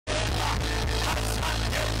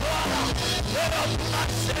leo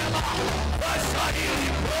tunasema wastahili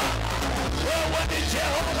Bwana, wewe ni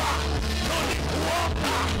Jehova.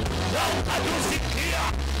 Tulikuomba na ukatusikia,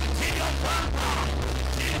 sio kwamba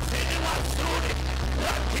sisi ni wazuri,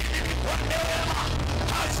 lakini ni kwa neema.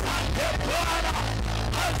 Asante Bwana,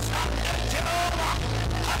 asante Jehova,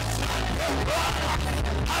 asante Bwana,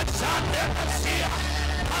 asante Masia,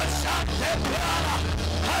 asante Bwana,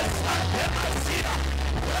 asante Masia.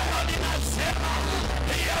 Leo ninasema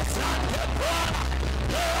ni asante Bwana,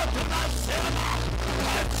 leo tunasema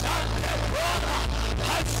asante Bwana,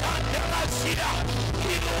 asante Masia.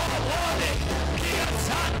 Inua uone, ni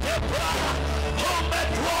asante Bwana,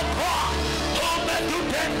 umetuokoa,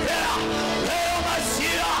 umetutendea leo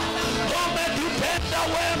Masia, umetutenda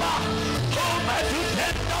wema,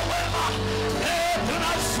 umetutenda wema. Leo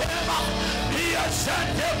tunasema ni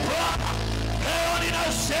asante Bwana. Leo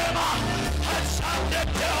ninasema asante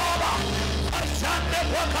Jehova, asante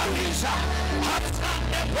kwa kanisa,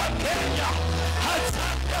 asante kwa Kenya,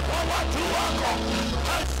 asante kwa watu wako,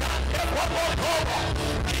 asante kwa wokovu.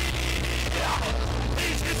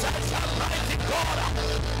 This is a mighty God.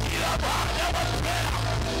 Kila baada ya prayer,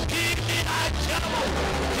 hii ni ajabu,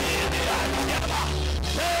 hii ni ajabu.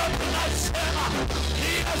 Leo tunasema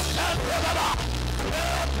ni asante Baba,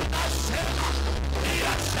 leo tunasema ni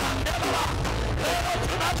asante Baba, leo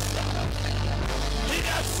tunasema ni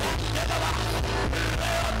asante Baba,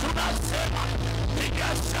 leo tunasema ni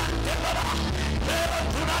asante Baba, leo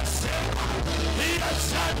tunasema ni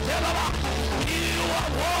asante Baba. You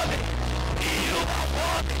are worthy, you are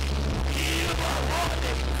worthy, you are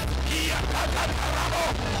worthy. Yakakarabo,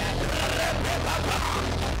 rebebaba,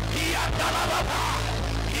 yakalababa,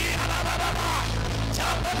 yakalababa.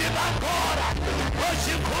 Jamani Bwana,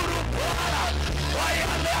 washukuru Bwana kwa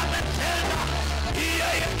yale ametenda.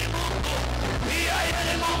 Yeye ni Mungu, yeye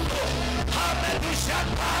ni Mungu.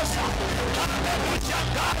 Ametushangaza,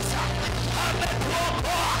 ametushangaza,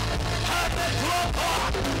 ametuokoa, ametuokoa,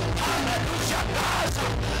 ametushangaza,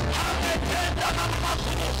 ametenda mambo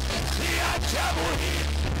makuu. Ni ajabu hii,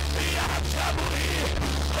 ni ajabu hii.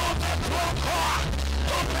 Umetuokoa,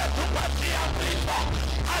 umetupatia mwito,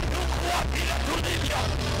 hatukuwa vile tulivyo.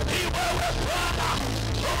 Ni wewe Bwana,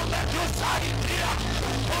 umetusaidia,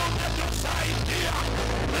 umetusaidia.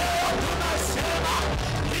 Leo tunasema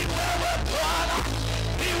ni wewe Bwana,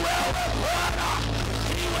 ni wewe Bwana,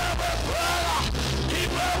 ni wewe Bwana, ni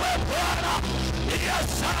wewe Bwana. Ni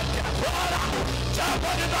asante Bwana,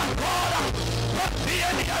 jamani Bwana, pia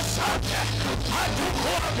ni asante.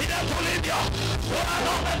 Hatukuwa vile tulivyo, Bwana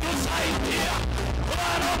umetusaidia,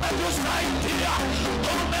 Bwana umetusaidia.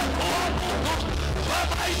 Umekuwa Mungu kwa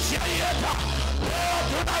maisha yetu. Leo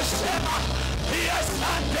tunasema ni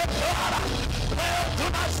asante Bwana, leo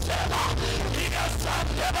tunasema ni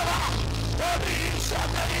asante Baba. Rudisha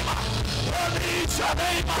neema, rudisha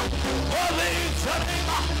neema, rudisha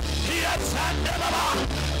neema. Ni asante Baba,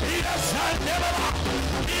 ni asante Baba,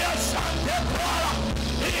 ni asante Bwana,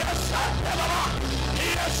 ni asante Baba, ni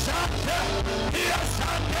asante, ni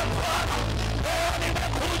asante Bwana. Leo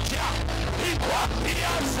nimekuja nikwambia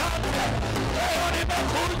asante, leo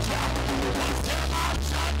nimekuja kusema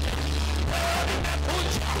asante, leo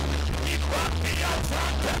nimekuja nikwambia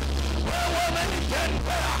asante. Wewe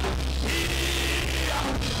umenitendea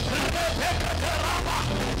Rebeka terama,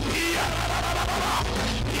 iya rarararara,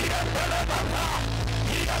 iya telebaka,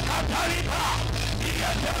 iya katariba, iya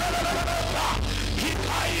telebaka,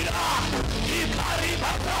 ikaira,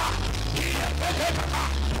 ikaribaka, iya tekeka,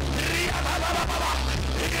 iya rarararara.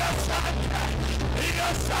 Iya asante, iya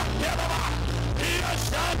asante Baba, iya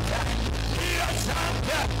asante, iya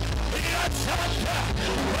asante, iya asante.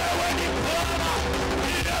 Wewe ni Bwana,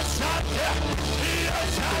 iya asante, iya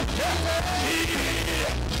asante, iya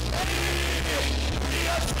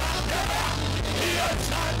asante, iya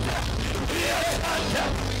asante, iya asante,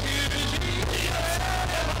 iya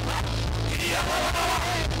asante Baba, iya Baba,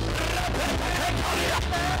 Rebeka iya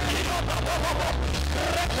Baba,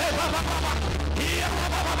 Rebeka Baba, iya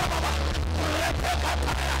Baba, Rebeka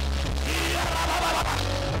iya Baba.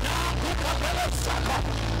 Na kukapele sako,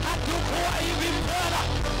 hatukuwa hivi mbele,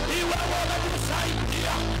 ni wewe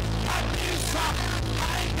umetusaidia. Kanisa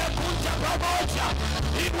haingekuja pamoja,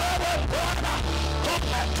 ni wewe Bwana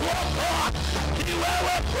umetuokoa, ni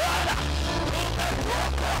wewe Bwana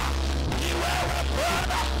umetuokoa, ni wewe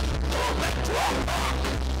Bwana umetuokoa.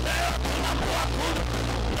 Leo tunakuabudu,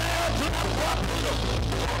 leo tunakuabudu.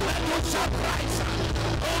 Umetusurprise,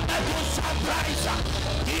 umetusurprise.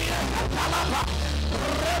 Iya katalaba,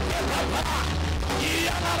 rebebaba,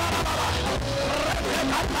 iya rarararara,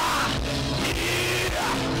 rebebaba, iya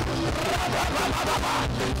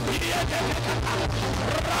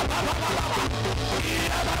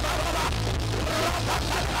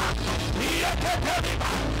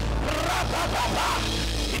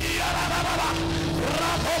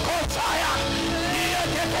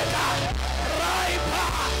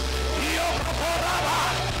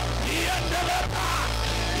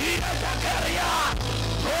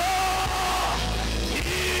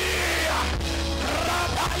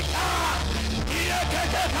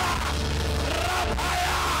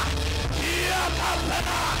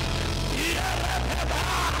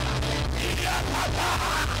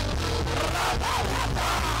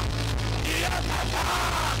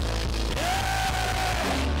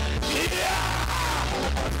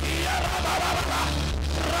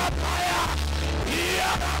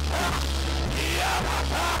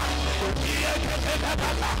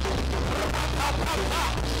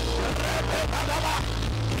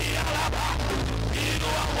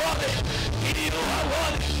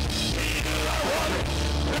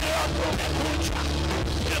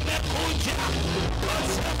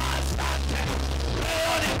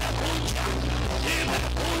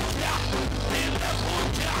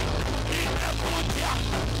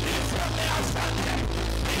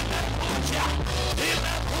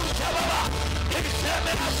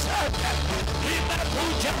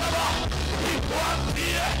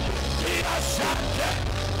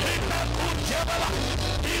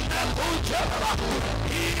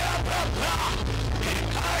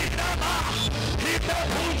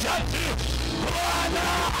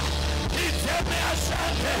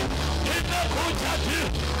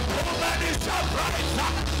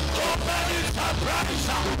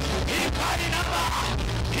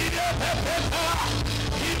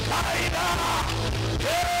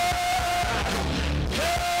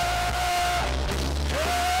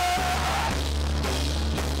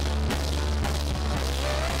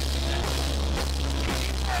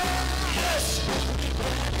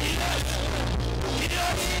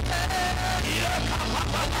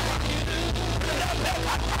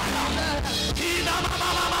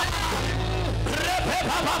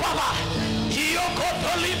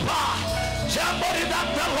Jambo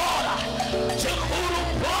linamdalora shukuru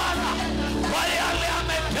Bwana kwa yale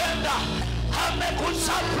ametenda,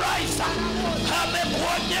 amekusurprise,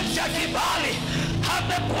 amekuonyesha kibali,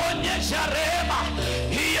 amekuonyesha rehema.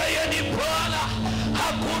 Yeye ni Bwana,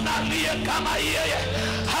 hakuna aliye kama yeye,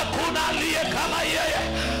 hakuna aliye kama yeye.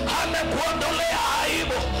 Amekuondolea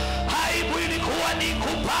aibu, aibu ilikuwa ni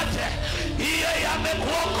kupate, yeye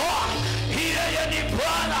amekuokoa. Yeye ni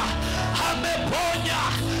Bwana, ameponya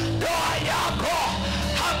ndoa yako,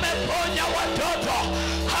 ameponya watoto,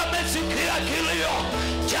 amesikia kilio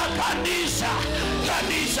cha kanisa.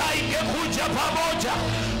 Kanisa ingekuja pamoja,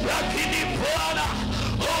 lakini Bwana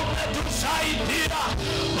umetusaidia,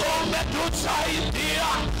 umetusaidia,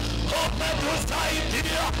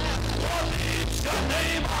 umetusaidia. What is your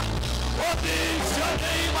name? What is your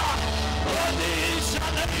name? What is your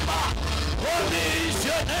name? What is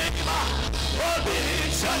your name? What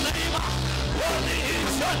is your name? What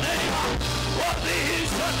is your name? What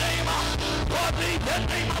is your name? What is the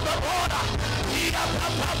name of the Lord? Iya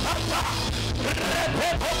papa, repe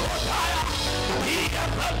pokotaya, iya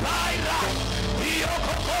papaira, iya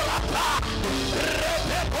kokolapa,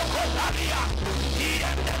 repe pokotalia, iya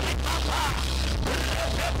nemi papa,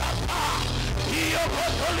 repe papa, iya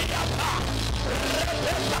kotoliapa,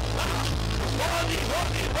 repe papa. Holy,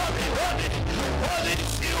 holy, holy, holy, holy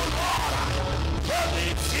is you, Lord. Holy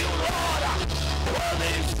is you, Lord.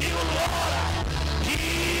 Holy is you, Lord.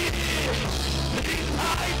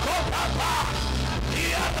 I go papa,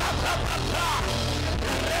 ia papa,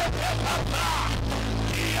 repe papa,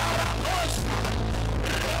 ia ramos,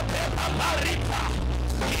 repe papa ripa,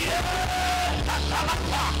 ia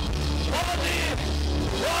katalapa. Holy,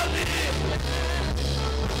 holy.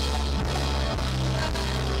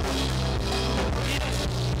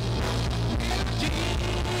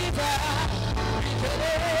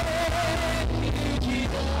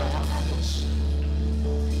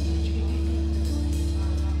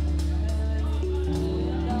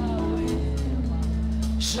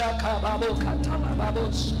 Shaka babo katana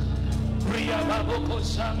babos, Ria babo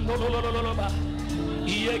kosando lolololoba,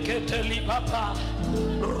 Ieketeli papa,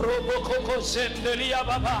 Roboko kosendelia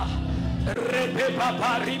baba, Repe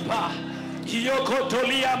papa ripa,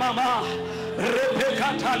 Iokotolia mama, Repe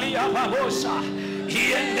katalia babosa,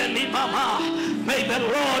 Iendeli mama. May the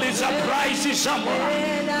Lord surprise you somewhere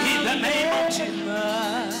in the name of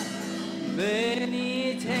Jesus.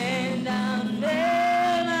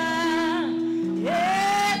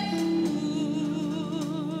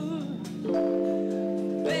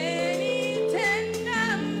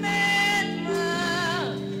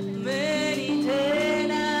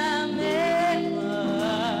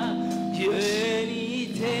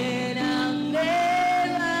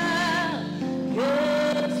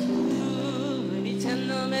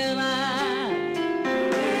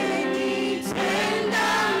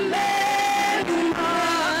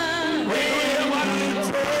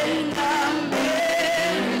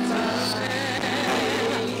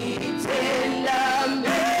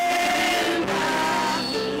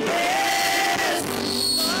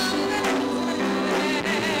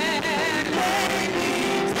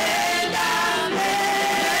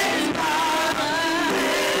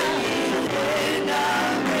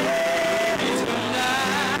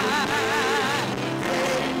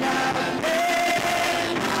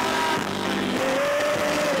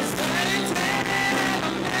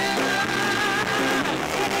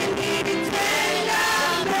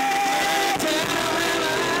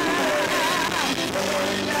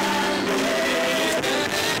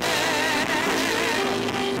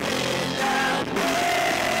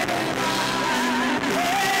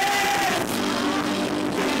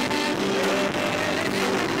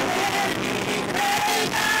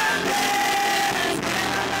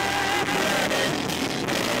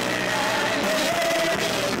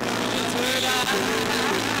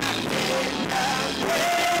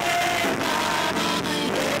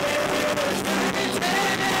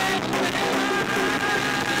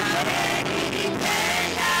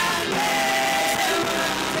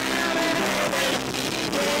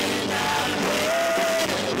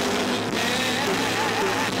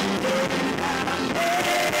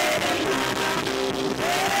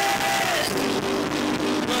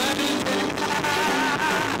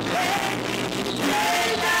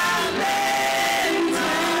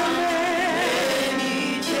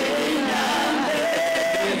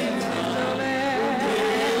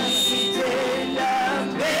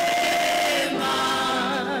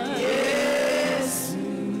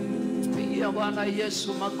 Bwana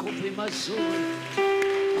Yesu makofi mazuri.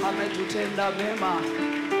 Ametutenda mema.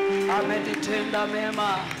 Ametutenda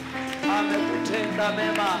mema. Amekutenda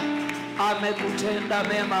mema. Amekutenda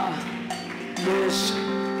mema. Yes.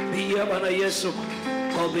 Pia Bwana Yesu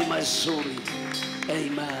makofi mazuri.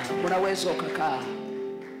 Amen. Unaweza ukakaa.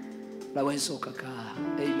 Unaweza ukakaa.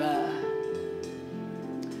 Amen.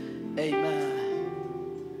 Amen.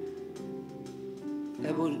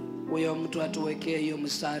 Hebu huyo mtu atuwekee hiyo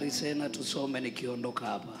mstari tena tusome nikiondoka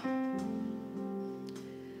hapa.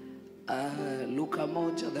 Luka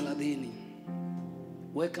 1:30.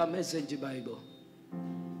 Weka Message Bible.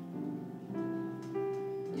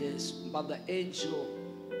 Yes, but the angel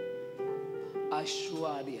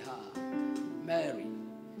assured her, Mary,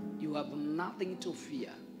 you have nothing to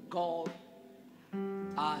fear. God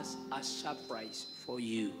has a surprise for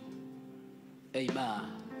you.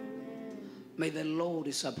 Amen. May the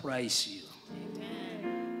Lord surprise you.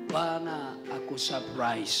 Amen. Bwana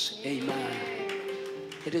akusurprise. Amen.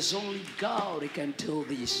 It is only God who can do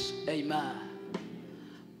this. Amen.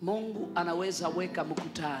 Mungu anaweza weka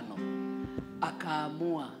mkutano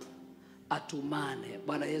akaamua atumane.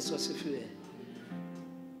 Bwana Yesu asifiwe.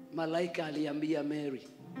 Malaika aliambia Mary,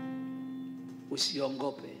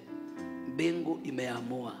 usiongope. Mbingu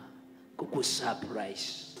imeamua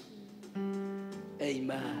kukusurprise.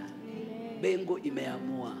 Amen. Mbingu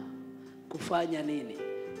imeamua kufanya nini?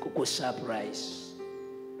 Kukusurprise.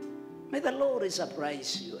 May the Lord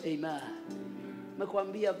surprise you. Amen.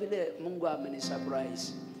 Nakwambia vile Mungu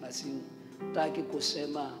amenisurprise. Na sitaki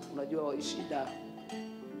kusema, unajua shida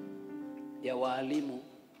ya walimu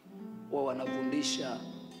wao wanafundisha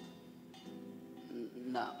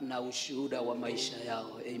na ushuhuda wa maisha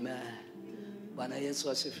yao. Amen. Bwana Yesu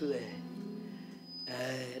asifiwe.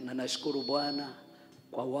 Na nashukuru Bwana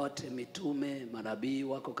kwa wote mitume, manabii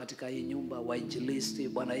wako katika hii nyumba, wainjilisti.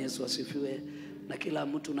 Bwana Yesu asifiwe. Na kila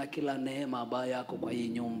mtu na kila neema ambayo yako kwa hii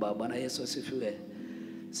nyumba. Bwana Yesu asifiwe.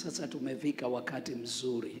 Sasa tumefika wakati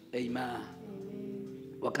mzuri. Amen.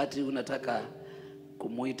 Wakati unataka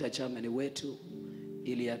kumuita chamani wetu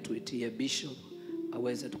ili atuitie bishop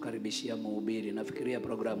aweze tukaribishia mhubiri. Nafikiria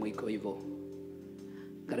programu iko hivyo.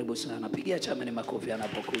 Karibu sana. Pigia chamani makofi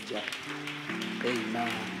anapokuja.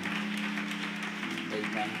 Amen.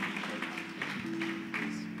 Amen.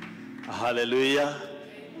 Hallelujah.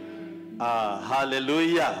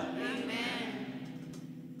 Hallelujah. Amen.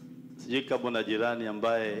 Sijui kama na jirani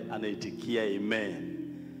ambaye anaitikia amen.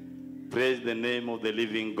 Praise the name of the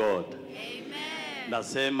living God. Amen.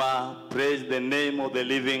 Nasema praise the name of the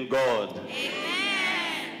living God.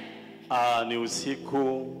 Amen. Ni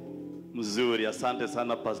usiku mzuri. Asante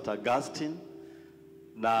sana Pastor Augustine.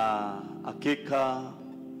 Na hakika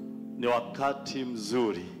ni wakati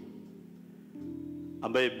mzuri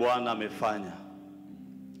ambaye Bwana amefanya.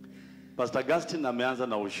 Pastor Augustine ameanza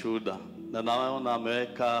na ushuhuda na naona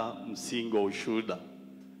ameweka msingi wa ushuhuda.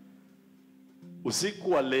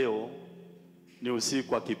 Usiku wa leo ni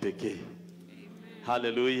usiku wa kipekee.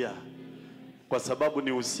 Hallelujah. Kwa sababu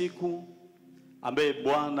ni usiku ambaye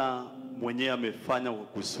Bwana mwenyewe amefanya kwa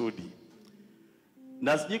kusudi.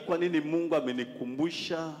 Na sijui kwa nini Mungu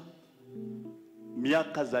amenikumbusha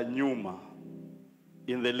miaka za nyuma,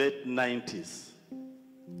 in the late 90s.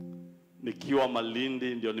 Nikiwa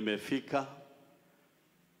Malindi ndio nimefika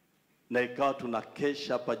na ikawa tuna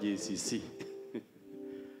Kesha hapa JCC.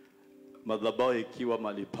 Madhabahu ikiwa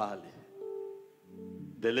mahali pale.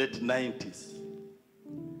 The late 90s.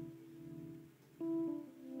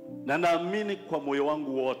 Na naamini kwa moyo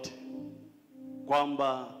wangu wote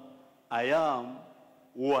kwamba I am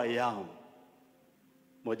who I am.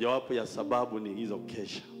 Mojawapo ya sababu ni hizo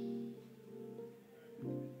Kesha.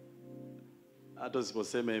 Hata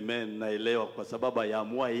usiposema amen naelewa kwa sababu I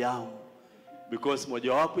am who I am. Because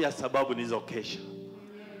mojawapo ya sababu ni hizo Kesha.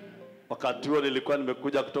 Wakati huo nilikuwa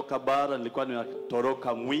nimekuja kutoka bara, nilikuwa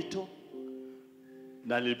ninatoroka mwito.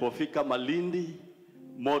 Na nilipofika Malindi,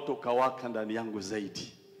 moto kawaka ndani yangu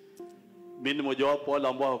zaidi. Mimi ni mojawapo wale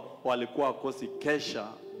ambao walikuwa wakosi Kesha,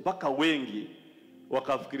 mpaka wengi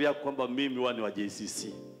wakafikiria kwamba mimi ni wa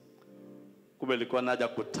JCC. Kumbe nilikuwa naja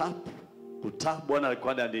kutap. Bwana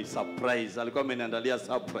alikuwa anani surprise, alikuwa ameniandalia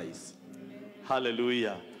surprise.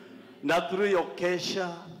 Hallelujah. Na through your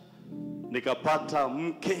Kesha nikapata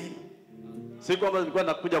mke. Si kwamba nilikuwa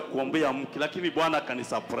nakuja kuombea mke, lakini Bwana akani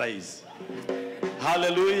surprise.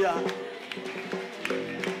 Hallelujah.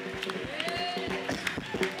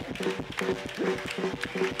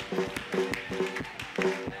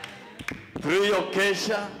 Through your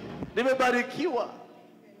Kesha nimebarikiwa.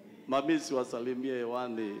 Mamisi wasalimie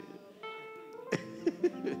hewani.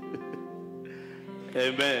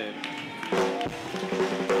 Amen.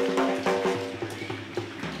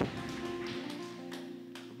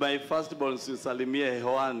 my firstborn usalimie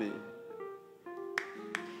hewani.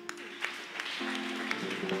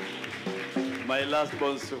 My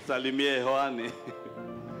lastborn usalimie hewani.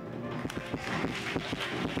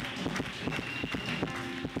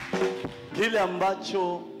 Kile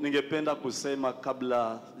ambacho ningependa kusema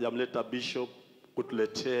kabla ya mleta bishop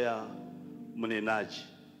kutuletea mnenaji.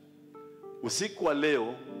 Usiku wa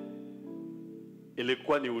leo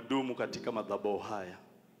ilikuwa ni hudumu katika madhabahu haya.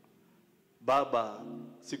 Baba,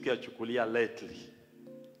 siku ya chukulia lately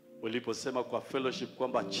uliposema kwa fellowship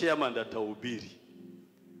kwamba chairman atahubiri.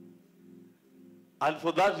 And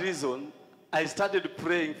for that reason I started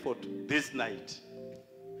praying for this night.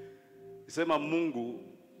 Sema Mungu,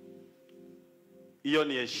 hiyo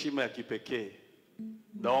ni heshima ya kipekee.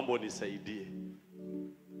 Naomba unisaidie.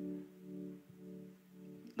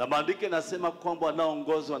 Na maandiko yanasema kwamba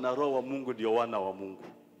wanaoongozwa na Roho wa Mungu ndio wana wa Mungu.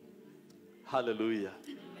 Hallelujah.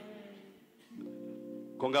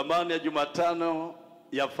 Kongamano ya Jumatano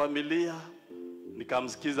ya familia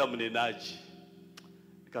nikamsikiza mnenaji.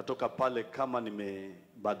 Nikatoka pale kama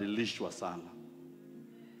nimebadilishwa sana.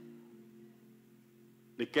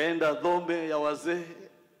 Nikaenda dhombe ya wazee.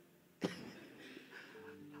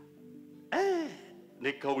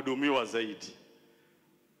 Nikahudumiwa zaidi.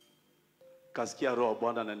 Kasikia Roho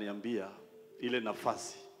Bwana ananiambia ile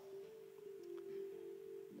nafasi,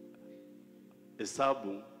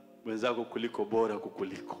 hesabu mwenzako kuliko bora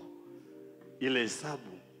kukuliko. Ile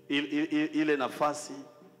hesabu, ile nafasi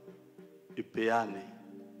ipeane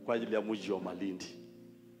kwa ajili ya mji wa Malindi.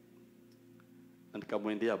 Na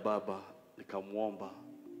nikamwendea Baba, nikamuomba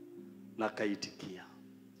na kaitikia.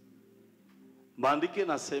 Maandiko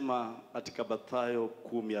yanasema katika Mathayo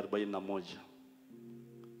 10:41,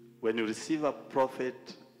 when you receive a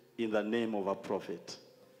prophet in the name of a prophet,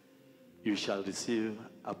 you shall receive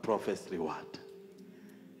a prophet's reward.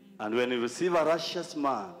 And when you receive a righteous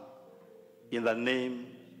man in the name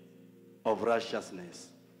of righteousness,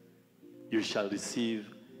 you shall receive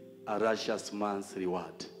a righteous man's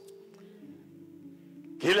reward.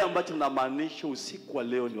 Kile ambacho namaanisha usiku wa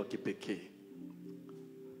leo ni wa kipekee.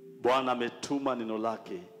 Bwana ametuma neno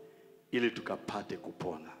lake ili tukapate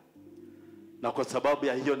kupona. Na kwa sababu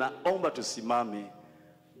ya hiyo naomba tusimame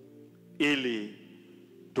ili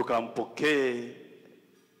tukampokee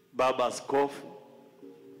Baba Askofu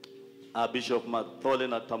Bishop Mathole.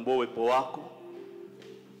 Na tambua uwepo wako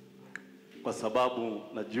kwa sababu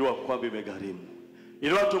najua kwamba imegharimu.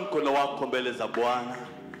 Inua tu mkono wako mbele za Bwana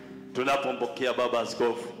tunapompokea Baba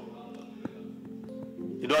Askofu.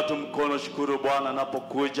 Inua tu mkono, shukuru Bwana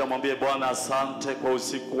anapokuja, mwambie Bwana asante kwa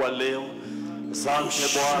usiku wa leo. Asante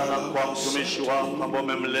Bwana kwa mtumishi wako ambaye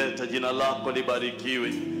umemleta, jina lako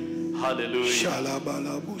libarikiwe. Hallelujah.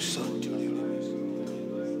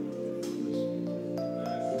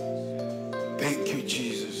 Thank you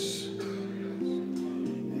Jesus.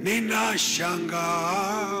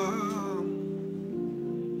 Ninashangaa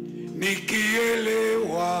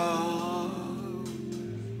nikielewa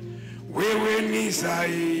wewe ni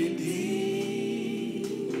zaidi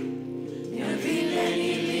ya vile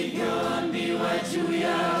nilivyoambiwa juu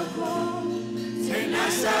yako,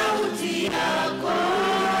 tena sauti yako.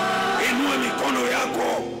 Inua mikono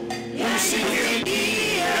yako usikie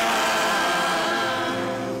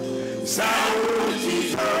sauti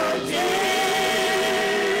zote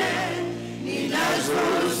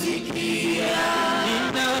ninazosikia.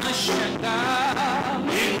 Ninashangaa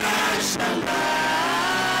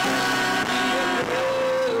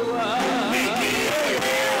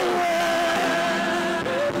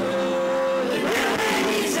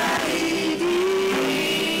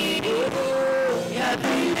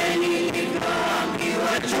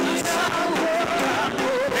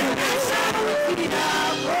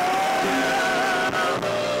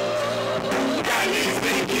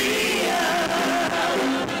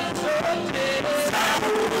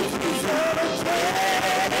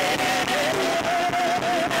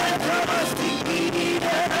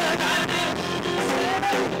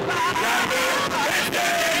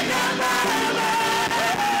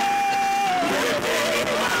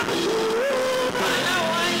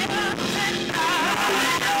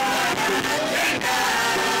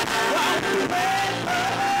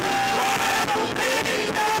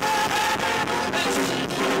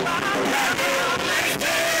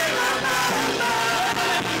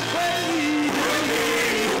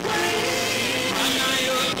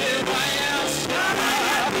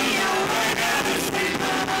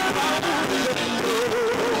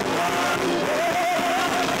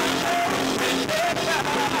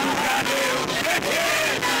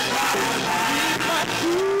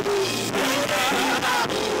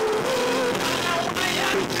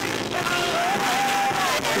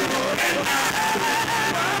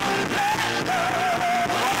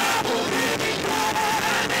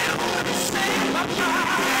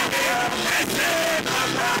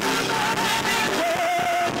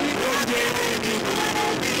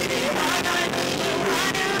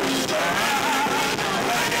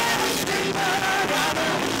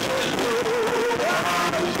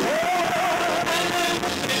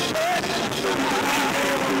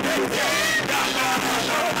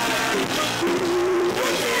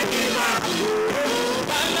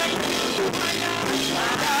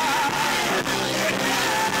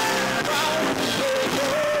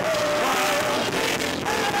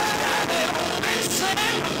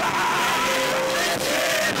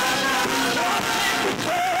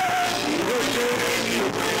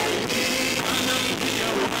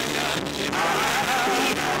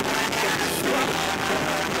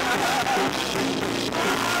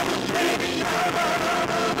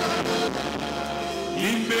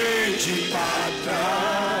nimejipata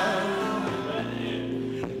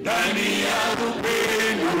ndani ya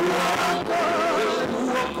upendo wako,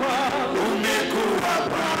 umekuwa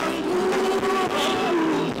kwangu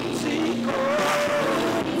mzigo,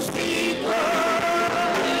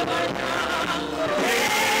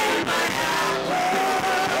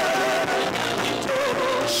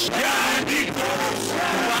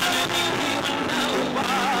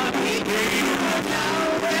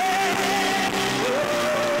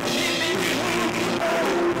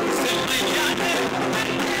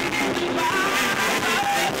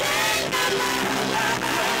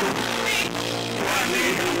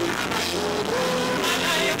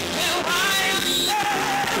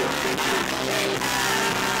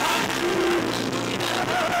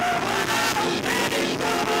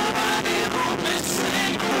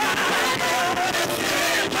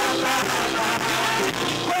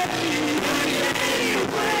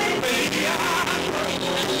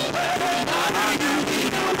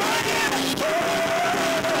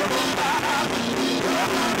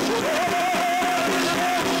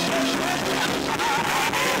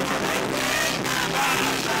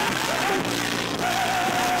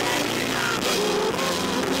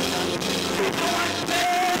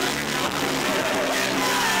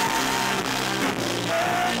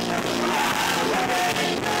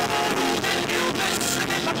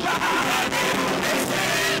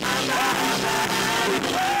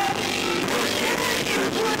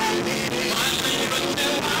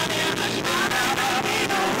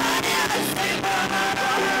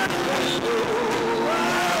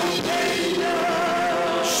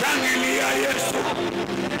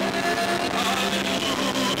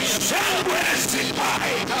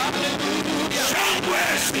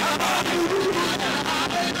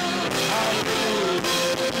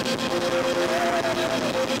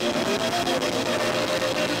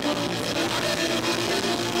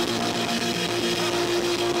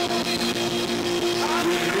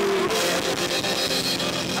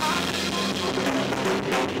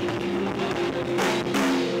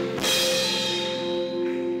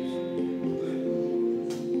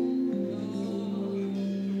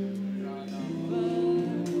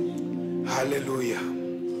 Haleluya.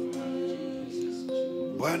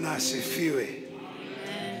 Bwana asifiwe.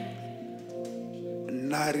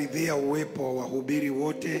 Naridhia uwepo wa wahubiri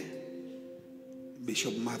wote,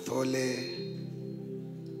 Bishop Mathole,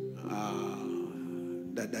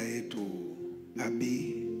 dada yetu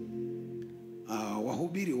Abi,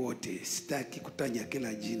 wahubiri wote. Sitaki kutaja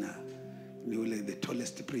kila jina, ni ule the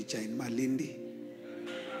tallest preacher in Malindi.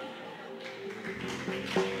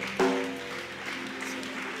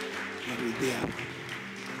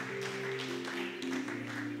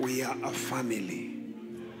 We are a family.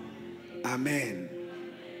 Amen.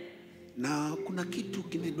 Na kuna kitu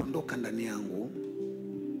kimedondoka ndani yangu,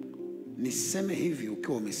 niseme hivi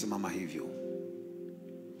ukiwa umesimama hivyo.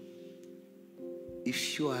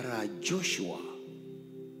 If you are a Joshua,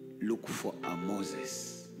 look for a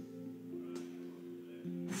Moses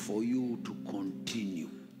for you to continue.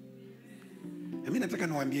 Mimi nataka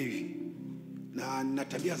niwaambie hivi, na nina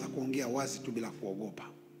tabia za kuongea wazi tu bila kuogopa.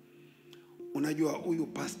 Unajua huyu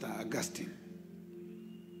Pastor Augustine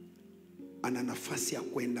ana nafasi ya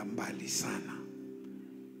kwenda mbali sana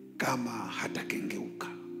kama hatakengeuka.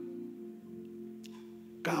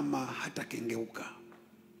 Kama hatakengeuka,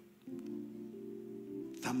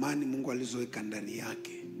 thamani Mungu alizoweka ndani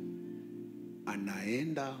yake,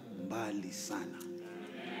 anaenda mbali sana.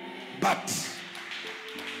 But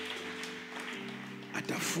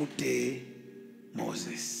atafute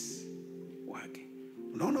Moses wake.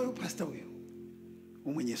 Unaona huyu pastor huyo,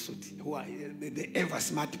 mwenye suti, the ever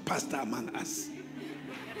smart pastor among us,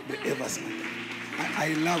 the ever smart.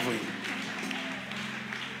 I love him.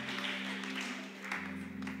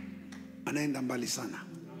 Anaenda mbali sana.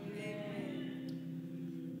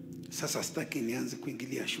 Sasa sitaki nianze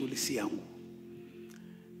kuingilia shughuli si yangu,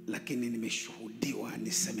 lakini nimeshuhudiwa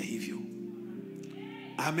niseme hivyo.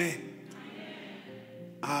 Amen.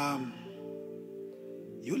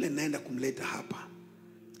 Yule naenda kumleta hapa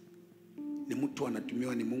ni mtu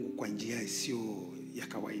anatumiwa ni Mungu kwa njia isiyo ya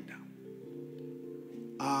kawaida.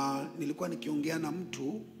 Nilikuwa nikiongea na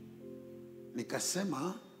mtu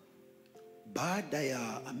nikasema, baada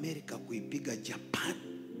ya Amerika kuipiga Japan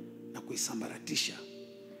na kuisambaratisha,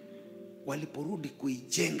 waliporudi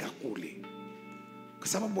kuijenga kule, kwa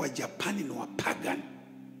sababu wa Japani ni wapagan,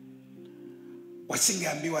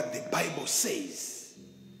 wasingeambiwa the Bible says,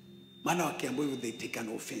 maana wakiambiwa hivyo they take an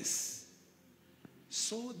offense.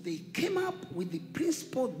 So they came up with the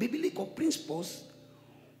principle, biblical principles,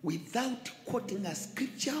 without quoting a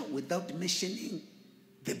scripture, without mentioning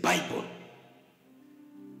the Bible.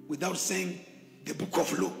 without saying the book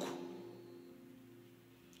of Luke.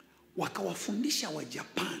 Wakawafundisha wa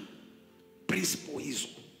Japan principle hizo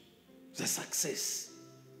za success.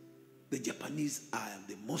 The Japanese are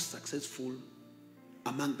the most successful,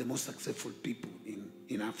 among the most successful people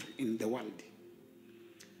in Africa, in the world.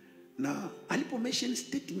 Na alipo mention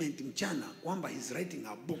statement mchana kwamba he's writing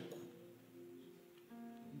a book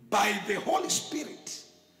by the Holy Spirit,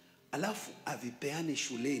 alafu avipeane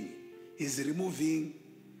shuleni, he's removing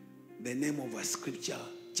the name of a scripture,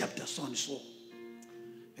 chapter so and so.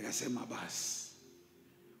 Nikasema basi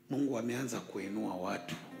Mungu ameanza kuinua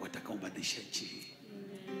watu watakaobadilisha nchi hii.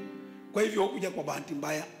 Kwa hivyo kuja kwa bahati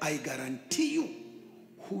mbaya, I guarantee you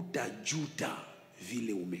hutajuta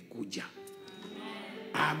vile umekuja.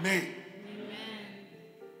 Amen.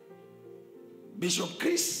 Bishop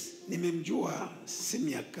Chris nimemjua si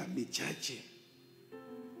miaka michache,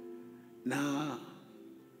 na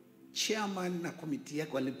chairman na komiti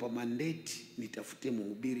yake walipo mandate nitafute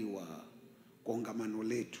mhubiri wa kongamano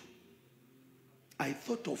letu. I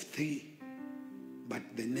thought of 3, but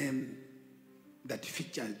the name that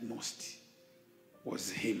featured most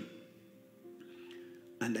was him,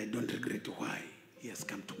 and I don't regret why he has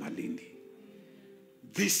come to Malindi.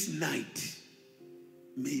 This night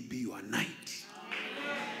may be your night.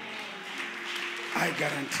 I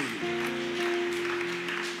guarantee you.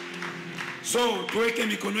 So tuweke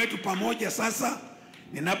mikono yetu pamoja sasa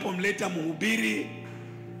ninapomleta mhubiri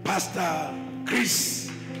Pastor Chris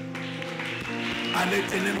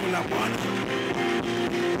alete neno la Bwana.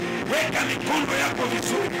 Weka mikono yako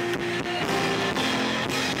vizuri.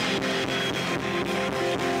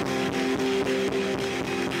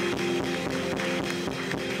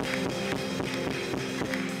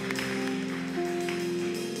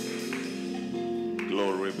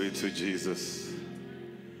 Glory be to Jesus.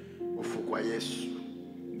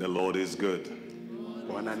 The Lord is good.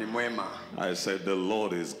 I said the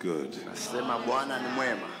Lord is good.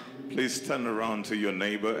 Please turn around to your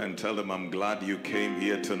neighbor and tell him, I'm glad you came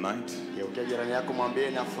here tonight. And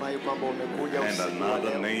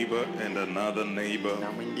another neighbor, and another neighbor,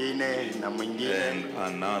 and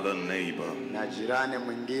another neighbor.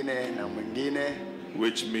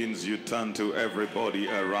 Which means you turn to everybody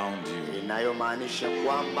around you.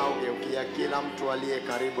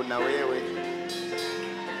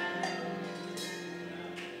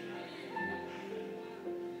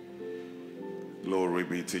 Glory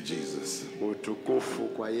be to Jesus.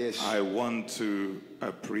 I want to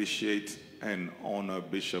appreciate and honor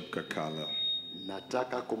Bishop Kakala.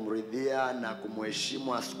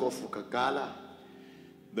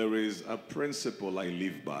 There is a principle I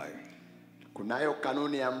live by.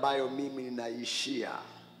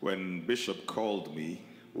 When Bishop called me,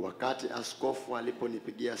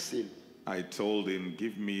 I told him,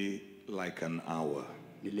 give me like an hour.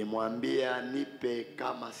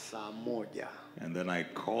 And then I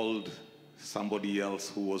called somebody else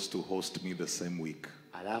who was to host me the same week.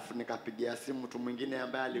 And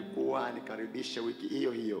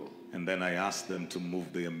then I asked them to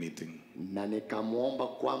move their meeting.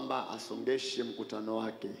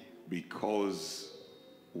 Because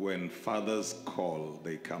when fathers call,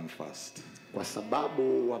 they come first.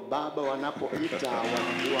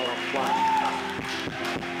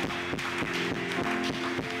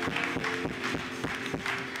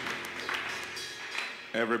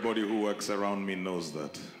 Everybody who works around me knows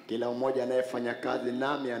that.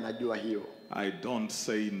 I don't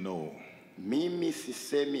say no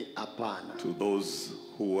to those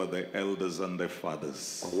who are the elders and the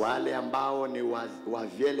fathers.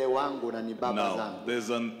 Now, there's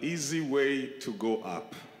an easy way to go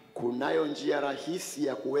up.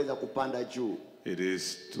 It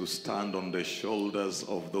is to stand on the shoulders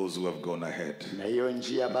of those who have gone ahead.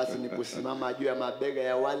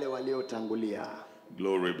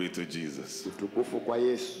 Glory be to Jesus.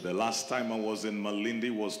 The last time I was in Malindi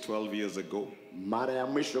was 12 years ago.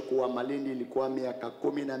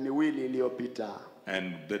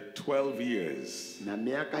 And the 12 years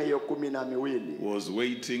was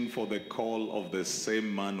waiting for the call of the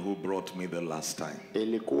same man who brought me the last time.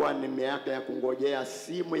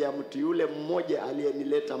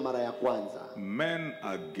 Men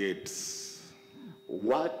are gates.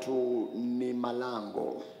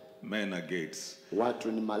 Men are gates.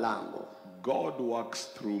 God works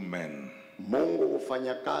through men.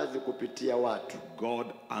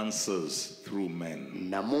 God answers through men.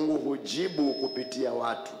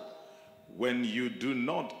 When you do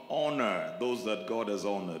not honor those that God has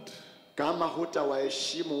honored, Kama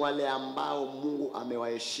hutawaheshimu wale ambao Mungu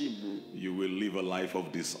amewaheshimu, you will live a life of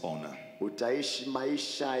dishonor. Utaishi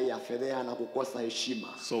maisha ya fedheha na kukosa heshima.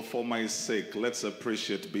 So for my sake, let's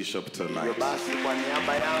appreciate Bishop tonight. Basi kwa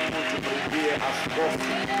niaba yangu tumrudie askofu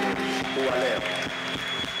kwa leo.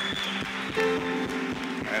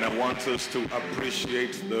 And I want us to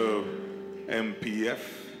appreciate the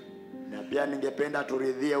MPF. Na pia ningependa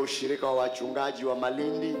turidhie ushirika wa wachungaji wa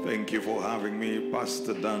Malindi. Thank you for having me,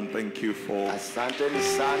 Pastor Dan. Thank you for asanteni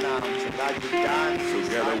sana mchungaji Dan.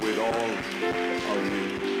 Together with all of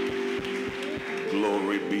you.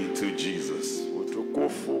 Glory be to Jesus.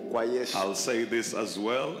 Utukufu kwa Yesu. I'll say this as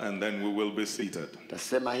well and then we will be seated.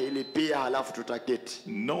 Tasema hili pia halafu tutaketi.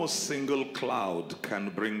 No single cloud can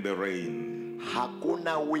bring the rain.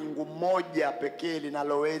 Hakuna wingu moja pekee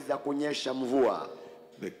linaloweza kunyesha mvua.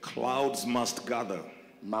 The clouds must gather.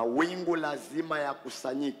 Mawingu lazima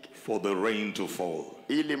yakusanyike for the rain to fall.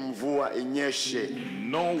 Ili mvua inyeshe.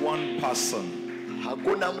 No one person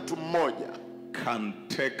hakuna mtu mmoja can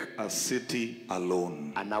take a city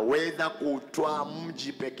alone. Anaweza kuutwaa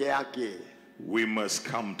mji peke yake. We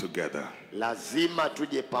must come together. Lazima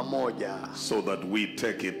tuje pamoja. So that we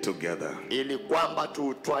take it together. Ili kwamba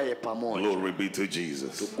tuutwae pamoja. Glory be to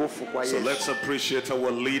Jesus. Tukufu kwa Yesu. So let's appreciate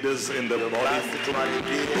our leaders in the body.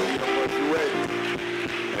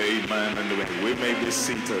 Amen. And we may be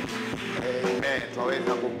seated. Amen.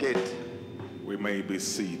 Tunaweza kuketi. We may be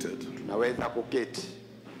seated. Tunaweza kuketi.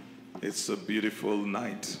 It's a beautiful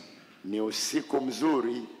night. Ni usiku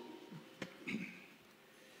mzuri.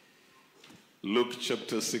 Luke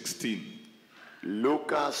chapter 16.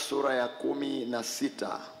 Luka sura ya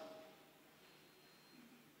 16.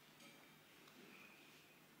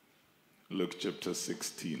 Luke chapter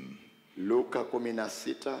 16. Luka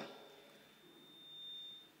 16.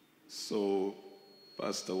 So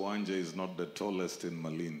Pastor Wanje is not the tallest in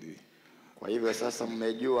Malindi. Kwa hivyo sasa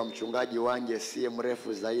mmejua mchungaji Wanje siye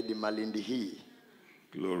mrefu zaidi Malindi hii.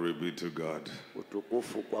 Glory be to God.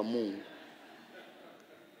 Utukufu kwa Mungu.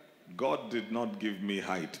 God did not give me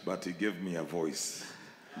height, but he gave me a voice.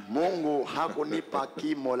 Mungu hakunipa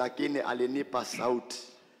kimo lakini alinipa sauti.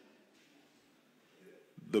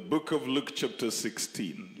 The book of Luke chapter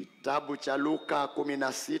 16. Kitabu cha Luka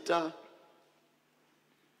 16.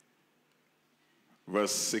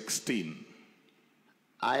 Verse 16.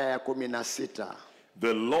 Aya ya 16.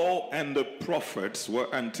 The law and the prophets were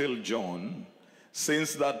until John.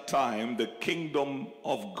 Since that time the kingdom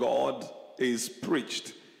of God is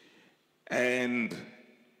preached, and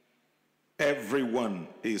everyone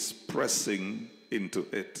is pressing into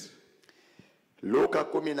it. Luka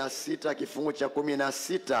 16 kifungu cha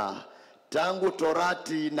 16. Tangu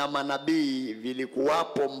Torati na manabii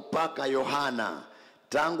vilikuwapo mpaka Yohana.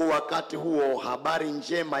 Tangu wakati huo habari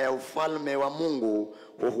njema ya ufalme wa Mungu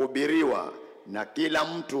huhubiriwa na kila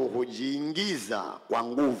mtu hujiingiza kwa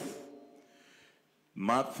nguvu.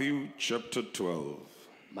 Matthew chapter 12.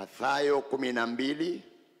 Mathayo 12.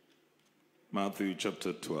 Matthew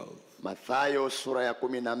chapter 12. Mathayo sura ya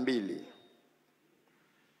 12.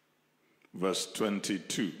 Verse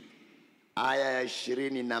 22. Aya ya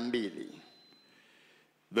 22.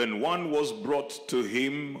 Then one was brought to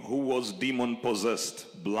him who was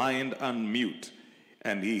demon-possessed, blind and mute,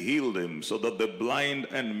 and he healed him, so that the blind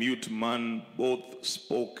and mute man both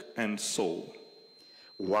spoke and saw.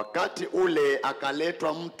 Wakati ule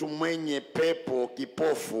akaletwa mtu mwenye pepo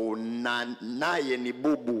kipofu na naye ni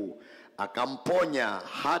bubu, akamponya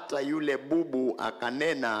hata yule bubu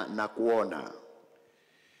akanena na kuona.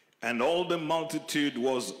 And all the multitude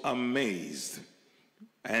was amazed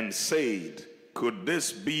and said, could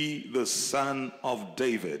this be the son of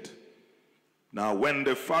David? Now when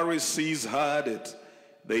the Pharisees heard it,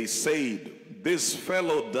 they said, this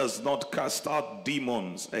fellow does not cast out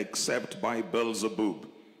demons except by Beelzebub,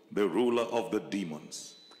 the ruler of the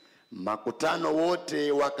demons. Makutano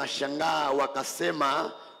wote wakashangaa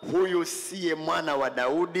wakasema, huyu siye mwana wa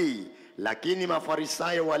Daudi? Lakini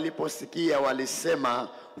Mafarisayo waliposikia walisema,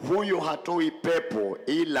 huyu hatoi pepo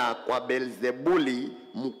ila kwa Beelzebuli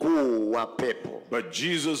mkuu wa pepo. But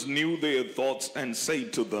Jesus knew their thoughts and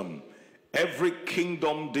said to them, every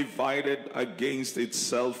kingdom divided against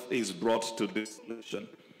itself is brought to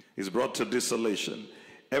desolation.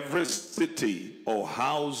 Every city or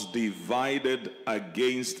house divided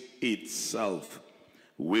against itself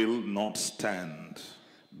will not stand.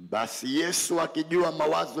 Basi Yesu akijua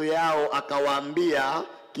mawazo yao akawaambia,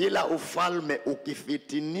 kila ufalme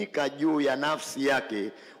ukifitinika juu ya nafsi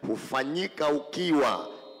yake hufanyika ukiwa,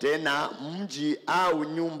 tena mji au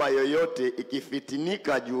nyumba yoyote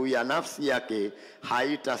ikifitinika juu ya nafsi yake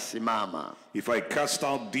haitasimama. If I cast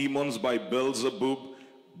out demons by Beelzebub,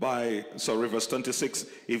 verse 26,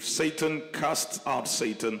 if Satan casts out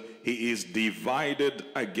Satan, he is divided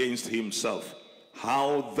against himself.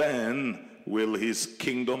 How then will his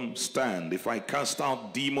kingdom stand? If I cast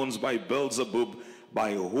out demons by Beelzebub,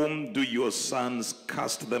 by whom do your sons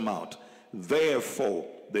cast them out? Therefore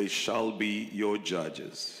they shall be your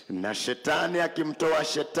judges. Na shetani akimtoa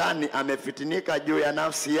shetani amefitinika juu ya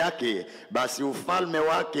nafsi yake, basi ufalme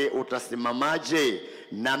wake utasimamaje?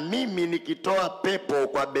 Na mimi nikitoa pepo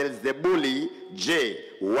kwa Beelzebuli, je,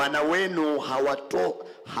 wana wenu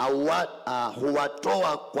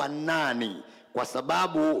huwatoa kwa nani? Kwa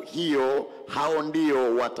sababu hiyo hao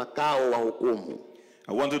ndio watakao wahukumu.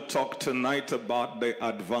 I want to talk tonight about the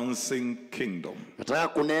advancing kingdom. Nataka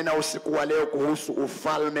kunena usiku wa leo kuhusu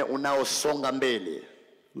ufalme unaosonga mbele.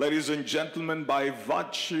 Ladies and gentlemen, by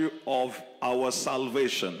virtue of our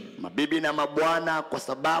salvation, mabibi na mabwana, kwa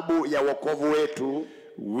sababu ya wokovu wetu,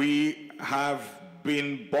 we have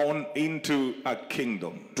been born into a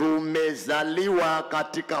kingdom. Tumezaliwa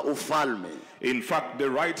katika ufalme. In fact, the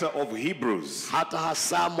writer of Hebrews, hata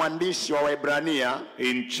hasa mwandishi wa Waebrania,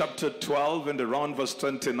 in chapter 12 and around verse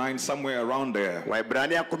 29, somewhere around there,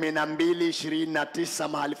 Waebrania 12:29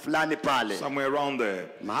 mahali fulani pale, somewhere around there,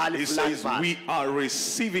 he says we are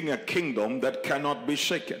receiving a kingdom that cannot be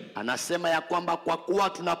shaken. Anasema ya kwamba kwa kuwa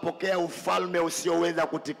tunapokea ufalme usioweza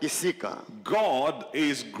kutikisika. God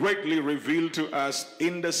is greatly revealed to us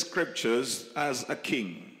in the scriptures as a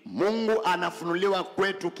king. Mungu anafunuliwa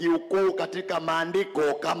kwetu kiukuu katika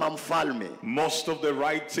maandiko kama mfalme. Most of the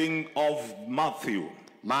writing of Matthew,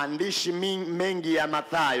 maandishi mengi ya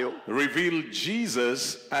Mathayo, reveal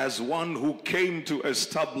Jesus as one who came to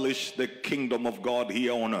establish the kingdom of God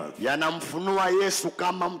here on earth. Yanamfunua Yesu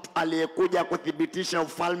kama mtu aliyekuja kuthibitisha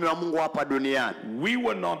ufalme wa Mungu hapa duniani. We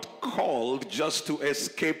were not called just to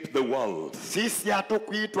escape the world. Sisi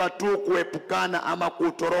hatukuitwa tu kuepukana ama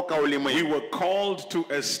kutoroka ulimwengu. We were called to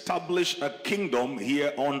establish a kingdom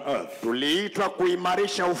here on earth. Tuliitwa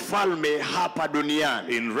kuimarisha ufalme hapa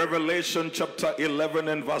duniani. In Revelation chapter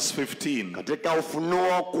 11 and verse 15, katika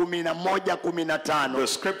Ufunuo 11:15, the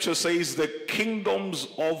scripture says the kingdoms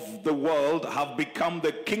of the world have become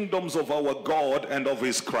the kingdoms of our God and of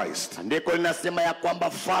his Christ. Andiko linasema ya kwamba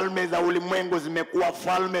falme za ulimwengu zimekuwa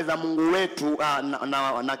falme za Mungu wetu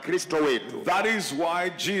na Kristo wetu. That is why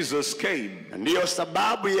Jesus came. Ndiyo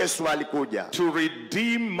sababu Yesu alikuja to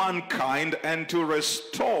redeem mankind and to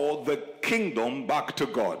restore the kingdom back to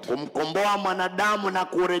God. Kumkomboa mwanadamu na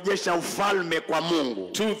kurejesha ufalme kwa Mungu.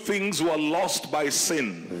 Two things were lost by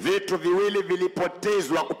sin. Vitu viwili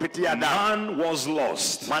vilipotezwa kupitia damu. Man was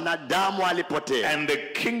lost. Mwanadamu alipotea. And the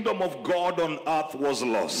kingdom of God on earth was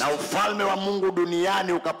lost. Na ufalme wa Mungu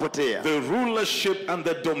duniani ukapotea. The rulership and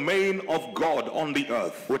the domain of God on the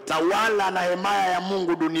earth, utawala na himaya ya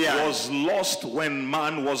Mungu duniani, was lost when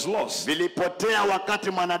man was lost. Vilipotea wakati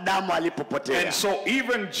mwanadamu alipopotea. And so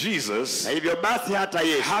even Jesus na hivyo basi hata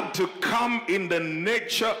Yesu had to come in the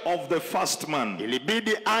nature of the first man,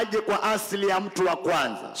 ilibidi aje kwa asili ya mtu wa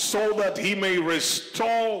kwanza, so that he may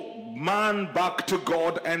restore man back to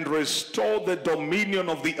God and restore the dominion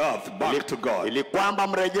of the earth back to God. Ili kwamba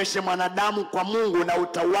mrejeshe mwanadamu kwa Mungu na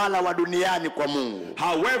utawala wa duniani kwa Mungu.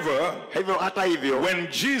 However, hata hivyo, when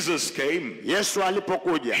Jesus came, Yesu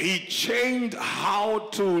alipokuja, he changed how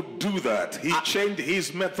to do that. He changed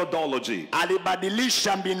his methodology.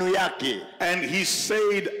 Alibadilisha mbinu yake. And he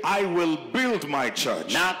said, I will build my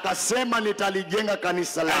church. Na akasema nitalijenga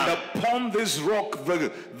kanisa langu. And upon this rock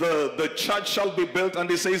the church shall be built, and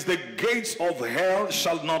he says the gates of hell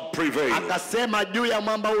shall not prevail. Akasema juu ya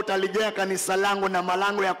mwamba utalijenga kanisa langu na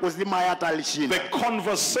malango ya kuzima hayatalishinda. The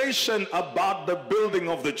conversation about the building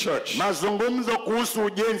of the church, mazungumzo kuhusu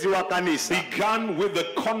ujenzi wa kanisa, began with the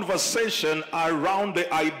conversation around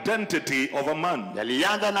the identity of a man.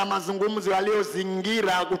 Yalianza na mazungumzo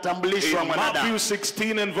yaliyozingira kutambulishwa wa mwanadamu. In Matthew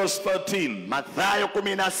 16 and verse 13, Mathayo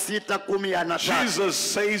 16:13, Jesus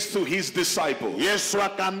says to his disciples, Yesu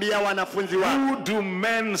akaambia wanafunzi wake, who do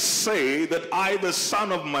men say that I the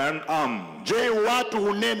Son of Man am? Je, watu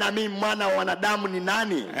hunena mimi mwana wa wanadamu ni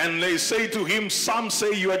nani? And they say to him, some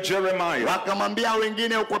say you are Jeremiah. Wakamwambia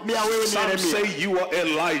wengine ukwambia wewe ni Yeremia. Some say you are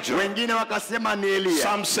Elijah. Wengine wakasema ni Elia.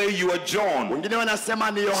 Some say you are John. Wengine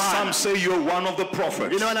wanasema ni Yohana. Some say you are one of the prophets.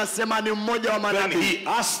 Wengine wanasema ni mmoja wa manabii. Then he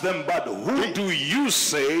asked them, but who do you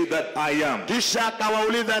say that I am? Kisha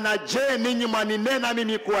akawauliza, na je, ninyi mwaninena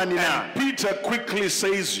mimi kuwa ni nani? And Peter quickly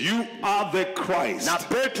says, you are the Christ, na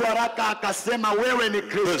Petro haraka akasema wewe ni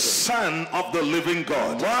Kristo, the Son of the living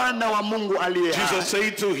God. Mwana wa Mungu aliye hai. Jesus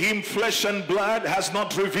said to him, flesh and blood has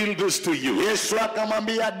not revealed this to you, Yesu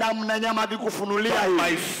akamwambia, damu na nyama havikufunulia but hili,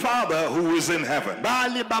 my Father who is in heaven.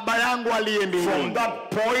 bali baba yangu aliye From mbinguni.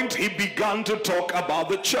 that point he began to talk about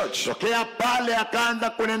the church, Tokea pale akaanza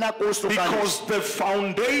kunena kuhusu kanisa. because the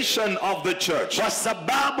foundation of the church Kwa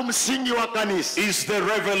sababu msingi wa kanisa is the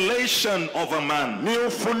revelation of a man. ni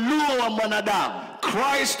ufunuo wa mwanadamu.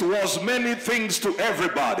 Christ was many things to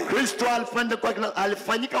everybody. Kristo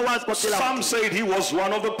alifanyika wazi kwa kila Some mtu. said he was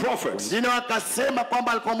one of the prophets. Wengine wakasema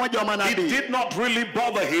kwamba alikuwa mmoja wa It manabii. did not really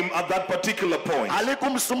bother him at that particular point,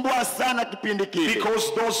 Alikumsumbua sana kipindi kile,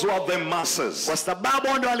 because those were the masses. kwa sababu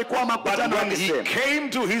ndio walikuwa But makutano when he wakisema. came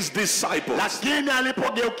to his disciples, Lakini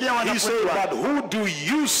alipogeukia he wanafunzi said, wake, but who do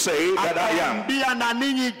you say that I am? akawaambia, na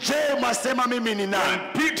ninyi je, mwasema mimi ni nani? And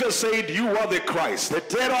Peter said, you are the Christ.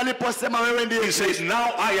 Petero aliposema wewe ndiye He said, Kristo,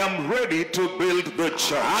 now I am ready to build the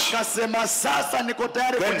church. akasema sasa niko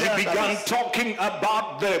tayari Then he kujenga began kanisa. talking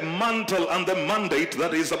about the mantle and the mandate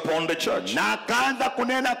that is upon the church. Na akaanza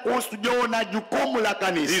kunena kuhusu joo na jukumu la He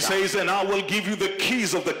kanisa. says, and I will give you the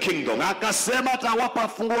keys of the kingdom. Na akasema atawapa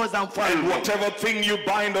funguo za And mfalme. whatever thing you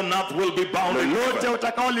bind on earth will be bound in Lolote heaven.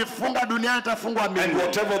 utakaolifunga duniani atafungwa And mbinguni.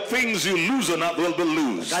 whatever things you lose on earth will be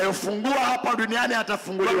loose. Utayofungua hapa duniani But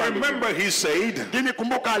atafunguliwa mbinguni. remember, he said, Lakini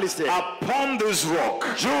kumbuka alisema, upon this rock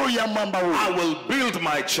juu ya mwamba huu I will build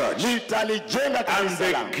my church, nitalijenga and kanisa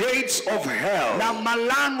the langu, gates of na hell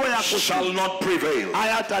malango ya shall kuzimu not prevail.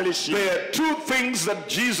 hayatalishinda. There are two things that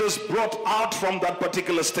Jesus brought out from that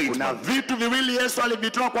particular Na statement. vitu viwili Yesu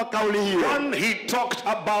alivitoa kwa kauli hiyo. One, he talked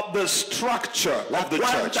about the structure of the church.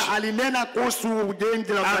 Kwanza alinena kuhusu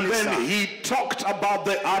ujenzi la And kanisa. then he talked about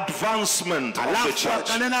the advancement of the Alafu church.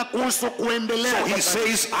 akanena kuhusu kuendelea So kwa he kanisa.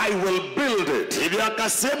 says, I will build it, Hivyo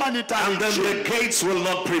akasema and then nitalijenga, the gates will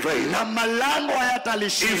not prevail. na malango If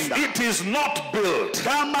hayatalishinda. it is not built,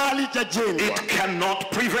 Kama halijajengwa it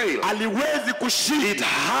cannot prevail. haliwezi It kushinda,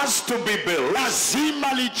 has to be built,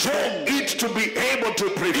 lazima lijengwe it to be able to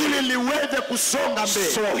prevail. ili liweze kusonga mbele.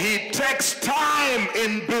 So he takes time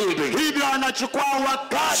in building Hivyo anachukua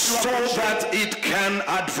wakati so wa kujenga that it can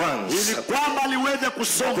advance. ili kwamba liweze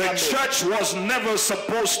kusonga The mbele. church was never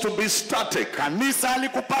supposed to be static. Kanisa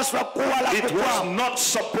halikupaswa kuwa la It was kukwama, not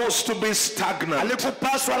supposed to be stagnant.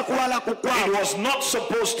 halikupaswa kuwa la It kukwama, was not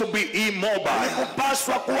supposed to be immobile.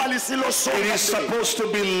 halikupaswa kuwa It lisilosonga is mbele. supposed to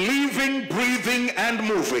be living, breathing, and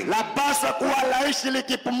moving. Lapaswa kuwa laishi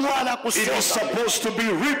likipumua na It is kusonga, supposed to be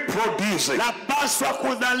reproducing. lapaswa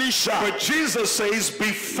kuzalisha. But Jesus says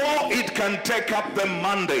before it can take up the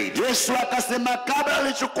mandate, Yesu akasema kabla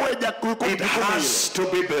lichukue it jukumu has to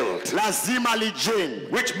be built. lazima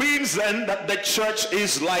lijengwe. Which means then that the church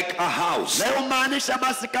is like a house. Na humaanisha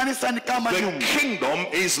basi kanisa ni kama The nyumba, kingdom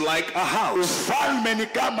is like a house. ufalme ni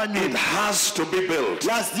kama It nyumba, has to be built.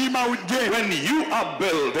 lazima ujengwe. When you are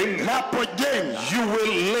building, Unapojenga you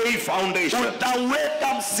will lay foundation. utaweka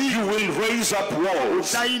You msingi, will raise up walls.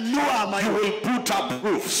 utainua You manyumba, will put up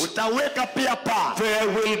roofs. utaweka pia paa. There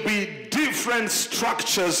will be different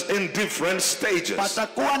structures in different stages.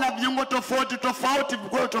 Patakuwa na viungo tofauti tofauti,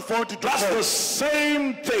 vikao tofauti That's the tofauti.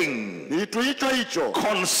 same thing Kitu hicho hicho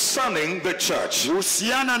concerning the church.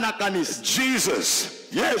 husiana na kanisa. Jesus,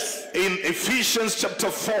 Yes, in Ephesians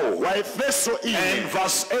chapter 4 Waefeso and 4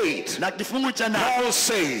 verse 8, na kifungu cha 8, Paul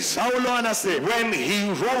says, Paulo anasema when he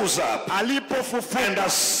rose up and alipofufuka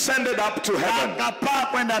ascended up to heaven, akapaa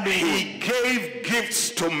kwenda he mbinguni, gave gifts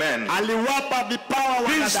to men. aliwapa vipawa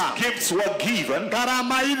These wanadamu. gifts were given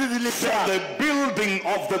Karama hizi for zilipewa the building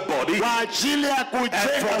of the body kwa ajili ya and for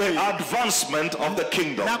kujenga the mwili advancement of the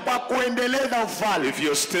kingdom. na kwa kuendeleza ufalme. If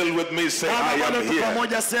you're still with me, say, Kama I bado am tu here.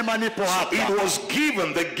 pamoja, sema nipo It hapa. was given,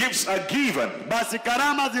 the gifts are given Basi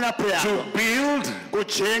karama zinapewa to build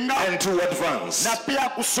kujenga and to advance. na pia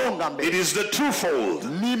kusonga It mbele. is the twofold.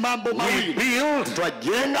 Ni mambo We mawili, build,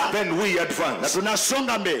 twajenga then we na advance.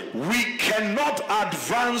 tunasonga mbele. We cannot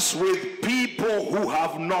advance with people who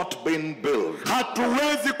have not been built.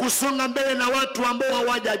 Hatuwezi kusonga mbele na watu ambao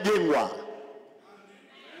hawajajengwa.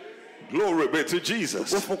 Glory be to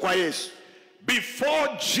Jesus. Ufu kwa Yesu. Before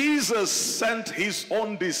Jesus sent his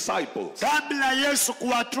own disciples, Kabla Yesu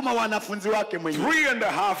kuwatuma wanafunzi wake mwenyewe,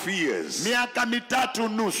 3.5 years, miaka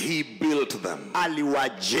 3.5 he built them.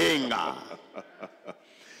 aliwajenga.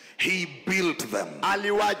 He built them. It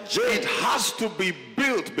Aliwajenga. has to be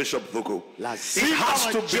built, Bishop Thuku. It Lazima has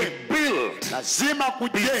to be wajengwe. built Lazima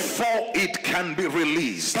kujengwa before it can be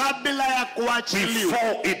released, kabla ya kuachiliwa,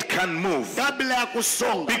 before it can move. kabla ya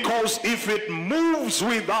kusonga. Because if it moves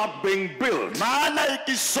without being built, Maana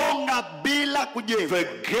ikisonga bila kujengwa, the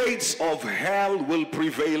gates of hell will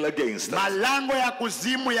prevail against it. malango ya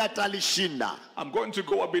kuzimu yatalishinda. I'm going to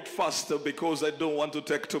go a bit faster because I don't want to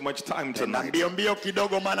take too much time Na tonight. mbio mbio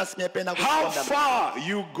kidogo, maana singependa How kukonda. far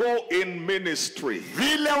you go in ministry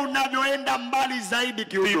Vile unavyoenda mbali zaidi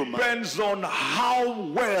kihuduma depends on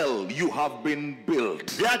how well you have been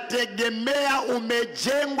built. yategemea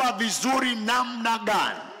umejengwa vizuri namna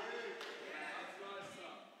gani.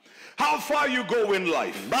 How far you go in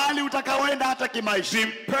life Bali utakaoenda hata kimaisha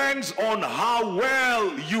depends on how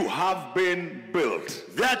well you have been built.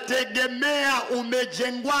 vyategemea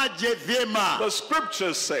umejengwaje vyema. The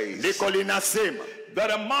scripture says Liko linasema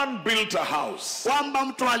that a man built a house kwamba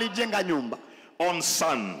mtu alijenga nyumba on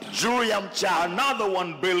sand, juu ya mchanga, another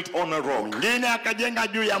one built on a rock. mwingine akajenga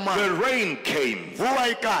juu ya The mwamba. rain came, Mvua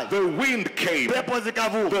ikaja, the wind came, pepo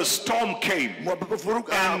zikavuma, the storm came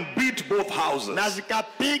and beat both houses. na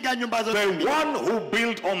zikapiga nyumba zote The mbili. one who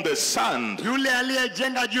built on the sand, Yule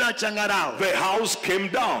aliyejenga juu ya changarawe, the house came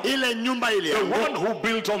down. ile nyumba ile. The one who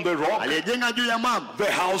built on the rock, Aliyejenga juu ya mwamba,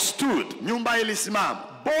 the house stood. nyumba ilisimama.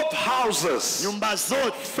 Both houses Nyumba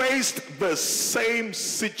zote faced the same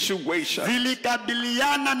situation.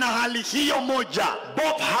 zilikabiliana na hali hiyo moja.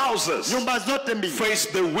 Both houses Nyumba zote mbili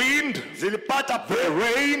faced the wind, zilipata the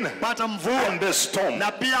rain, pata mvua and the storm.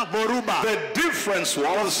 na pia dhoruba. The difference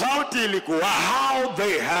was Sauti ilikuwa how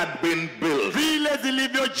they had been built. vile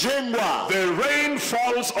zilivyojengwa. The rain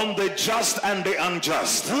falls on the just and the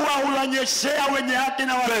unjust. Mvua huwanyeshea wenye haki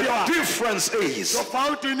na wasio The haki. difference is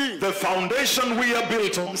Tofauti ni the foundation we are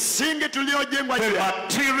built on, msingi tuliojengwa the juu ya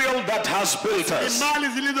material that has built ni us, mali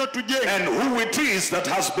zilizotujenga and who it is that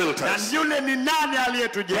has built na us. yule ni nani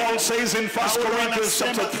aliyetujenga. Paul says in 1 Corinthians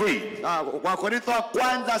chapter 3, Kwa Korintho wa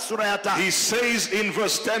kwanza sura ya 5 he says in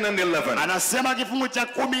verse 10 and 11, anasema kifungu cha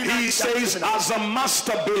 10 na he cha says, 11, as a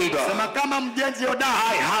master builder, sema kama mjenzi I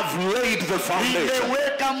hodari have laid the foundation.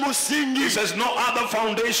 nimeweka msingi. He says, no other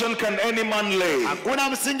foundation can any man lay Hakuna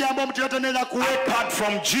msingi ambao mtu yote anaweza kuweka apart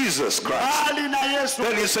from Jesus Christ. bali na Yesu.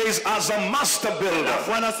 Then he says, as a master builder,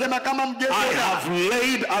 Alafu anasema kama mjenzi I hodari have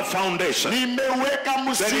laid a foundation. nimeweka Then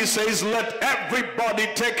he msingi. says, let everybody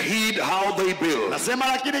take heed how they build. Nasema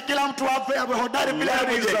lakini kila mtu awe hodari vile Ladies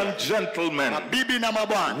anavyojenga. and gentlemen, Bibi na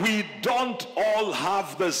mabwana, we don't all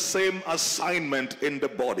have the same assignment in the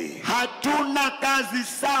body. hatuna kazi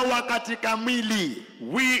sawa katika mwili.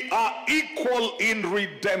 We are equal in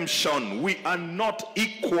redemption. We are not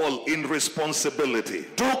equal in responsibility.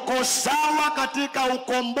 Tuko sawa katika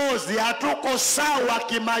ukombozi, hatuko sawa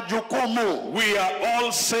kimajukumu. We are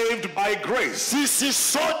all saved by grace, Sisi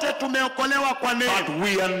sote tumeokolewa kwa but neema,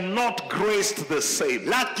 we are not graced the same.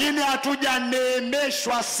 lakini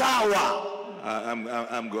hatujaneemeshwa sawa.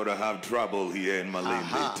 I'm going to have trouble here in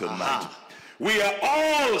Malindi tonight. We are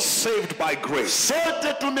all saved by grace,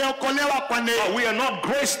 Sote tumeokolewa kwa but neema, we are not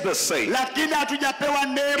graced the same. lakini hatujapewa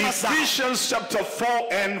neema sawa. Ephesians chapter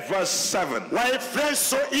 4 and verse 7.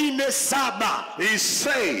 Waefeso 4:7 He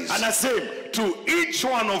says, anasema to each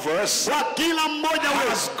one of us kwa kila mmoja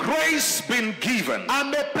has wetu grace been given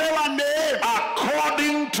amepewa neema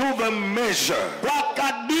according to the measure kwa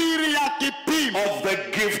kadiri ya kipimo of the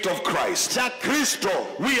gift of Christ. cha Kristo.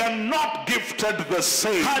 We are not gifted the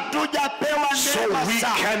same, Hatujapewa so neema we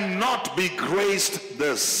sawa. cannot be graced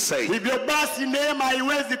the same. Hivyo basi neema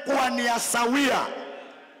haiwezi kuwa ni ya sawia.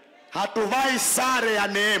 Hatuvai sare ya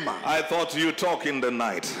neema. I thought you talk in the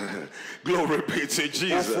night. Glory be to Hofu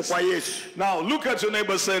Jesus. kwa Yesu. Now look at your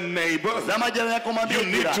neighbor, say, neighbor, Zama jirani yako mwambie you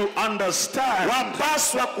need jirani, to understand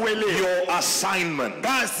wapaswa kuelewa your assignment,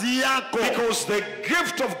 kazi yako, because the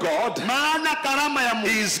gift of God maana karama ya Mungu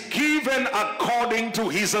is given according to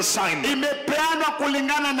his assignment, imepeanwa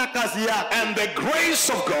kulingana na kazi yako, and the grace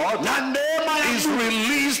of God na neema ya is Mungu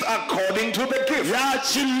released according to the gift.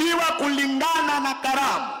 yaachiliwa kulingana na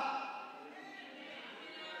karama.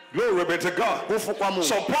 Glory be to God. Hofu kwa Mungu.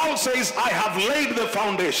 So Paul says, I have laid the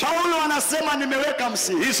foundation. Paulo anasema nimeweka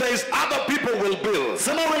msingi. He says other people will build,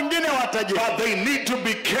 Sema wengine watajenga, but they need to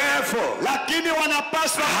be careful lakini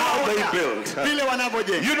wanapaswa how they kuona build. vile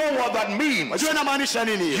wanavyojenga. You know what that means? Unajua inamaanisha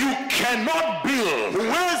nini? You cannot build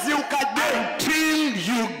Huwezi ukajenga until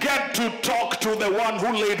you get to talk to the one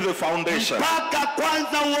who laid the foundation. mpaka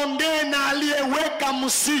kwanza uongee na aliyeweka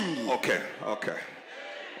msingi. Okay.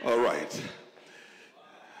 All right.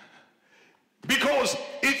 Because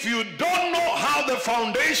if you don't know how the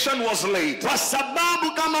foundation was laid, Kwa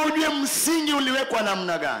sababu kama ujue msingi uliwekwa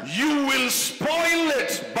namna gani, you will spoil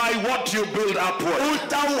it by what you build upward.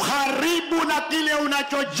 utauharibu na kile You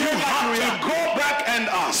unachojenga. have to go back and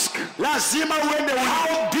ask, Lazima uende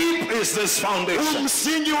how deep is this foundation?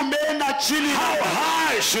 msingi umeenda chini. How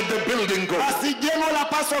high should the building go? Basi jengo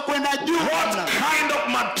lapaswa kwenda juu. What kind of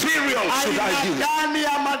material should I Aina use? gani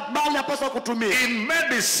ya mabani yapaswa kutumia? In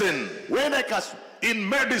medicine, Wende kasu. they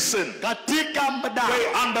Katika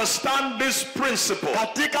understand this principle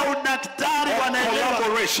katika udaktari of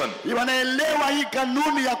collaboration. wanaelewa hii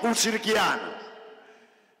kanuni ya kushirikiana.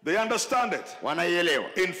 They understand it. Wanaielewa.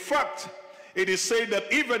 In fact, it is said that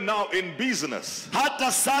even now in business,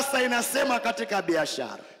 Hata sasa inasema katika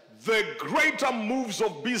biashara, the greater moves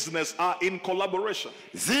of business are in collaboration.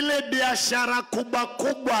 zile biashara kubwa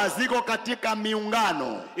kubwa ziko katika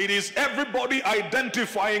miungano. It is everybody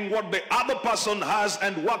identifying what the other person has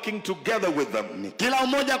and working together with them. Kila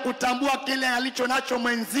mmoja kutambua kile alicho nacho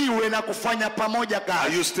mwenziwe na kufanya pamoja Are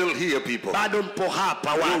kazi. you still here, people? Bado mpo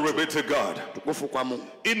hapa Glory watu. be to God. Tukufu kwa Mungu.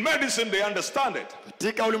 In medicine, they understand it.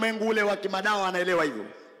 Katika ulimwengu ule wa kimadawa wanaelewa hivyo.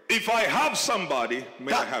 If I have somebody,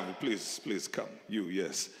 may I have you? Please come. You,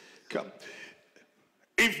 yes. Come.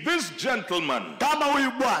 If this gentleman Kama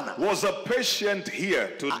huyu bwana was a patient here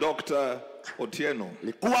to Dr. Otieno,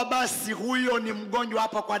 likuwa basi huyo ni mgonjwa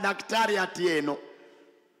hapa kwa daktari Atieno.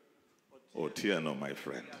 Otieno, my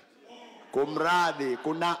friend. Kumradhi,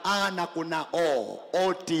 kuna A na kuna O.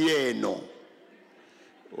 Otieno.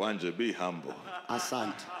 Wanje, be humble.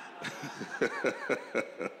 Asante.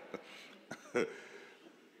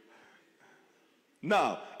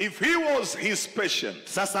 Now, if he was his patient,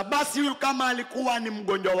 Sasa basi huyu kama alikuwa ni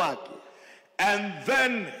mgonjwa wake, and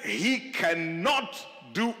then he cannot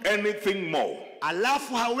do anything more,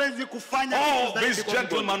 alafu hawezi kufanya oh, kitu zaidi this kwa mgonjwa.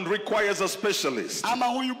 gentleman requires a specialist. Ama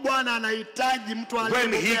huyu bwana anahitaji mtu When he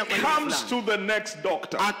aliyebobea kwa hilo comes fulani. to the next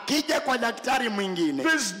doctor, Akija kwa daktari mwingine,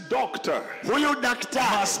 this doctor huyu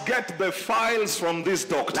daktari must get the files from this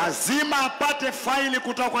doctor. lazima apate faili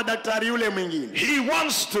kutoka kwa daktari yule mwingine. He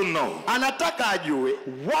wants to know, Anataka ajue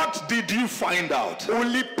what did you find out?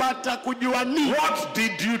 ulipata kujua nini, What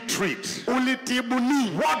did you treat? ulitibu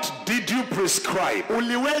nini, What did you prescribe?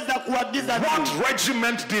 uliweza kuagiza What nini,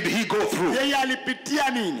 regiment did he go through? yeye alipitia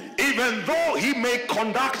nini. Even though he may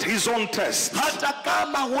conduct his own tests, Hata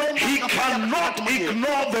kama huenda he akafanya cannot mwenyewe,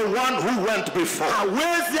 ignore the one who went before.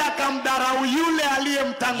 hawezi akamdharau yule You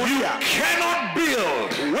aliyemtangulia. cannot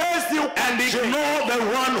build Huwezi and ignore the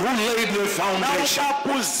one who laid the na foundation.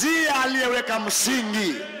 ukapuzia aliyeweka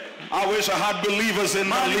msingi. I wish I had believers in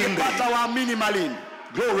Malindi. Pata waamini Malindi.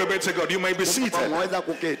 Glory be to God. You may be seated. Mweza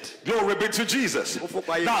kuketi. Glory be to Jesus.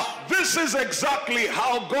 Now, this is exactly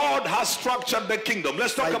how God has structured the kingdom.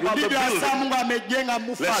 Let's talk about the Biblia hasa building. Mungu amejenga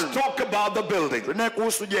Let's mfalme. talk about the building. Tunaye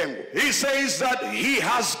kuhusu jengo. He says that he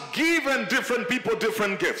has given different people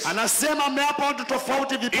different gifts. Anasema ameapa watu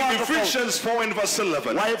tofauti In vipawa tofauti. Ephesians 4 and verse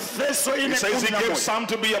 11, Waefeso he says he gave 4:11. some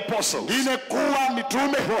to be apostles, Wengine kuwa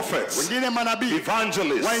mitume, prophets, wengine manabii,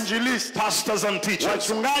 evangelists, wainjilisti, pastors and teachers,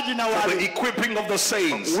 wachungaji na for the walimu. equipping of the saints,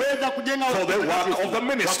 Uweza kujenga for the work of the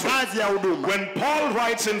ministry. kwa kazi ya huduma. When Paul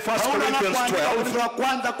writes in 1 Paulo Corinthians anapoandika 12, Wakorintho wa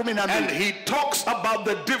kwanza and 12, he talks about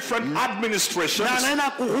the different administrations na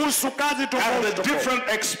anena kuhusu kazi and tofauti the tofauti. different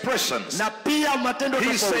expressions, Na pia matendo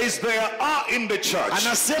he tofauti. says there are in the church,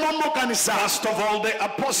 Anasema mmo kanisa first of all, the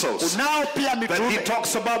apostles. unao pia Then he mitume.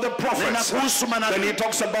 talks about the Nena prophets. kuhusu Then he manabii.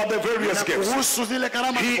 talks about the various Na gifts. kuhusu zile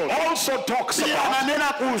karama He tofauti. also talks Pia about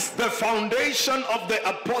ananena kuhusu the foundation of the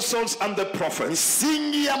apostles and the prophets.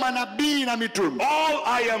 misingi ya manabii na mitume. All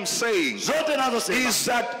I am saying Zote nazosema is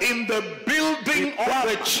that in the building of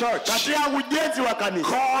the church, katika ujenzi wa kanisa,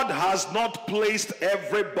 God has not placed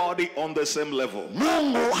everybody on the same level.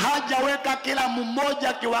 Mungu hajaweka kila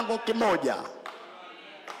mmoja kiwango kimoja.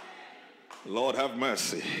 Lord have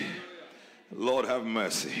mercy. Lord have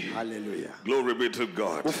mercy. Hallelujah. Glory be to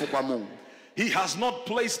God. Kufu kwa Mungu. He has not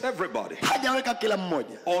placed everybody Hajaweka kila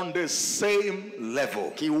mmoja on the same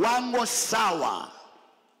level. kiwango sawa.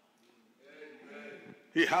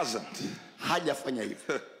 He hasn't. Hajafanya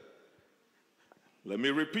hivyo. Let me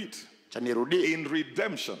repeat. Cha nirudie, In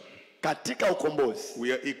redemption, katika ukombozi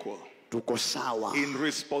we are equal. tuko sawa. In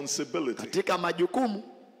responsibility, Katika majukumu,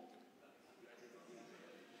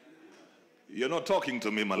 you're not talking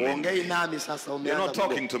to me, Malindi. uongei nami sasa, You're not umeanza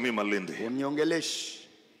talking to me, Malindi. uniongeleshi.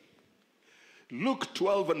 Luke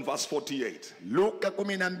 12 and verse 48. Luka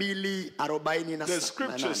 12:47. The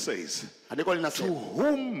scripture says, Andiko to linasema,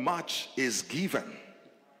 whom much is given.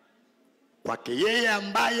 kwake yeye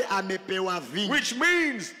ambaye amepewa vingi. Which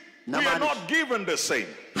means we are not given the same.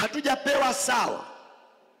 Hatujapewa sawa.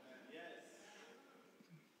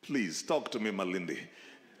 Please talk to me, Malindi.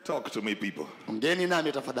 Talk to me, people. Ongeni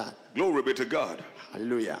nami tafadhali. Glory be to God.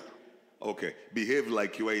 Hallelujah. Okay, behave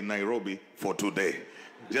like you are in Nairobi for today.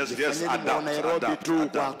 Just adapt. Nairobi tu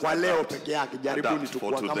kwa leo peke yake. Jaribuni tu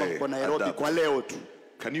kwa kama kwa Nairobi kwa leo tu.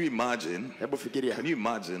 Can you imagine? Hebu fikiria. Can you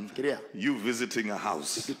imagine you visiting a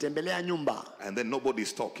house ukitembelea nyumba and then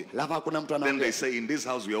nobody's talking? Alafu hakuna mtu Then anaongea. they say in this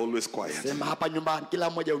house we are always quiet. Sema hapa nyumbani kila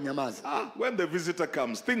mmoja unyamaze. When the visitor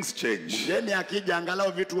comes, things change. Mgeni akija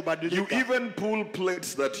angalau vitu You hubadilika. even pull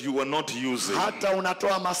plates that you were not using. Hata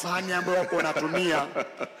unatoa masahani ambayo uko unatumia.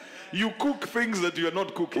 You cook things that you are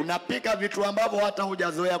not cooking. Unapika vitu ambavyo hata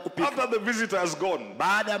hujazoea kupika. After the visitor has gone,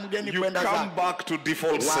 Baada ya mgeni you kwenda come zake, back to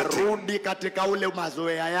default setting. warudi katika ule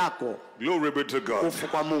mazoea yako. Glory be to God. Kufu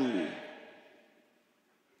kwa Mungu.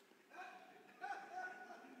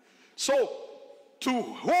 So, to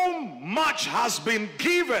whom much has been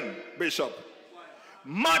given, Bishop,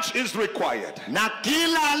 much is required. Na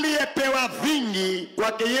kila aliyepewa vingi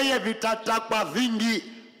kwake yeye vitatakwa vingi.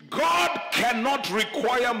 God cannot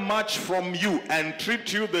require much from you and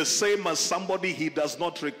treat you the same as somebody he does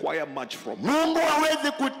not require much from. Mungu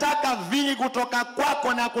hawezi kutaka vingi kutoka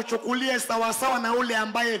kwako na kuchukulia sawasawa na ule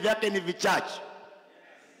ambaye vyake ni vichache.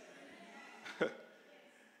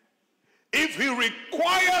 If he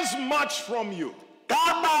requires much from you,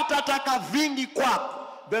 Kama atataka vingi kwako,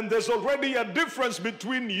 then there's already a difference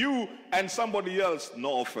between you and somebody else.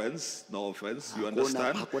 No offense, you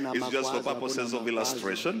understand? It's just for purposes of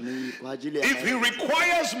illustration. If he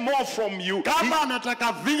requires more from you, kama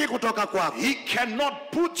anataka vingi kutoka kwako, he cannot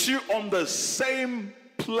put you on the same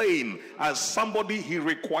plane as somebody he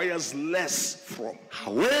requires less from.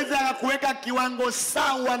 hawezi akakuweka kiwango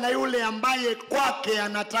sawa na yule ambaye kwake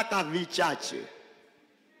anataka vichache.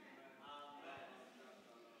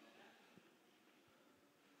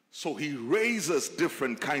 So he raises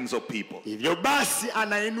different kinds of people. Hivyo basi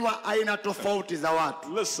anainua aina tofauti za watu.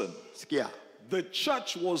 Listen, Sikia. the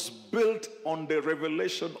church was built on the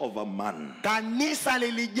revelation of a man. Kanisa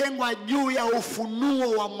lilijengwa juu ya ufunuo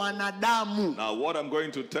wa mwanadamu. Now what I'm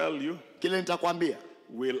going to tell you Kile nitakwambia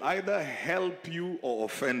will either help you or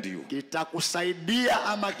offend you. kitakusaidia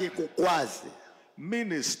ama kikukwaze.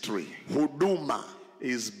 Ministry Huduma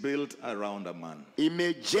is built around a man.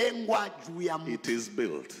 imejengwa juu ya mtu. It is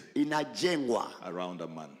built Inajengwa around a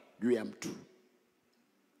man. juu ya mtu.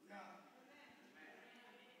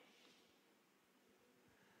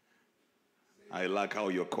 I like how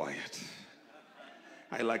you're quiet.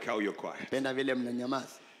 I like how you're quiet. Penda vile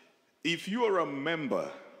mnanyamaza. If you are a member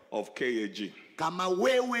of KAG Kama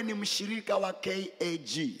wewe ni mshirika wa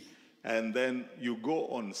KAG, and then you go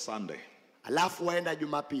on Sunday, alafu waenda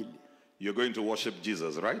Jumapili, you're going to worship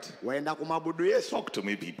Jesus, right? waenda kumabudu Yesu. Talk to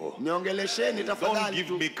me, people. Niongelesheni Don't tafadhali.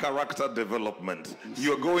 give me character development.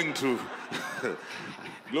 You're going to...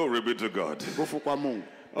 Glory be to God. Kufu kwa Mungu.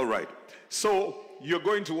 All right. So, you're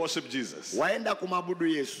going to worship Jesus. Waenda kumabudu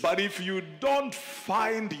Yesu. But if you don't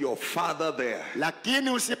find your father there, Lakini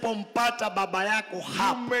usipompata baba yako you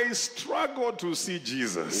hapo, may struggle to see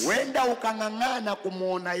Jesus. wenda ukang'ang'ana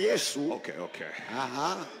kumuona Yesu. Okay.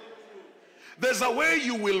 Aha. There's a way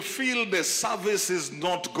you will feel the service is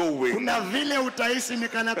not going. Kuna vile utahisi ni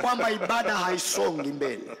kana kwamba ibada haisongi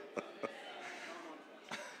mbele.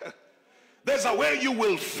 There's a way you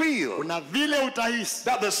will feel Kuna vile utahisi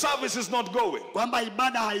that the service is not going. kwamba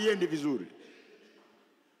ibada haiendi vizuri.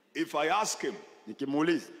 If I ask him,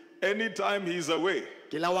 Nikimuuliza, anytime he's away,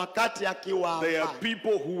 kila wakati akiwa there are mbali,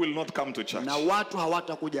 people who will not come to church. na watu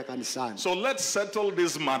hawatakuja kanisani. So let's settle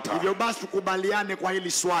this matter. Hivyo basi tukubaliane kwa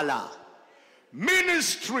hili swala.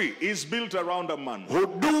 Ministry is built around a man.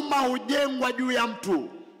 Huduma hujengwa juu ya mtu.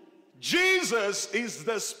 Jesus is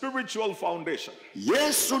the spiritual foundation,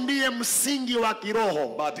 Yesu ndiye msingi wa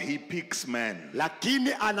kiroho, but he picks men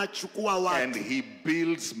lakini anachukua and watu he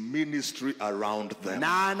builds ministry around them.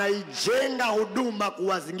 na anaijenga huduma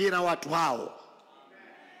kuwazingira watu hao.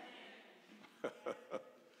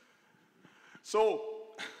 So,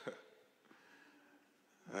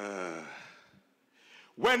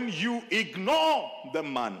 when you ignore the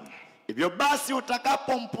man, Hivyo basi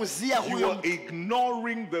utakapompuzia you huyo are mtu,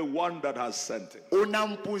 ignoring the one that has sent him.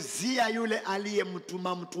 unampuzia yule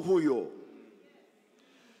aliyemtuma mtu huyo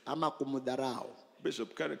ama kumdharau.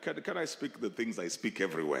 Bishop, can I speak the things I speak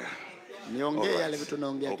everywhere? Niongee Alright. yale vitu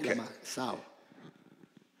naongea Okay. kila mara. Sawa.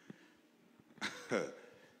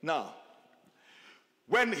 Now,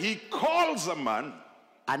 when he calls a man,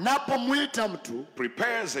 Anapomwita mtu,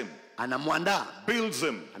 prepares him, anamwandaa, builds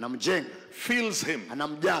him, anamjenga, fills him,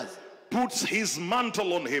 anamjaza, puts his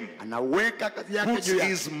mantle on him, anaweka kazi yake puts juu yake,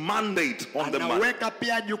 his mandate on the man. anaweka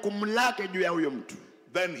pia jukumu lake juu ya huyo mtu.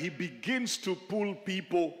 Then he begins to pull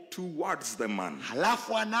people towards the man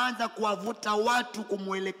Halafu anaanza kuwavuta watu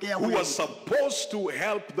kumwelekea who huyo was supposed to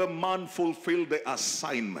help the man fulfill the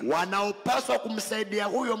assignment. wanaopaswa kumsaidia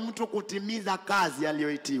huyo mtu kutimiza kazi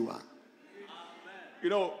aliyoitiwa. You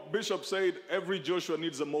know, Bishop said every Joshua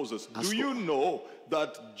needs a Moses. Do you know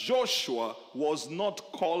that Joshua was not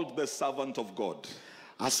called the servant of God?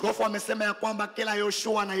 Askofu amesema ya kwamba kila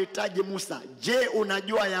Yoshua anahitaji Musa. Je,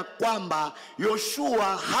 unajua ya kwamba Yoshua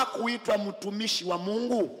hakuitwa mtumishi wa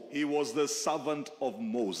Mungu? He was the servant of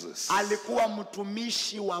Moses. Alikuwa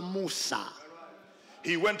mtumishi wa Musa.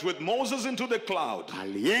 He went with Moses into the cloud.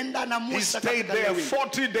 Alienda na He Musa stayed katika there wingu.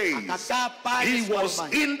 40 days. Akakaa pale He siku was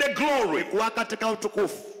 40. in the glory. Alikuwa katika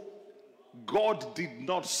utukufu. God did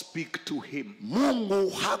not speak to him Mungu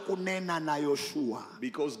hakunena na Yoshua.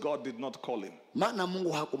 because God did not call him. Maana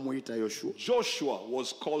Mungu hakumuita Yoshua. Joshua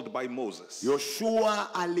was called by Moses.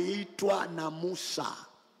 Yoshua aliitwa na Musa.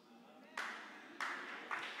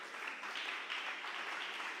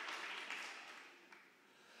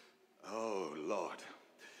 Oh, Lord.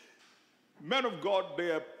 Men of God,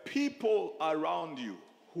 there are people around you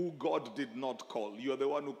who God did not call. You are the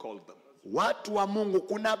one who called them. Watu wa Mungu,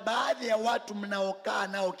 kuna baadhi ya watu mnaokaa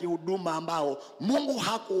nao kihuduma ambao Mungu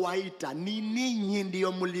hakuwaita, ni ninyi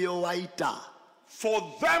ndio mliowaita. For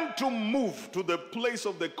them to move to the place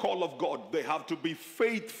of the call of God, they have to be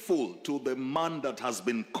faithful to the man that has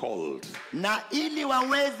been called. Na ili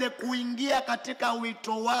waweze kuingia katika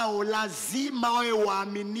wito wao, lazima wawe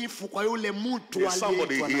waaminifu kwa yule mtu There's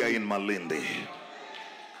somebody aliyeitwa. here in Malindi.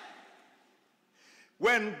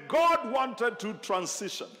 When God wanted to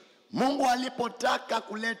transition, Mungu alipotaka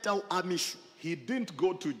kuleta uhamisho, he didn't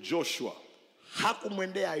go to Joshua.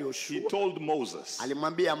 hakumwendea He Yoshua. told Moses,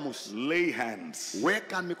 Alimwambia Musa, lay hands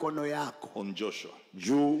weka mikono yako on Joshua.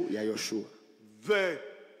 juu ya Yoshua. The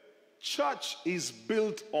church is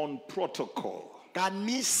built on protocol.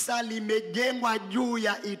 Kanisa limejengwa juu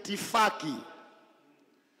ya itifaki.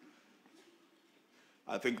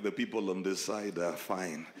 I think the people on this side are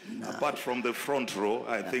fine. Apart from the front row,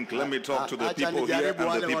 I think let me talk to the Acha people here nijaribu and the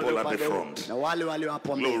wale people at the walio front. na wale walio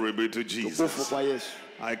hapo mbele. Glory be to Tukufu Jesus. kwa Yesu.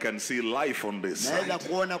 I can see life on this Naweza side.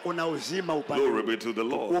 kuona kuna uzima upande. Glory be to the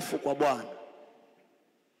Lord. Tukufu kwa Bwana.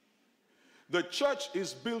 The church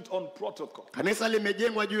is built on protocol. Kanisa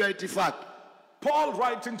limejengwa juu ya itifaki. Paul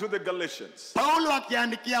writing to the Galatians, Paulo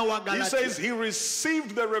akiandikia he Wagalatia, says he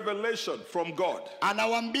received the revelation from God.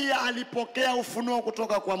 anawaambia alipokea ufunuo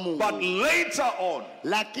kutoka kwa Mungu. But later on,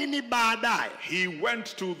 Lakini baadaye he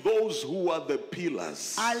went to those who are the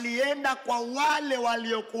pillars. alienda kwa wale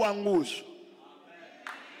waliokuwa nguzo.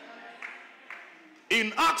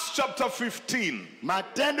 In Acts chapter 15,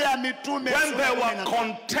 Matendo ya Mitume when sura there ya were 15.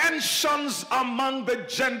 contentions among the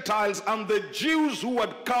Gentiles and the Jews who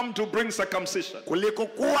had come to bring circumcision,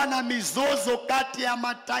 Kulikokuwa na mizozo kati ya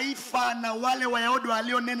mataifa na wale Wayahudi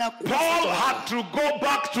walionena Paul kufa. had to go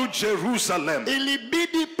back to Jerusalem.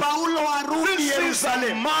 Ilibidi Paulo arudi This is a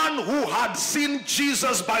Yerusalemu. man who had seen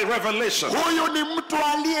Jesus by revelation. Huyu ni mtu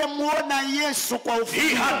aliyemuona Yesu kwa He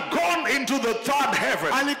ufunuo. had gone into the third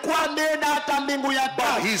heaven, Alikuwa ameenda hata mbingu ya but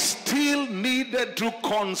tatu. he still needed to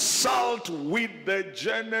consult with the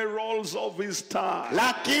generals of his time.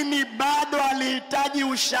 Lakini bado alihitaji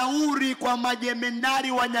ushauri kwa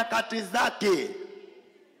majemendari wa nyakati zake.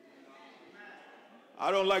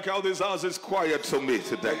 I don't like how this house is quiet to me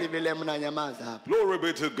today. Hivi vile mnanyamaza hapa. Glory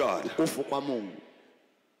be to God. Ufu kwa Mungu.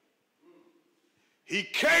 He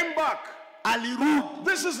came back. Alirudi.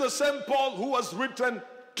 This is the same Paul who has written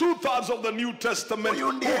 2/3 of the New Testament,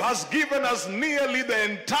 who has given us nearly the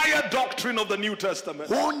entire doctrine of the New Testament.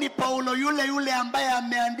 Huu ni Paulo yule yule ambaye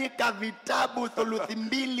ameandika vitabu thuluthi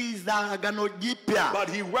mbili za Agano Jipya. But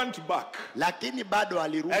he went back Lakini bado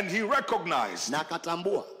alirudi and he recognized na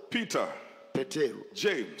akatambua Peter, Petero,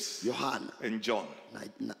 James, Yohana and John.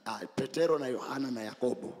 Petero na Yohana na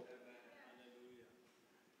Yakobo.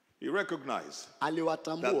 He recognized that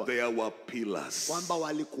Aliwatambua they were pillars. kwamba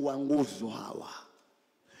walikuwa nguzo hawa.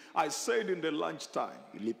 I said in the lunchtime,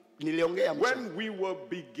 Niliongea mchana. when we were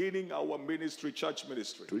beginning our ministry, church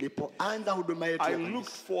ministry, Tulipoanza huduma yetu I ya looked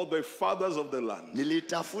kanisa, for the fathers of the land,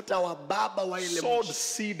 nilitafuta wababa wa ile sowed mji.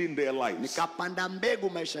 seed in their lives. Nikapanda mbegu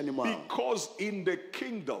maishani mwao. Because in the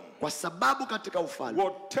kingdom, Kwa sababu katika ufalme,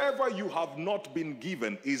 whatever you have not been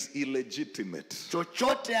given is illegitimate.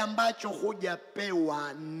 chochote ambacho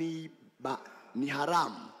hujapewa ni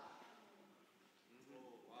haramu.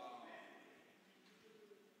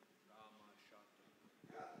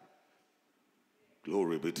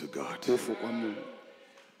 Glory be to God. Ufu kwa Mungu.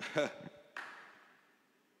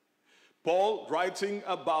 Paul, writing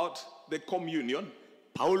about the communion,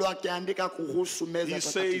 Paulo akiandika kuhusu meza he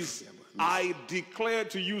takatifu. says, I declare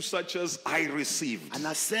to you such as I received.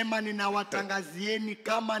 Anasema ninawatangazieni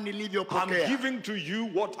kama I'm nilivyopokea. giving to you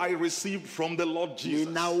what I received from the Lord Jesus.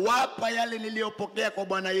 Ninawapa yale niliyopokea kwa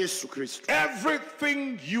Bwana Yesu Kristo.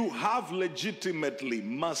 Everything you have legitimately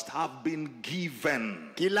must have been given.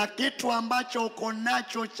 Kila kitu ambacho uko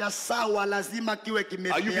nacho cha sawa lazima kiwe Are you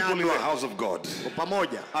people in the kimepeanwa. house of God? Kwa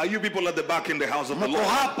pamoja. Are you people at the back in the house of the Mko Lord?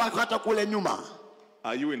 hapa hata kule nyuma.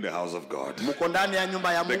 Are you in the house of God? Mko ndani ya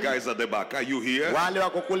nyumba ya The Mungu. guys at the back, are you here? Wale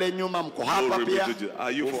wako kule nyuma mko hapa Glory be pia. to Jesus.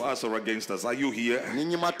 Are you for us or against us? Are you here?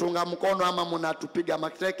 Ninyi matunga mkono ama mnatupiga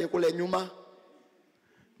mateke kule nyuma?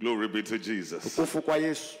 Glory be to Jesus. Tukufu kwa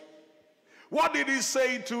Yesu. What did he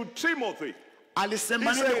say to Timothy?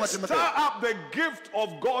 Alisema He nini kwa said, Timotheo? stir up the gift of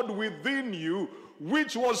God within you,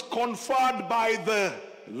 which was conferred by the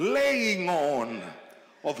laying on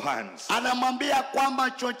of hands. Anamwambia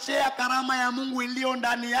kwamba chochea karama ya Mungu iliyo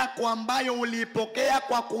ndani yako ambayo uliipokea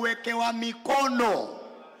kwa kuwekewa mikono.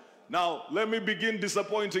 Now, let me begin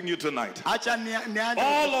disappointing you tonight. Acha nianze.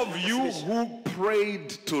 All of you who prayed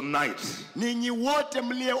tonight Ninyi wote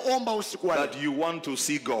mlioomba usiku wa leo that you want to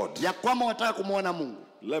see God, ya kwamba wataka kumuona Mungu.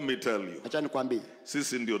 let me tell you, Acha nikwambie.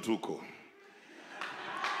 sisi ndio tuko.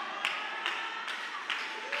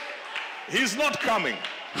 He's not coming.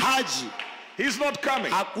 Haji, He's not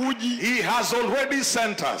coming. hakuji. He has already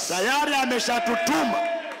sent us. Tayari ameshatutuma.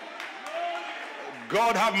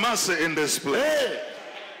 God have mercy in this place. Hey,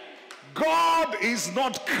 God is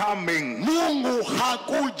not coming. Mungu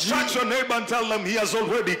hakuji. Touch your neighbor and tell them he has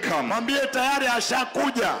already come. Mwambie tayari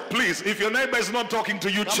ashakuja. Please, if your neighbor is not talking to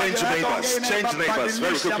you, change neighbors. Change neighbors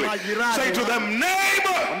very quickly. Say to them,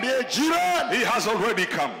 neighbor, Mwambie jirani, he has already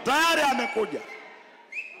come. tayari amekuja.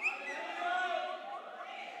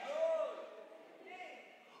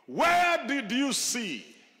 Where did you see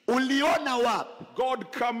Uliona wapi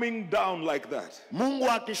God coming down like that? Mungu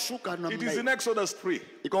akishuka namna It is in hiyo? Exodus 3.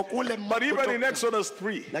 Iko kule But even in kutoka- Exodus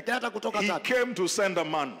 3, lakini hata kutoka he 3 came to send a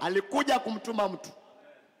man. alikuja kumtuma mtu.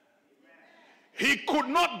 He could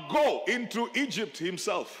not go into Egypt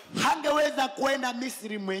himself. Hangeweza kwenda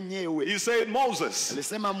Misri mwenyewe. He said, Moses,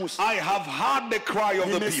 Alisema Musa, I have heard the cry of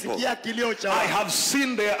the people. nimesikia kilio cha I watu. have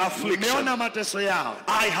seen their affliction. Nimeona mateso yao.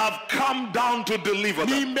 I have come down to deliver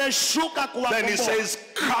them. Nimeshuka Then he kuwakomboa. says,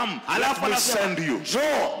 come, let Alafu me anasema, send you.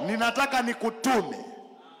 njoo, ninataka nikutume.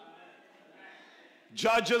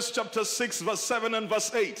 Judges chapter 6 verse 7 and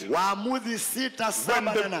verse 8. Waamuzi 6, When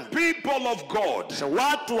 7 the na 8. people of God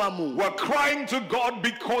Watu wa Mungu were crying to God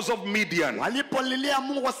because of Midian, walipolilia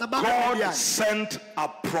Mungu kwa sababu ya God Midiani, sent a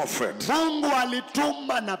prophet. Mungu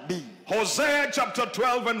alituma nabii. Hosea chapter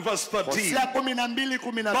 12 and verse 13. Hosea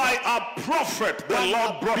 12:13. By a prophet the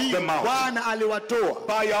Lord brought them out. Bwana aliwatoa.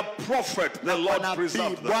 By a prophet the Lord Nabii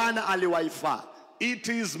preserved them. Bwana aliwahifadhi. It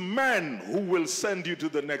is men who will send you to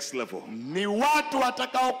the next level. Ni watu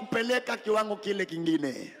watakao kupeleka kiwango kile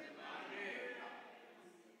kingine.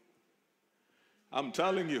 I'm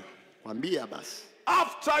telling you. Mwambia basi.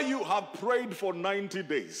 After you have prayed for 90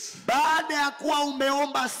 days, Baada ya kuwa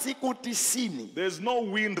umeomba siku 90, there's no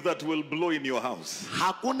wind that will blow in your house.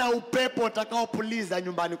 hakuna upepo utakaopuliza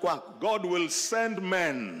nyumbani kwako. God will send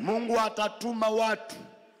men. Mungu atatuma watu.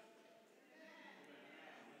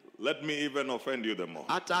 Let me even offend you the more.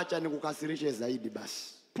 Hata acha nikukasirishe zaidi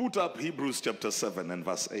basi. Put up Hebrews chapter 7 and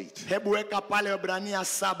verse 8. Hebu weka pale Waebrania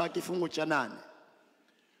 7 kifungu cha 8.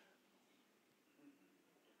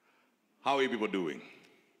 How are you people doing?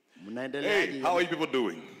 Mnaendeleaje? Hey, how are you people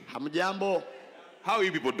doing? Hamjambo? How are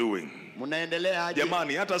you people doing? Mnaendeleaje?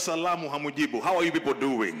 Jamani, hata salamu hamujibu. How are you people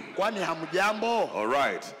doing? Kwani hamjambo? All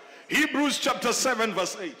right. Hebrews chapter 7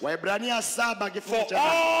 verse 8. Waebrania 7 For kifungu cha 8.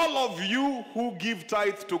 all of you who give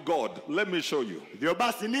tithe to God, let me show you. Ndio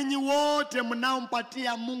basi ninyi wote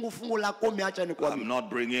mnaompatia Mungu fungu la 10, acha I'm nikwambie. not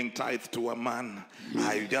bringing tithe to a man.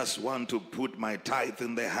 I just want to put my tithe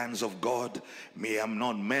in the hands of God. Me, I'm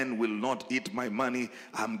not, men will not eat my money.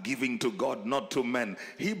 I'm giving to God, not to men.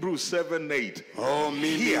 Hebrews 7:8. Oh,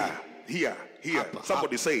 mimi. Here. Hapa,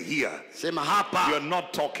 Somebody hapa. say here. Sema hapa. You're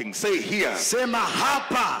not talking. Say here. Sema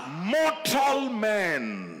hapa. Mortal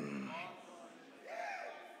men.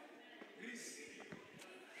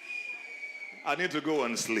 I need to go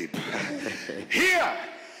and sleep. Here.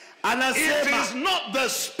 It is Anasema not the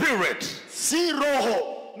spirit, si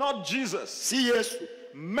roho, not Jesus. si Yesu.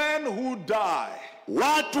 Men who die.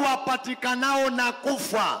 Watu wapatikanao na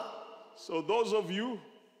kufa. So those of you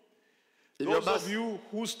Those of you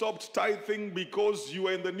who stopped tithing because you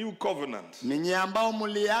are in the new covenant. Ninyi ambao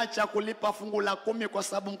mliacha kulipa fungu la 10 kwa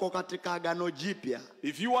sababu mko katika agano jipya.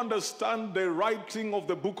 If you understand the writing of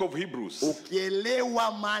the book of Hebrews,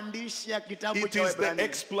 ukielewa maandishi ya kitabu it cha is the Waebrania,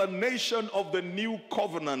 explanation of the new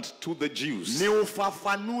covenant to the Jews. ni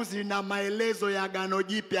ufafanuzi na maelezo ya agano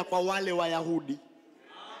jipya kwa wale Wayahudi.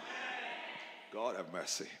 God have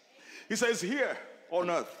mercy. He says here on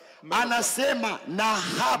earth, anasema na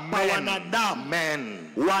hapa wanadamu,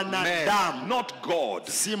 wanadamu, not God,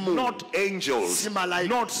 not angels,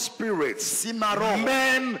 not spirits,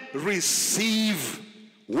 men receive.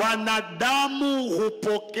 Wanadamu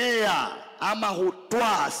hupokea ama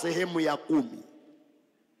hutoa sehemu ya 10.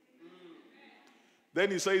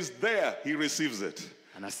 Then he says there he receives it.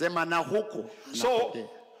 Anasema na huko. So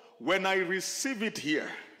when I receive it here,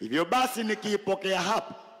 hivyo basi nikiipokea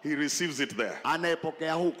hapa, he receives it there.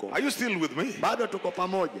 Anaipokea huko. Are you still with me? Bado tuko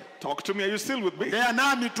pamoja. Talk to me. Are you still with me? Ndio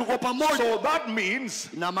nami tuko pamoja. So that means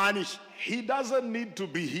inamaanisha he doesn't need to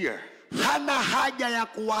be here. Hana haja ya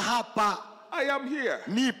kuwa hapa. I am here.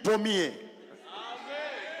 Nipo mie.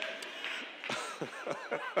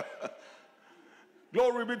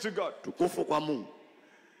 Glory be to God. Tukufu kwa Mungu.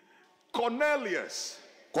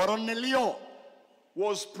 Cornelio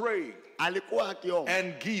was praying alikuwa akiomba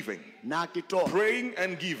and giving. Na akitoa. Praying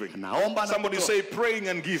and giving. Naomba na Somebody kutoa. say praying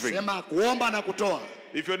and giving. Sema kuomba na kutoa.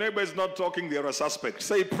 If your neighbor is not talking, they are a suspect.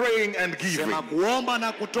 Say praying and giving. Sema kuomba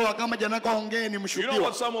na kutoa, kama jana kwa ongee ni mshukiwa. You know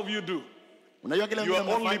what some of you do? Unajua kile you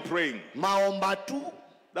are only praying. Maomba tu.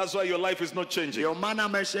 That's why your life is not changing. Ndio maana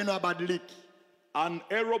maisha yenu hayabadiliki. An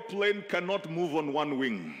aeroplane cannot move on one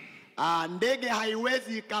wing. Ndege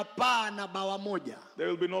haiwezi ikapaa na bawa moja. There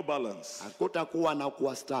will be no balance. Hakutakuwa na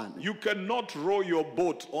kuwastani. You cannot row your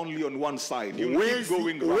boat only on one side. You need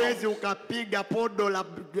going round. Uwezi ukapiga podo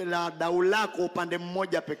la dau lako upande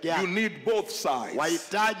mmoja peke yake. You need both sides.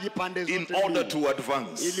 Wahitaji pande zote in order to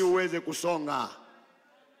advance. Ili uweze kusonga.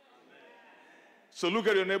 So look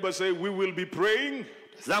at your neighbor, say we will be praying.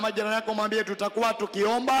 Zama jirani yako mwambie tutakuwa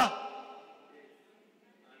tukiomba.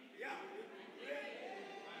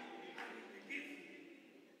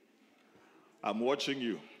 I'm watching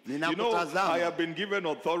you. You know, I have been given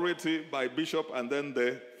authority by bishop and then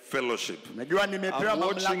the fellowship. I'm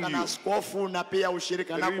watching you.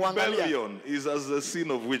 Rebellion is as the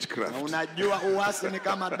sin of witchcraft.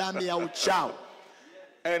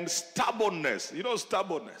 And stubbornness. You know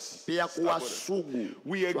stubbornness. We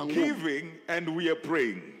are giving and we are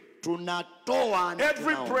praying.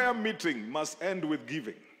 Every prayer meeting must end with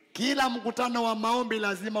giving.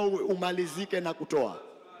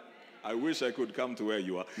 I wish I could come to where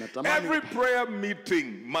you are. Every prayer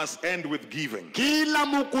meeting must end with giving. Kila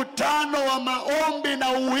mkutano wa maombi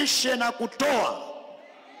na uishe na kutoa.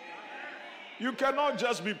 You cannot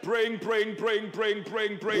just be praying.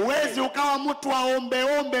 Uwezi ukawa mtu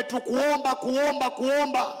aombe tu kuomba.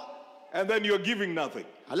 And then you're giving nothing.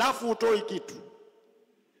 Halafu utoi kitu.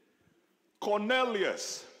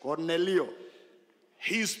 Cornelio.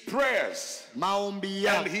 His prayers maombi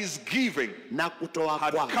and his giving na kutoa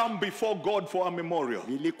had come before God for a memorial.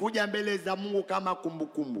 Vilikuja mbele za Mungu kama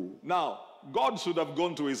kumbukumbu. Now, God should have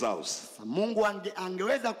gone to his house. Mungu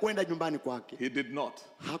angeweza kwenda nyumbani kwake. He did not.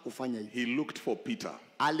 Hakufanya hivyo. He looked for Peter.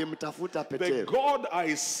 Alimtafuta Petro. The God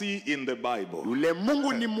I see in the Bible yule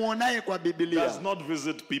Mungu nimuonaye kwa Biblia does not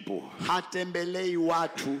visit people. Hatembelei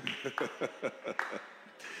watu.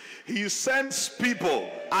 He sends people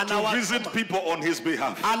to visit people on his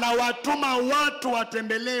behalf. Anawatuma watu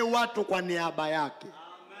watembelee watu kwa niaba yake.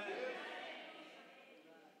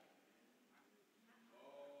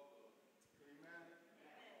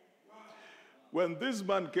 When this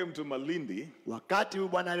man came to Malindi, wakati huyu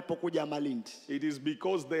bwana alipokuja Malindi, it is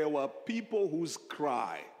because there were people whose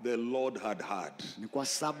cry the Lord had heard. Ni kwa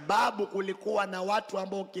sababu kulikuwa na watu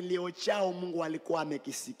ambao kilio chao Mungu alikuwa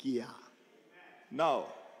amekisikia. Now,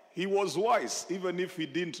 he was wise, even if he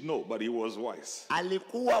didn't know, but he was wise.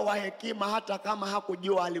 Alikuwa wa hekima hata kama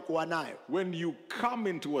hakujua alikuwa nayo. When you come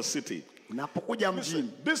into a city, unapokuja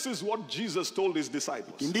mjini, this is what Jesus told his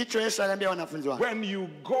disciples. Ndicho Yesu aliambia wanafunzi wake. When you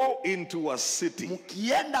go into a city,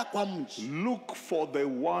 mkienda kwa mji, look for the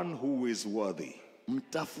one who is worthy.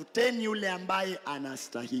 Mtafuteni yule ambaye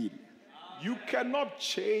anastahili. You cannot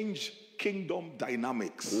change kingdom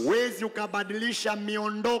dynamics. Huwezi ukabadilisha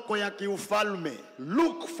miondoko ya kiufalme.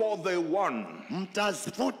 Look for the one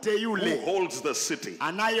Mtafute who yule holds the city.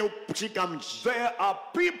 anayeushika mji. There are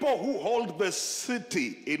people who hold the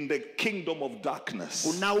city in the kingdom of darkness.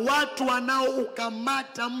 Kuna watu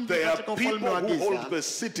wanaoukamata mji There are katika people ufalme wa who hold giza. the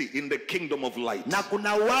city in the kingdom of light. Na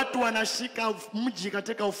kuna watu wanashika mji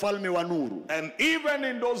katika ufalme wa nuru. And even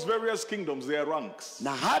in those various kingdoms, there are ranks.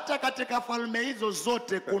 Na hata katika falme hizo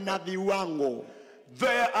zote kuna viwango.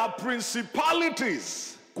 There are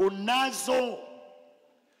principalities Kunazo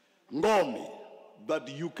ngome that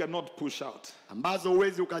you cannot push out. ambazo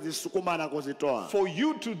huwezi ukazisukuma na kuzitoa. For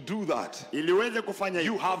you to do that, Ili uweze kufanya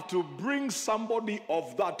you hivyo, have to bring somebody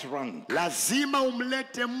of that rank lazima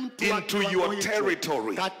umlete mtu wa into kiwango your hicho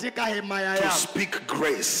territory katika hemaya to yako, speak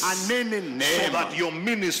grace, anene so neema, that your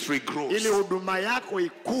ministry grows. ili huduma yako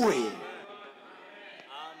ikue.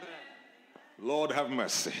 Lord have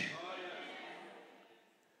mercy.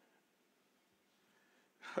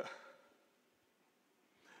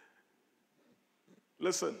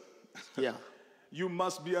 Listen, Yeah.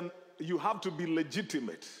 you have to be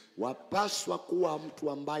legitimate. Wapaswa kuwa mtu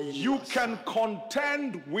ambaye ni You wasa. can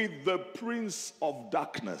contend with the prince of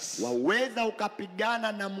darkness. Waweza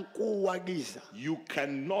ukapigana na mkuu wa giza. You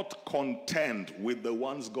cannot contend with the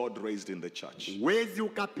ones God raised in the church. Wezi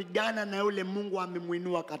ukapigana na yule Mungu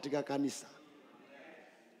amemwinua katika kanisa.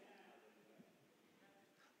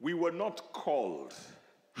 We were not called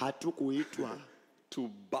Hatukuitwa to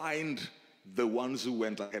bind the ones who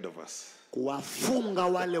went ahead of us. kuwafunga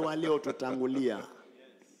wale waliotutangulia.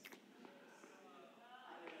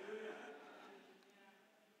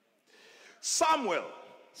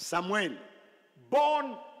 Samuel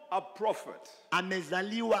Born a prophet.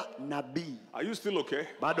 amezaliwa nabii. Are you still okay?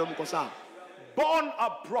 Bado mko sawa? Born a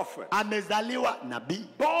prophet. Amezaliwa nabii.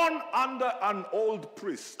 Born under an old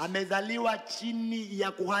priest. Amezaliwa chini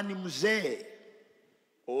ya kuhani mzee.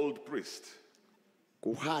 Old priest.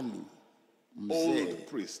 Kuhani mzee. Old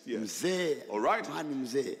priest, yes. Mzee. All right. Kuhani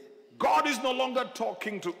mzee. God is no longer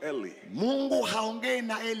talking to Eli, Mungu haongei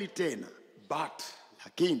na Eli tena, but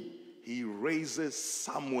lakini he raises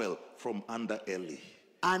Samuel from under Eli.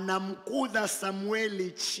 anamkuza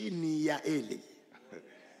Samueli chini ya Eli,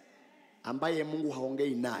 ambaye Mungu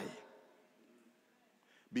haongei naye.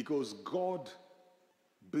 Because God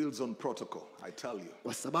builds on protocol, I tell you.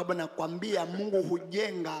 Kwa sababu nakwambia Mungu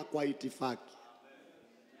hujenga kwa itifaki.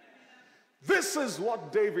 This is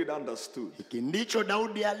what David understood. Hiki ndicho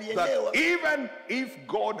Daudi That alielewa, even if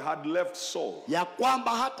God had left Saul, ya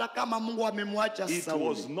kwamba hata kama Mungu amemwacha it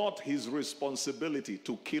was Sauli, not his responsibility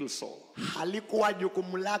to kill Saul. halikuwa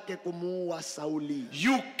jukumu lake kumuua Sauli.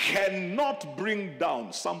 You cannot bring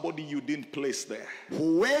down somebody you didn't place there.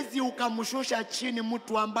 Huwezi ukamshusha chini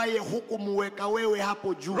mtu ambaye hukumuweka wewe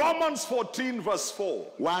hapo juu. Romans 14 verse 4.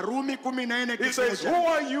 Warumi 14 It says, who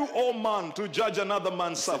are you, O man, to judge another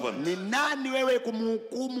man's servant? Ni nani wewe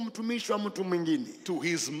kumhukumu mtumishi wa mtu mwingine? To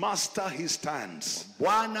his master he stands.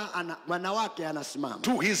 Bwana wake anasimama.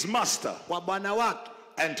 To his master. Kwa bwana wake.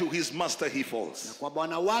 And to his master he falls. Kwa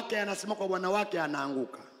bwana wake anasimama, kwa bwana wake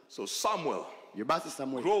anaanguka. So Samuel, Basi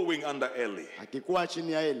Samuel growing under Eli. akikuwa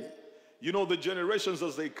chini ya Eli. You know, the generations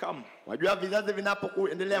as they come, Wajua vizazi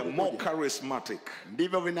vinapoendelea they're more kukuja, charismatic.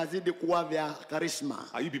 ndivyo vinazidi kuwa vya karisma.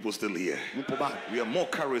 Are you people still here? Mpo bado? We are more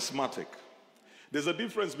charismatic. There's a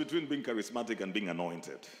difference between being charismatic and being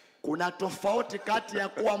anointed. Kuna tofauti kati ya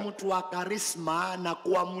kuwa mtu wa karisma na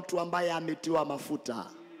kuwa mtu ambaye ametiwa mafuta.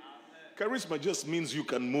 Charisma just means you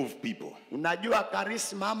can move people. Unajua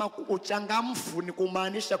karisma ama uchangamfu ni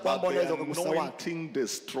kumaanisha kwamba But the unaweza kugusa watu, anointing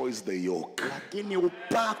destroys the yoke. lakini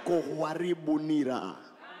upako huharibu nira.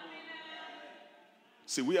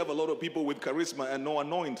 See, we have a lot of people with charisma and no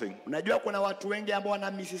anointing. Unajua kuna watu wengi ambao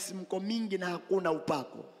wana misisimko mingi na hakuna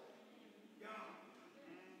upako.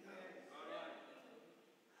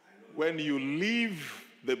 When you leave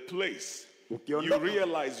the place, you Ukiondoka,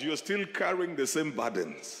 realize you're still carrying the same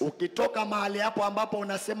burdens. ukitoka mahali hapo ambapo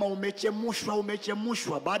unasema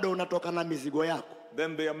umechemushwa, bado unatoka na mizigo yako.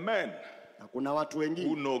 Then there are men Na kuna watu who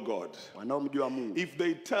wengine know God. wanaomjua Mungu, If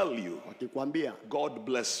they tell you, wakikwambia God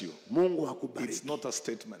bless you, Mungu it's hakubariki, not a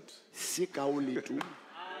statement. si kauli tu.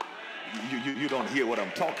 You don't hear what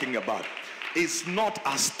I'm talking about. It's not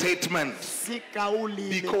a statement. Si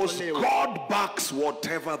kauli Because imetolewa. God backs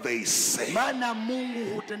whatever they say. Maana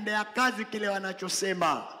Mungu hutendea kazi kile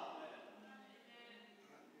wanachosema.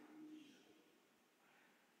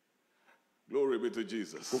 Glory be to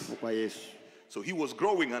Jesus. Kufu kwa Yesu. So he was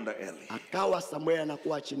growing under Eli. Akawa Samuel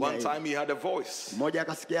anakuwa chini ya One Eli. time he had a voice. Mmoja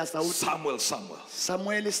akasikia sauti, Samuel, Samuel.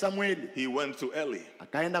 Samueli, Samueli. He went to Eli.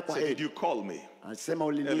 Akaenda kwa Said, did Eli. you call me? Anasema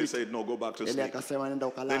Eli uliniita. said, no, go back to Eli sleep. akasema nenda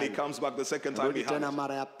Then he ukalale. comes back the second time he Rudi tena had it.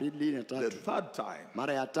 mara ya pili na The tatu. third time,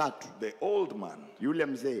 Mara ya tatu, the old man yule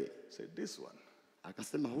mzee said, this one,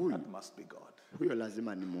 akasema huyu, that must be God. huyo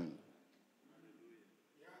lazima ni Mungu.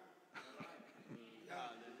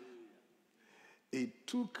 It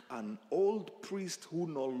took an old priest who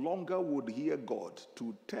no longer would hear God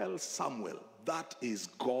to tell Samuel, that is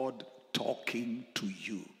God talking to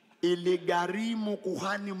you. Iligharimu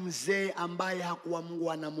kuhani mzee ambaye hakuwa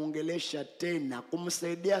Mungu anamuongelesha tena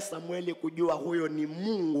kumsaidia Samueli kujua huyo ni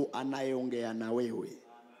Mungu anayeongea na wewe.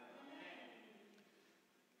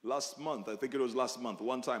 Last month, I think it was last month,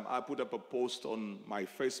 one time I put up a post on my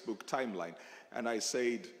Facebook timeline and I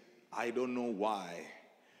said, I don't know why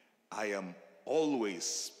I am always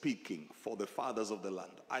speaking for the fathers of the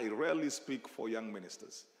land. I rarely speak for young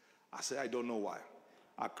ministers. I say, I don't know why.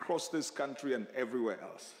 Across this country and everywhere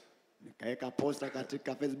else. Nikaeka posta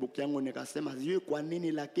katika Facebook yangu nikasema sijui kwa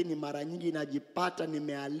nini lakini mara nyingi najipata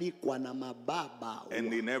nimealikwa na mababa.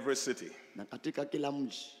 And in every city, Na katika kila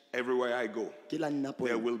mji, everywhere I go, kila there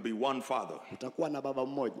ninapoenda will be one father utakuwa na baba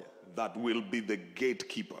mmoja that will be the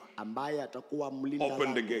gatekeeper. ambaye atakuwa mlinda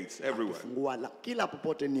Open the lango, gates everywhere. akifungua kila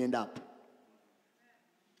popote niendapo.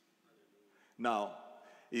 Now,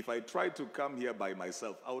 if I try to come here by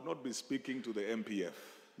myself, I would not be speaking to the MPF.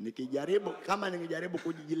 Kama ningejaribu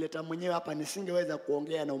kujileta mwenyewe hapa nisingeweza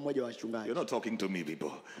kuongea na umoja wa wachungaji. You're not talking to me,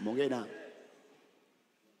 people. Muongee na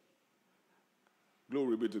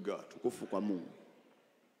Glory be to God. tukufu kwa Mungu.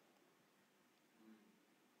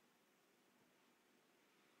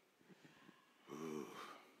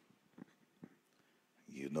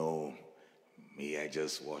 You know, me, I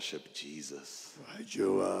just worship Jesus.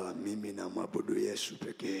 Wajua mimi namwabudu Yesu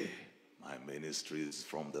pekee. My ministry is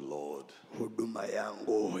from the Lord. Huduma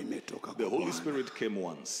yangu imetoka The kwa Holy Bwana. Spirit came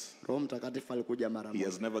once. Roho Mtakatifu alikuja mara He moja.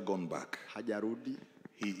 has never gone back. Hajarudi,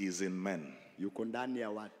 He is in men. yuko ndani ya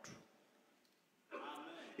watu.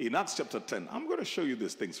 In Acts chapter 10, I'm going to show you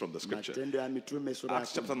these things from the scripture. Matendo ya Mitume sura ya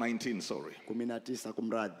Acts chapter 19, sorry. 19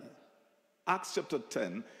 kumradhi. Acts chapter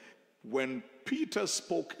 10, when Peter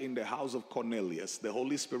spoke in the house of Cornelius, the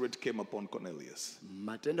Holy Spirit came upon Cornelius.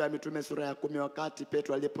 Matendo ya Mitume sura ya 10 wakati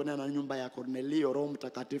Petro aliponena na nyumba ya Kornelio, Roho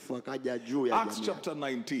Mtakatifu akaja juu ya Acts jamii. chapter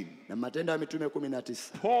 19, Na Matendo ya Mitume 19,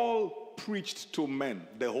 Paul preached to men.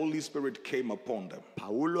 The Holy Spirit came upon them.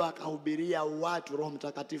 Paulo akahubiria watu, Roho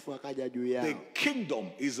Mtakatifu akaja juu The yao. kingdom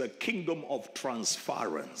is a kingdom of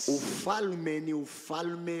transference. Ufalme ni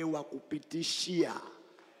ufalme wa kupitishia.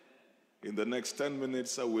 In the next 10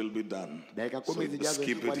 minutes, I will be done. Dakika So 10 zijazo skip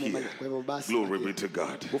it zitakuwa here. nimemaliza. Kwa hivyo basi, Glory be to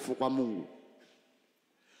God. tukufu kwa Mungu.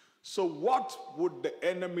 So what would the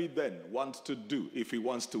enemy then want to do if he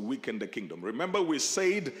wants to weaken the kingdom? Remember we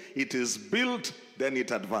said it is built, then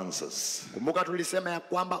it advances. Kumbuka tulisema ya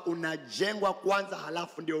kwamba unajengwa kwanza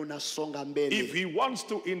halafu ndio unasonga mbele. If he wants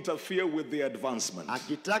to interfere with the advancement,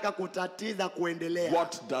 Akitaka kutatiza kuendelea,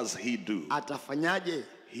 what does he do? atafanyaje?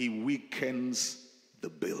 He weakens the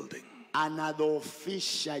building.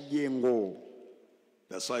 Anadhoofisha jengo.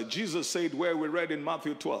 That's why Jesus said where we read in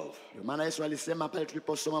Matthew 12, Ndio maana Yesu alisema pale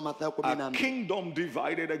tuliposoma Mathayo a 12, kingdom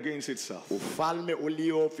divided against itself ufalme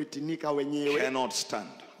uliofitinika wenyewe cannot stand.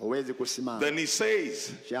 hauwezi kusimama. Then he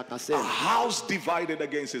says, Kisha a akasema house divided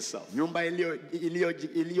against itself nyumba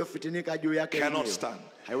iliyofitinika juu yake cannot yenyewe stand.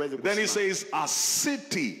 haiwezi Then he kusimama. says, a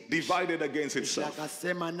city divided against Kisha itself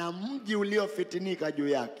akasema na mji uliofitinika juu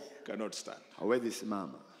yake cannot stand. hauwezi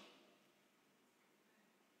simama.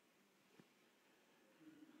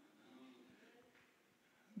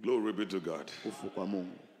 Glory be to God. Kufu kwa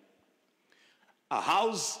Mungu. A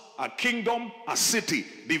house, a kingdom, a city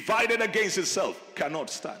divided against itself cannot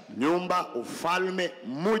stand. Nyumba, ufalme,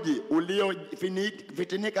 mji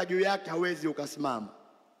uliofitinika juu yake hauwezi ukasimama.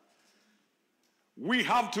 We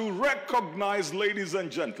have to recognize, ladies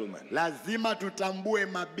and gentlemen, Lazima tutambue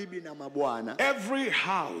mabibi na mabwana every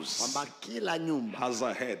house kwamba kila nyumba has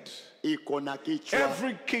a head. iko na kichwa,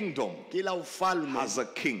 Every kingdom kila ufalme has a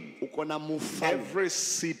king. uko na mfalme, Every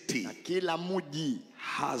city na kila mji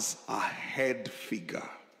has a head figure.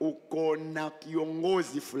 uko na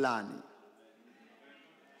kiongozi fulani.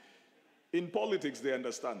 In politics, they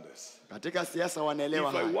understand this. Katika siasa If wanaelewa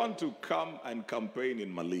I haya. want to come and campaign in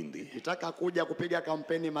Malindi, Kitaka kuja kupiga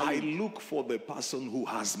kampeni I Malindi, look for the person who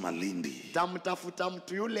has Malindi. tamtafuta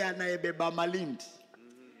mtu yule anayebeba Malindi.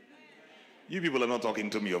 You people are not talking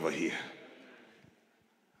to me over here.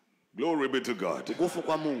 Glory be to God. Tukufu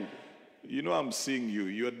kwa Mungu. You know I'm seeing you.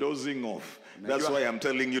 You're dozing off. That's why I'm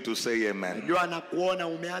telling you to say amen. Najua nakuona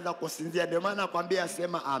umeanza kusinzia, ndio maana nakwambia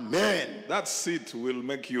sema amen. That seat will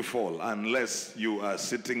make you fall unless you are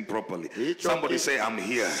sitting properly. Somebody say, I'm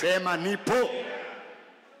here. Sema nipo.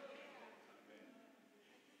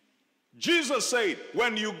 Jesus said,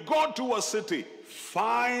 when you go to a city,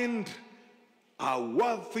 find a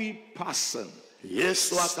worthy person.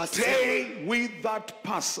 Yesu akasema, stay with that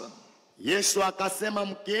person. Yesu akasema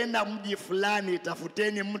mkienda mji fulani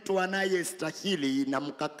tafuteni mtu anayestahili na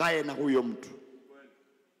mkakae na huyo mtu.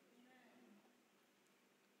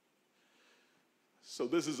 So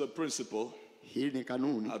this is a principle. Hii ni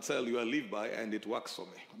kanuni. I'll tell you I live by and it works for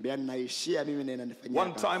me. Kwambia ninaishia mimi na inanifanyia.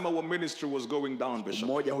 One time our ministry was going down, Bishop.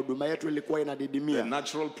 Moja huduma yetu ilikuwa inadidimia. The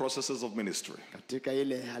natural processes of ministry. Katika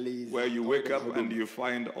ile hali where you wake up and you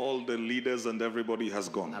find all the leaders and everybody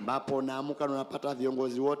has gone. Ambapo unaamka na unapata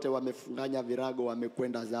viongozi wote wamefunganya virago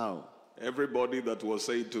wamekwenda zao. Everybody that was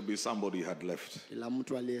said to be somebody had left. Kila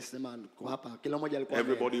mtu aliyesema hapa, kila mmoja alikuwa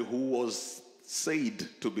everybody who was said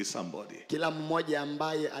to be somebody. Kila mmoja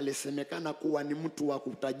ambaye alisemekana kuwa ni mtu wa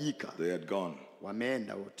kutajika. They had gone.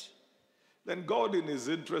 Wameenda wote. Then God in his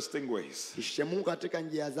interesting ways. Kisha Mungu katika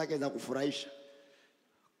njia zake za kufurahisha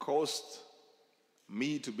caused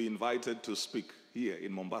me to be invited to speak here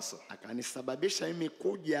in Mombasa. Akanisababisha mimi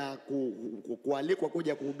kuja kualikwa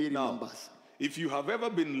kuja kuhubiri Mombasa. If you have ever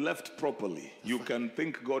been left properly, you can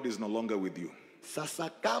think God is no longer with you. Sasa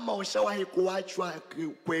kama ushawahi kuachwa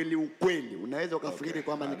kweli ukweli, unaweza ukafikiri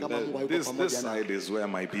kwamba ni kama Mungu hayuko pamoja nawe. This side is where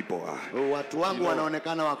my people are. Watu wangu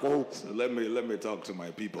wanaonekana wako huko. So let me talk to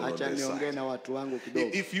my people on this side. Acha niongee na watu wangu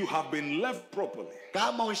kidogo. If you have been left properly,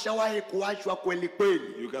 kama ushawahi kuachwa kweli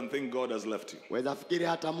kweli, you can think God has left you. Waweza fikiri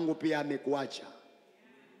hata Mungu pia amekuacha.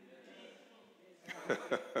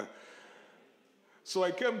 So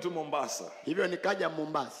I came to Mombasa. Hivyo nikaja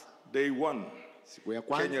Mombasa. Day 1. Siku ya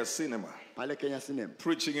kwanza. Kenya Cinema. Pale Kenya Cinema.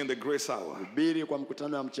 Preaching in the grace hour. Hubiri kwa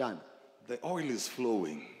mkutano wa mchana. The oil is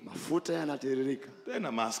flowing. Mafuta yanatiririka. Then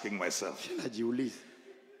I'm asking myself. Najiuliza.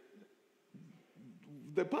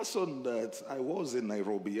 The person that I was in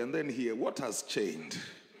Nairobi and then here, what has changed?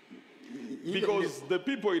 Because the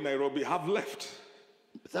people in Nairobi have left.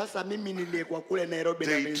 Sasa mimi nilikuwa kule Nairobi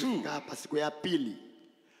na nimefika hapa siku ya pili.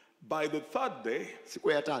 By the third day,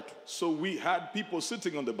 siku ya tatu, so we had people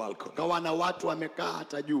sitting on the balcony. Kawa na watu wamekaa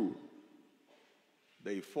hata juu.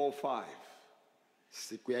 Day 4, 5.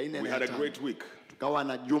 Siku ya 4 na we had a great week. Tukawa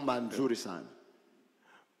na juma nzuri sana.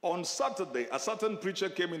 On Saturday, a certain preacher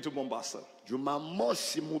came into Mombasa.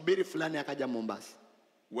 Jumamosi mhubiri fulani akaja Mombasa.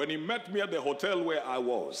 When he met me at the hotel where I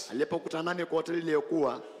was, alipokutana nami kwa hoteli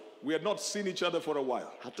iliyokuwa, we had not seen each other for a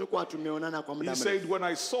while. Hatukuwa tumeonana kwa muda mrefu. He said, when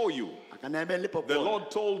I saw you, the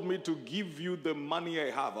Lord told me to give you the money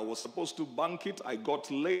I have. I was supposed to bank it. I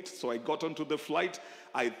got late, so I got onto the flight.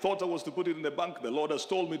 I thought I was to put it in the bank. The Lord has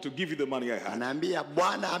told me to give you the money I have. Anaambia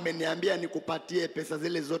Bwana ameniambia nikupatie pesa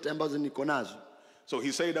zile zote ambazo niko nazo. So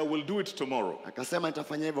he said, I will do it tomorrow. Akasema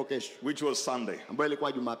nitafanya hivyo kesho. Which was Sunday. Ambayo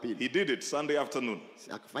ilikuwa Jumapili. He did it Sunday afternoon.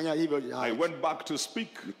 Akafanya hivyo. I went back to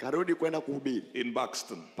speak. Nikarudi kwenda kuhubiri. In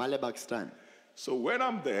Buxton. Pale Buxton. So when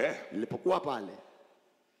I'm there, nilipokuwa pale,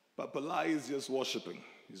 Papa Lai is just worshiping.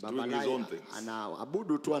 He's doing his own things.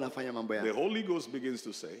 Anaabudu tu, anafanya mambo yake. The Holy Ghost begins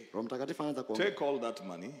to say, Roho Mtakatifu anaanza kuongea. take all that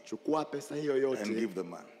money, chukua pesa hiyo yote and give the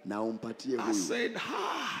man. Na umpatie huyu. I said,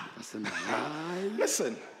 ha. Akasema,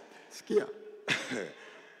 listen. Sikia.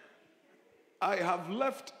 I have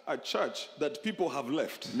left a church that people have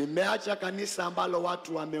left. Nimeacha kanisa ambalo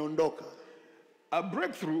watu wameondoka. A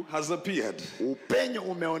breakthrough has appeared. Upenyo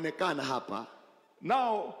umeonekana hapa.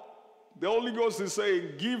 Now, the Holy Ghost is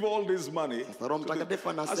saying, give all this money.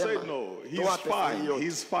 I said, no, he's fine.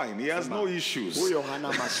 He's fine. He has no issues. Huyo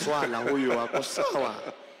hana maswala, huyo ako sawa.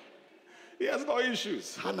 He has no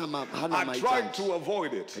issues. Hana I tried to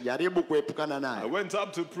avoid it. Kajaribu kuepukana naye. I went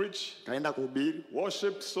up to preach. Kaenda kuhubiri.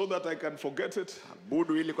 Worshipped so that I can forget it.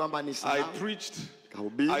 Abudu ili kwamba nisahau. I preached.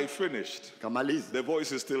 Kahubiri. I finished. Kamaliza. The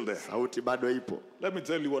voice is still there. Sauti bado ipo. Let me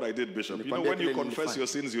tell you what I did, Bishop. You know, when you confess your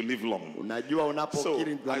sins, you live long. Unajua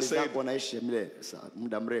unapokiri dhambi zako unaishi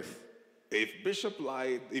muda mrefu. If Bishop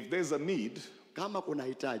lied, if there's a need, kama kuna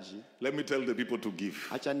hitaji, let me tell the people to give.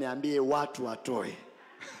 Acha niambie watu watoe.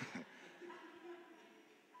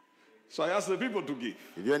 So I asked the people to give.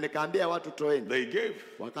 Hivyo nikaambia watu toeni. They gave.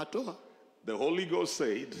 Wakatoa. The Holy Ghost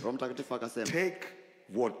said, Roho Mtakatifu akasema, take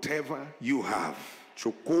whatever you have.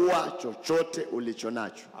 Chukua chochote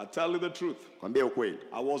ulichonacho. I'll tell you the truth. Kwambia ukweli.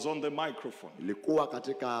 I was on the microphone Nilikuwa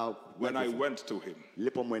katika when I went to him.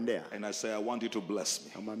 Nilipomwendea. And I said, I want you to bless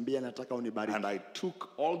me. Namwambia nataka unibariki. And I took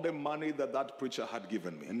all the money that preacher had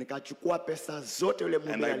given me. Nikachukua pesa zote yule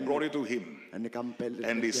mhubiri. And I brought it to him. Nikampelekea.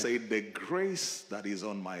 And he said, the grace that is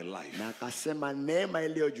on my life, na akasema neema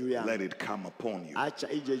iliyo juu yangu, let it come upon you.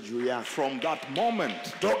 acha ije juu yako. From that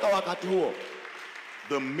moment, toka wakati huo,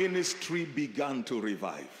 the ministry began to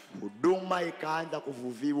revive. Huduma ikaanza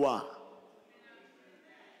kuvuviwa.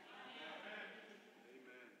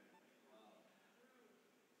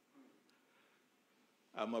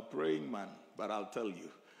 I'm a praying man, but I'll tell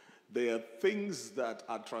you, there are things that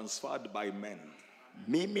are transferred by men.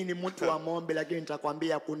 Mimi ni mtu wa maombi, lakini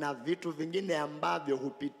nitakwambia kuna vitu vingine ambavyo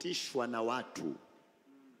hupitishwa na watu.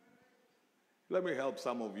 Let me help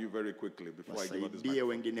some of you very quickly before I give this back.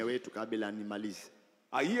 Wengine wetu kabla nimalize.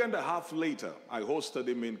 A year and a half later, I hosted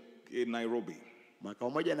him in Nairobi. Mwaka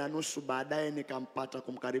mmoja na nusu baadaye nikampata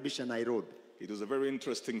kumkaribisha Nairobi. It was a very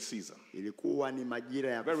interesting season. Ilikuwa ni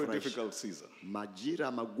majira ya kufurahisha. Very difficult season.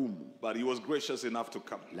 Majira magumu. But he was gracious enough to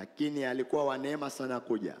come. Lakini alikuwa wa neema sana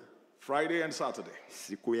kuja. Friday and Saturday.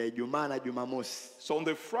 Siku ya Ijumaa na Jumamosi. So on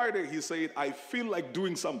the Friday he said, I feel like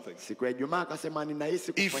doing something. Siku ya Ijumaa akasema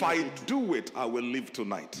ninahisi kufanya kitu. If I do it, I will leave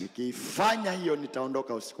tonight. Nikifanya hiyo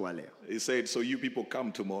nitaondoka usiku wa leo. He said, so you people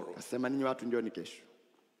come tomorrow. Akasema ninyi watu njooni kesho.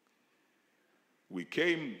 We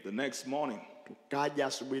came the next morning. Tukaja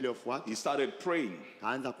asubuhi iliyofuata. He started praying.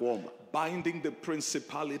 Kaanza kuomba. Binding the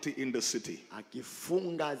principality in the city.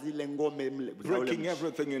 Akifunga zile ngome breaking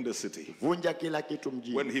everything in the city. Vunja kila kitu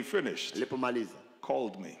mjini. When he finished, alipomaliza,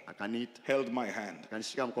 called me. Akaniita. Held my hand.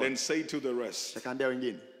 Akanishika mkono. Then say to the rest, akaambia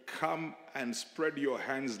wengine, come and spread your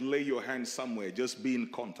hands, lay your hands somewhere, just be in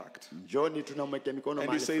contact. Njoni tunamwekea mikono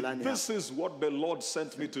mahali fulani. And he said, this is what the Lord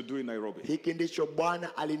sent me to do in Nairobi. Hiki ndicho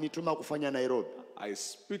Bwana alinituma kufanya Nairobi. I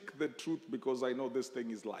speak the truth because I know this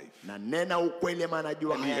thing is life. Na nena ukweli maana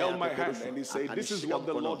najua haya. He held my hand and he said, this is what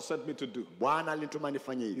the Lord sent me to do. Bwana alinituma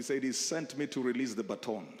nifanye hivi. He said he sent me to release the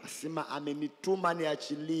baton. Asema amenituma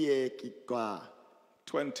niachilie kwa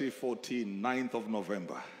 2014, 9th of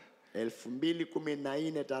November.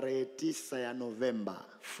 2014 tarehe 9 ya Novemba.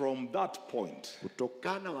 From that point,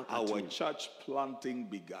 kutokana wakati our church planting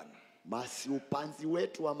began. Basi upanzi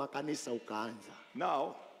wetu wa makanisa ukaanza.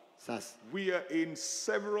 Now, sasa we are in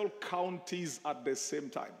several counties at the same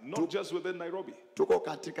time, not just within Nairobi. Tuko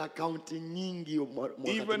katika county nyingi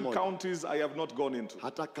even counties I have not gone into.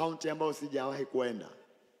 Hata county ambayo sijawahi kuenda.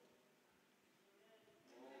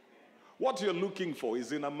 What you're looking for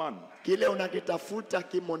is in a man. Kile unakitafuta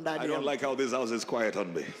kimo ndani. I don't like how this house is quiet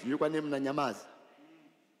on me. Yuko nini mnanyamaza?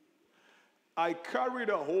 I carried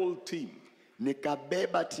a whole team.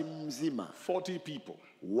 Nikabeba timu mzima. 40 people.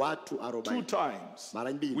 Watu 40. 2 times.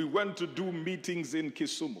 Mara mbili. We went to do meetings in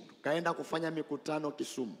Kisumu. Kaenda kufanya mikutano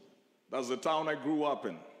Kisumu. That's the town I grew up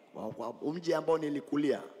in. Mji ambao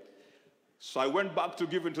nilikulia. So I went back to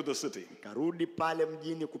give into the city. Karudi pale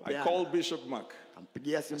mjini kupeana. I called Bishop Mark.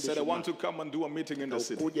 I said, I want to come and do a meeting in the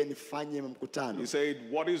city. He said,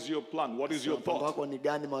 what is your plan? What is your thought?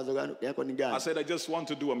 I said, I just want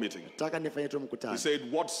to do a meeting. He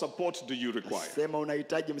said, what support do you require?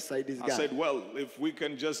 I said, well, if we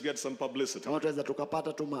can just get some publicity. Later,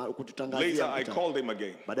 I called him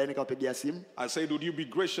again. I said, would you be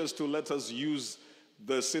gracious to let us use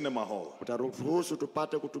the cinema hall? He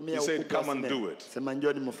said, come and do it.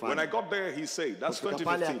 When I got there, he said, that's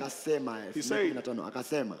 2015. He said,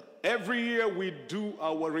 every year we do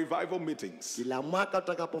our revival meetings from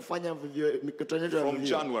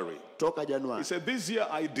January. He said, this year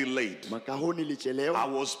I delayed. I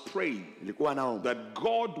was praying that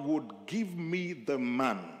God would give me the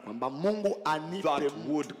man that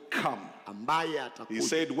would come. He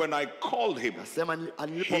said, when I called him,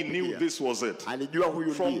 he knew this was it.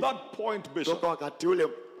 From that point, Bishop,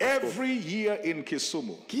 every year in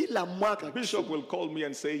Kisumu, Bishop will call me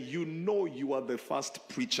and say, you know you are the first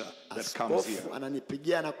preacher that comes here.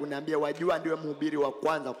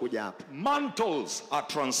 Mantles are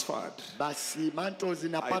transferred. I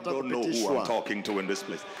don't know who I'm talking to in this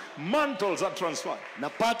place. Mantles are transferred.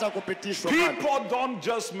 People don't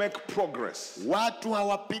just make progress.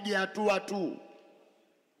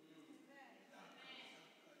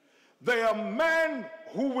 There are men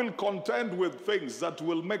who will contend with things that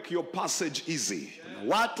will make your passage easy.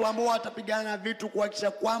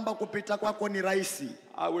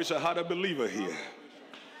 I wish I had a believer here.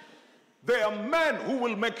 There are men who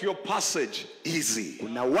will make your passage easy.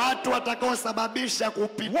 What you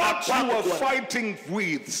are fighting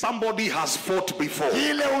with, somebody has fought before.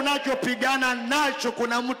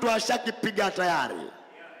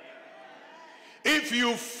 If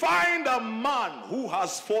you find a man who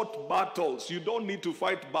has fought battles, you don't need to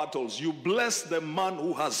fight battles. You bless the man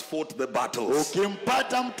who has fought the battles.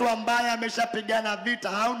 Ukimpata mtu ambaye ameshapigana vita,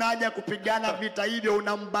 hauna haja kupigana vita hivyo,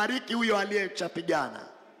 unambariki huyo aliyeshapigana.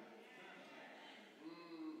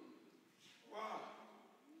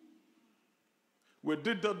 We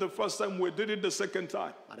did that the first time, we did it the second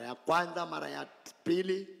time. Mara ya kwanza, mara ya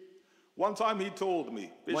pili. One time he told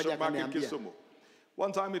me, Bishop Maki Kisumu,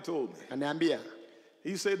 one time he told me, Kaniambia.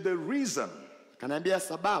 he said the reason Kaniambia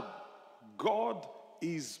sababu God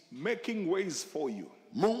is making ways for you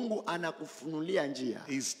Mungu anakufunulia njia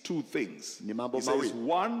is two things. Ni mambo He says, mawili.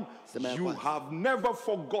 one, Sema ya you kwanza. have never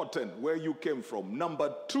forgotten where you came from.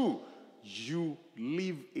 Number two, you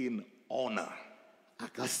live in honor.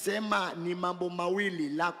 Akasema ni mambo mawili.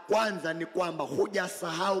 La kwanza ni kwamba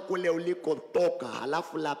hujasahau kule ulikotoka,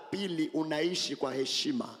 halafu la pili unaishi kwa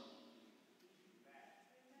heshima.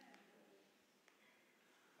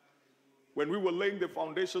 When we were laying the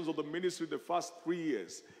foundations of the ministry the first 3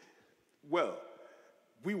 years, well,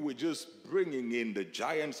 we were just bringing in the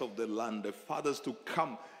giants of the land, the fathers to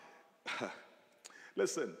come.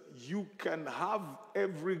 Listen, you can have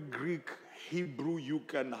every Greek, Hebrew, you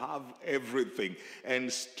can have everything,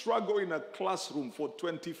 and struggle in a classroom for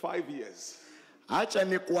 25 years. Acha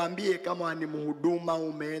nikuambie, kama ni mhuduma,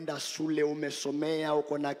 umeenda shule, umesomea,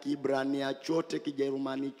 uko na Kiebrania chote,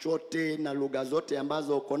 Kijerumani chote na lugha zote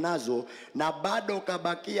ambazo uko nazo, na bado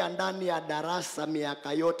ukabakia ndani ya darasa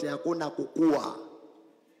miaka yote, hakuna kukua.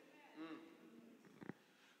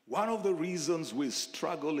 One of the reasons we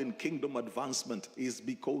struggle in kingdom advancement is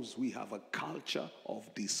because we have a culture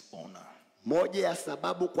of dishonor. Moja ya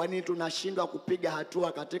sababu kwa nini tunashindwa kupiga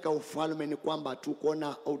hatua katika ufalme ni kwamba tuko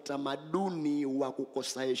na utamaduni wa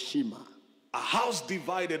kukosa heshima. A house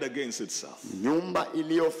divided against itself Nyumba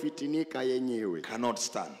iliyofitinika yenyewe cannot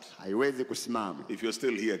stand. haiwezi kusimama. If you're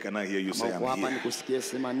still here, can I hear you say Kama uko I'm hapa here? nikusikie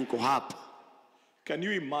sema niko hapa. Can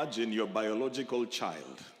you imagine your biological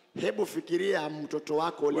child? Hebu fikiria mtoto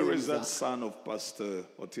wako Where is that uliyemzaa. son of Pastor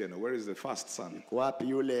Otieno? Where is the first son? Wapi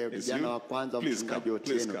yule It's kijana you? wa kwanza wa Please mchungaji come,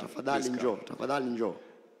 please Otieno? come, Tafadhali please njoo, come. tafadhali njoo.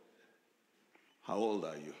 How old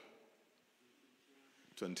are you?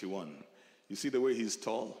 21. You see the way he's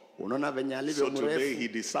tall? Unaona venye alivyo So today mrefu. he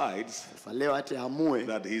decides Sasa leo ati amue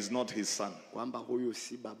that he's not his son kwamba huyu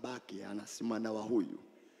si babake, anasimama na wa huyu.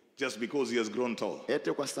 just because he has grown tall.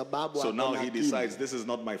 Ete kwa sababu So ako now na he akili. decides this is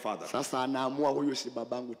not my father. Sasa anaamua huyu si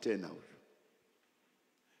babangu tena huyu.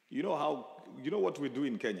 You know what we do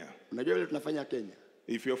in Kenya? Unajua vile tunafanya Kenya?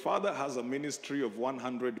 If your father has a ministry of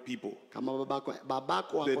 100 people, Kama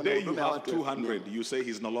babako the ako na day you huduma ya have watu 200, you say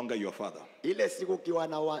he's no longer your father. ile siku ukiwa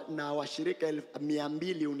na washirika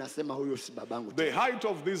 200 unasema huyu si babangu tena. The height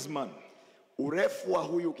of this man Urefu wa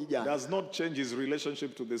huyu kijana does not change his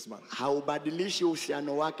relationship to this man. haubadilishi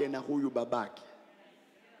uhusiano wake na huyu babake.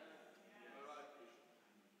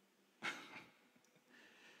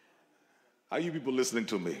 Are you people listening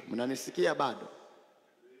to me? Mnanisikia bado?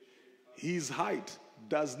 His height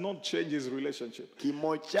does not change his relationship.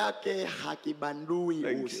 Kimo chake hakibandui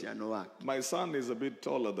Thank you. uhusiano wake. My son is a bit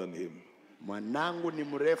taller than him, Mwanangu ni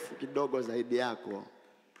mrefu kidogo zaidi yako,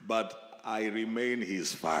 but I remain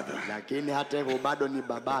his father. lakini hata hivyo bado ni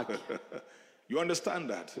babake. You understand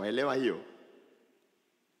that? Waelewa hiyo?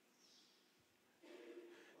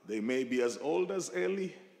 They may be as old as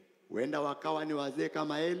Eli, Wenda wakawa ni wazee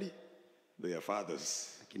kama Eli, they are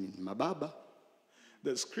fathers. lakini ni mababa.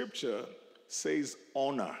 The scripture says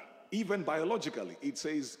honor. Even biologically, it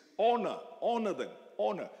says honor. Honor them.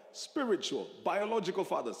 Honor. Spiritual, biological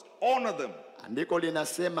fathers. Honor them. Andiko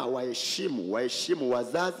linasema waheshimu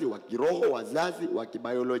wazazi wa kiroho, wazazi wa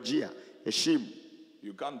kibiolojia. Heshimu.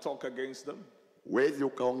 You can't talk against them. Huwezi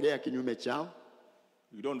ukaongea kinyume chao,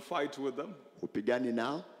 You don't fight with them. upigani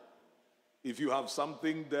nao. If you have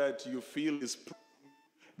something that you feel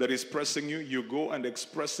that is pressing you, you go and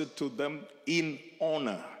express it to them in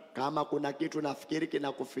honor. Kama kuna kitu nafikiri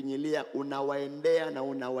kinakufinyilia, unawaendea na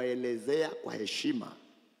unawaelezea kwa heshima.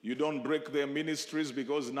 You don't break their ministries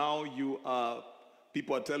because now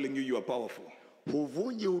people are telling you are powerful.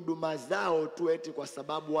 Huvunji huduma zao tu eti kwa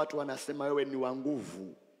sababu watu wanasema wewe ni wa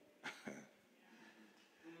nguvu.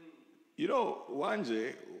 You know,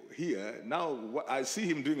 Wanje here, now I see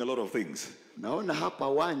him doing a lot of things. Naona hapa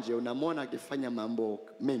Wanje unamwona akifanya mambo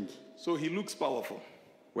mengi. So he looks powerful.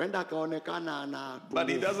 Wenda akaonekana ana But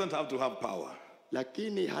he nguvu, doesn't have to have power.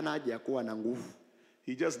 lakini hana haja ya kuwa na nguvu.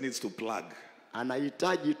 He just needs to plug.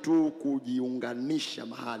 Anahitaji tu kujiunganisha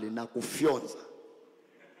mahali na kufyonza.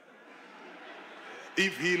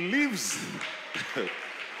 If he leaves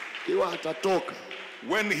Iwa atatoka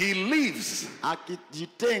when he leaves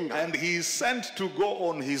akijitenga and he is sent to go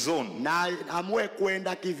on his own, na amue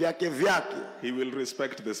kwenda kivyake vyake, he will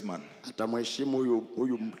respect this man. atamheshimu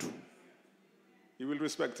huyu mtu. He will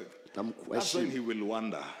respect him. That's when Atamheshimu. he will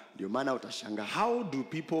wonder, Ndio maana utashangaa how do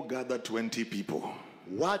people gather 20 people?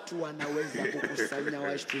 watu wanaweza kukusanya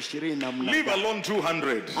watu 20 namna Leave gani? alone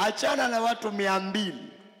 200. Achana na watu 200.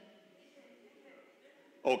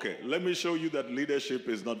 Okay, let me show you that leadership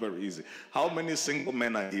is not very easy. How many single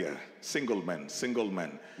men are here? Single men, single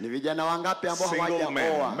men. Ni vijana wangapi ambao Single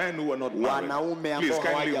men, hawajaoa? men who are not married. Wanaume Please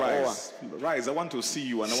ambao kindly hawajaoa. rise. Rise, I want to see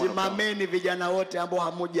you and I want to come. Simameni vijana wote ambao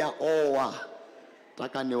hamujaoa.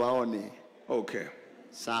 Nataka niwaone. Okay,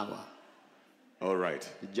 Sawa. all right.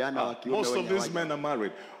 Vijana wa kiume Most of wenye these hawaja- men are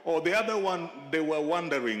married. Or the other one, they were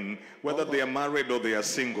wondering whether they are married or they are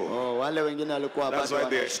single. Oh, wale wengine walikuwa That's bado why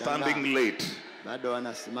they're wanashangaa. standing late. Bado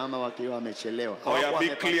wanasimama wakiwa wamechelewa. Oh yeah, Hawakuwa be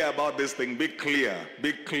wamepata- clear about this thing. Be clear.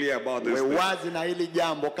 Be clear about this We thing. wazi na hili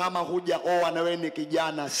jambo. Kama hujaoa na wewe ni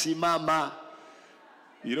kijana, simama.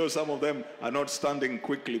 You know, some of them are not standing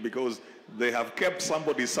quickly because they have kept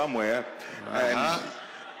somebody somewhere and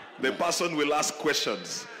the person will ask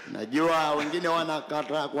questions. Najua wengine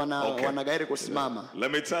Okay. wanagairi kusimama.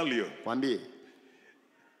 Let me tell you, Kwambie.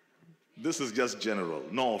 this is just general.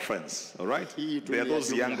 No offense, all right? Hii tu There are ni ya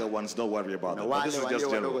those jumla. younger ones, don't worry about Na it. But wale this is walio just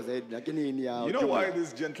wadogo general. zaidi, lakini ni ya You know jumla. why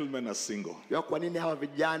these gentlemen are single? Kwa kwa nini hawa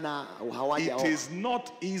vijana It hawajaoa? is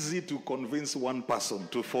not easy to convince one person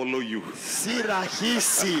to follow you. Si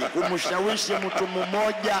rahisi kumshawishi mtu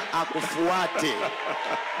mmoja akufuate.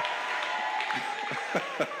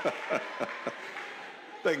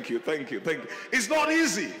 Thank you, thank you, thank you. It's not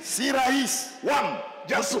easy. Si rahisi.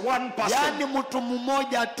 Just one person. Yaani mtu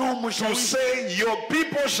mmoja tu To mshawishi. say your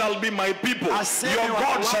people shall be my people, Aseme your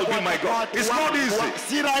watu God shall wako be my God. watu It's wako not easy. wako.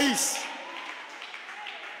 Si rahisi.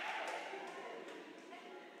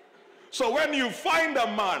 So when you find a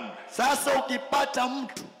man, Sasa ukipata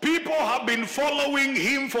mtu, people have been following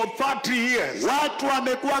him for 30 years. watu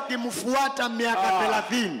wamekuwa wakimfuata miaka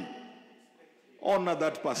 30. Honor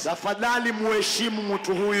that person. Tafadhali muheshimu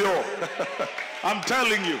mtu huyo. I'm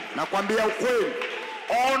telling you, Nakwambia ukweli.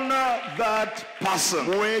 honor that person.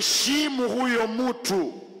 Muheshimu huyo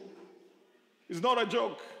mtu. It's not a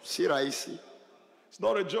joke. Si rahisi. It's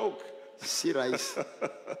not a joke. Si rahisi.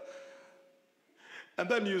 And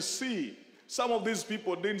then you see, some of these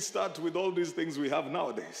people didn't start with all these things we have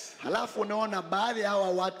nowadays. Halafu unaona baadhi ya hawa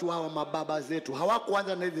watu hawa mababa zetu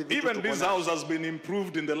hawakuanza na hizi vitu. Even tuko this nazo. house has been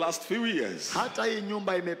improved in the last few years. Hata hii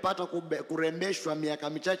nyumba imepata kurembeshwa miaka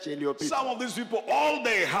michache iliyopita. Some of these people, all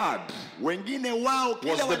they had, Wengine wao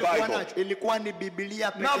kile Was the walikuwa Bible. nacho ilikuwa ni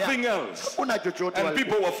Biblia pekee. nothing else. Hakuna chochote And walikuwa.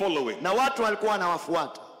 people were following. Na watu walikuwa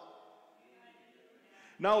wanawafuata.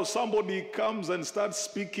 Now somebody comes and starts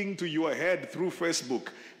speaking to your head through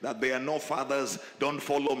Facebook that there are no fathers, don't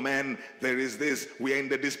follow men, there is this, we are in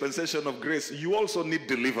the dispensation of grace. You also need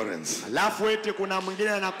deliverance. Alafu eti kuna mwingine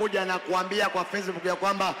anakuja na kuambia kwa Facebook ya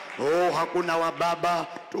kwamba hakuna wababa,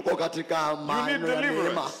 tuko katika maana ya deliverance.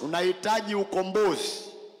 neema. Unahitaji ukombozi.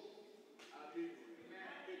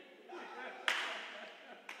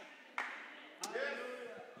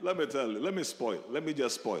 Let me tell you, let me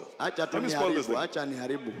just spoil. Acha tu Let me spoil this niharibu, thing. acha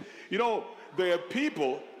niharibu. You know, there are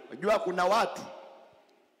people Unajua kuna watu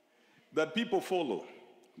that people follow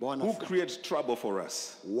who create trouble for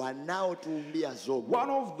us. wanaotuumbia zogo. One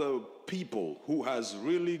of the people who has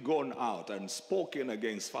really gone out and spoken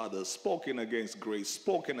against fathers, spoken against grace,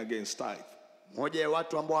 spoken against tithe, Moja ya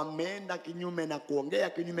watu ambao wameenda kinyume na kuongea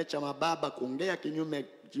kinyume cha mababa, kuongea kinyume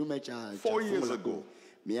cha 4 years fungu la ago,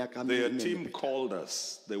 miaka their minne team iliyopita. called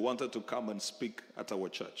us. They wanted to come and speak at our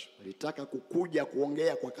church. Walitaka kukuja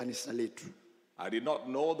kuongea kwa kanisa letu. I did not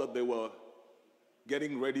know that they were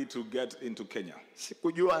getting ready to get into Kenya.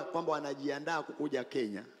 Sikujua kwamba wanajiandaa kukuja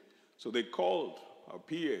Kenya. So they called our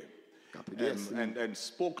PA Kapigia simu and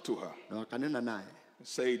spoke to her. na wakanena naye.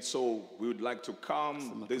 Said, so we would like to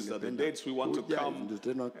come. These are the dates we want to come.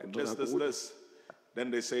 And this. Then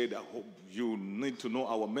they said, you need to know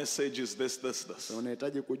our message is this.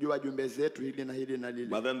 Unahitaji kujua jumbe zetu hili na hili na lile.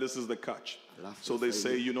 But then this is the catch. So they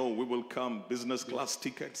say, you know, we will come business class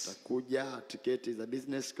tickets. Kuja tiketi za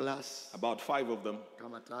business class About 5 of them,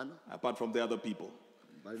 kama 5. apart from the other people.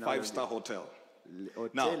 5-star hotel.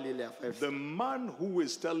 Now, Hotel ile ya 5. the man who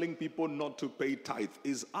is telling people not to pay tithe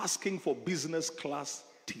is asking for business class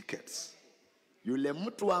tickets. Yule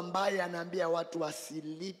mtu ambaye anaambia watu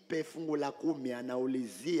wasilipe fungu la 10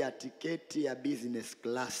 anaulizia tiketi ya business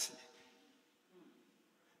class.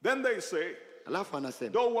 Then they say, Alafu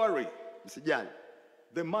anasema, don't worry, msijali.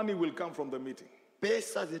 the money will come from the meeting.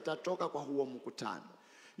 Pesa zitatoka kwa huo mkutano.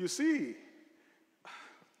 You see,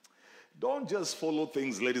 Don't just follow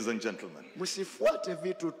things, ladies and gentlemen. Msifuate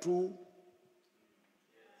vitu tu.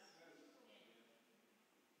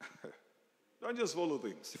 Don't just follow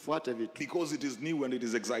things. Sifuate vitu. Because it is new and it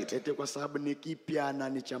is exciting. Eti kwa sababu ni kipya na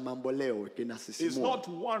ni cha mambo leo kinasisimua. It's not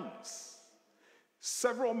once.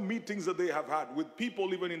 Several meetings that they have had with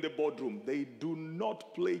people even in the boardroom, they do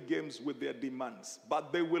not play games with their demands.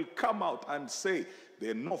 But they will come out and say,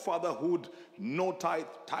 there's no fatherhood, no tithe.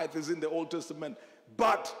 Tithe is in the Old Testament.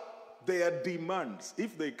 But their demands,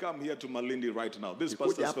 if they come here to Malindi right now, this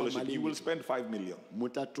pastor's fellowship, you will spend 5 million.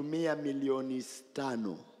 Mutatumia milioni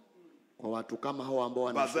 5 kwa watu kama hao ambao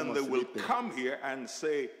But wanasema then they will usilipe. come here and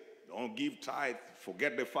say, don't give tithe,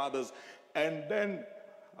 forget the fathers. And then,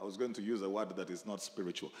 I was going to use a word that is not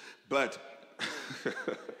spiritual, but,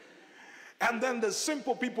 and then the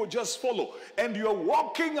simple people just follow. And you're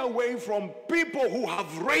walking away from people who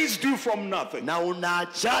have raised you from nothing. Na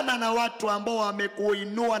unaachana na watu ambao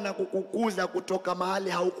wamekuinua na kukukuza kutoka mahali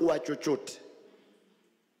haukuwa chochote.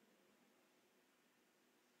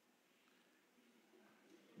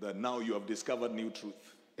 That now you have discovered new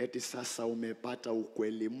truth. Eti sasa umepata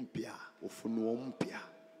ukweli mpya, ufunuo mpya.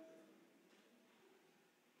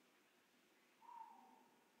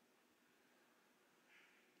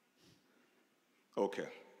 Okay,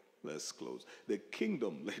 let's close. The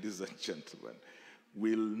kingdom, ladies and gentlemen,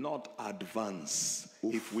 will not advance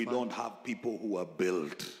if we don't have people who are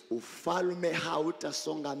built. Ufalme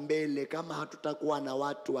hautasonga mbele kama hatutakuwa na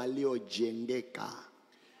watu waliojengeka.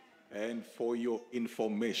 And for your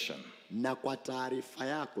information, Na kwa taarifa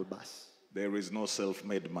yako basi, there is no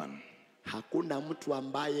self-made man. hakuna mtu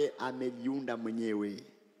ambaye amejiunda mwenyewe.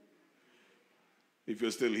 If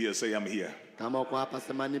you're still here, say I'm here. Kama uko hapa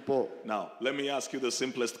sema nipo. Now, let me ask you the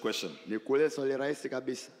simplest question. Nikuulize swali rahisi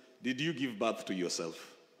kabisa. Did you give birth to yourself?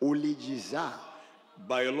 Ulijizaa.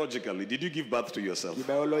 Biologically, did you give birth to yourself?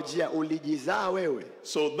 Kibiolojia ulijizaa wewe.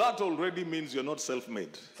 So that already means you're not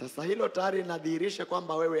self-made. Sasa hilo tayari linadhihirisha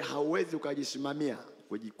kwamba wewe hauwezi ukajisimamia,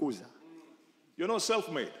 kujikuza. You're not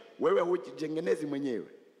self-made. Wewe hujijengenezi mwenyewe.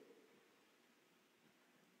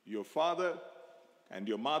 Your father and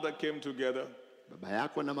your mother came together. Baba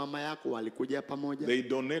yako na mama yako walikuja pamoja. They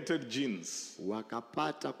donated genes.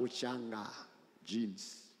 Wakapata kuchanga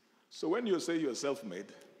genes. So when you say you're self-made,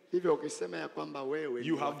 Hivyo ukisema ya kwamba wewe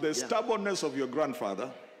you have the stubbornness of your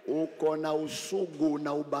grandfather, uko na usugu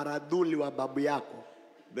na ubaradhuli wa babu yako.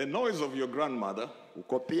 the noise of your grandmother,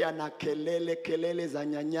 Uko pia na kelele za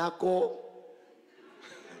nyanyako.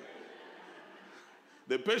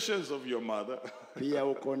 the patience of your mother. Pia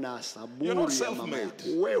uko na You're saburi not ya mama self-made.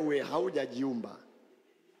 yako. Wewe haujajiumba.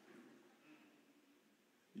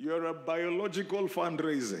 You're a biological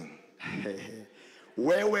fundraising.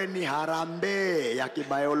 Wewe ni harambee ya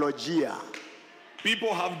kibiolojia.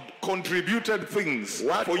 People have contributed things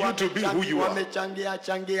Watu for you to be who you are.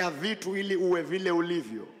 wamechangia vitu ili uwe vile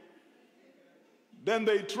ulivyo. Then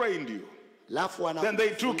they trained you. Alafu Then they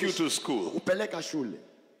took you to school. kupeleka shule.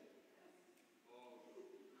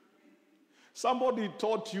 Somebody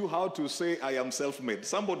taught you how to say, I am self-made.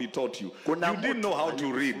 Somebody taught you. Kuna You didn't know how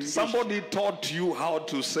to read. alikufundisha. Somebody taught you how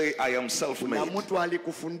to say, I am Na self-made. mtu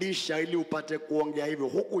alikufundisha ili upate kuongea hivyo.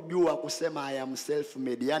 Hukujua kusema I am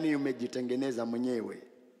self-made, yani umejitengeneza mwenyewe.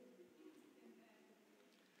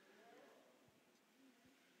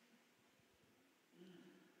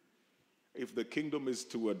 If the kingdom is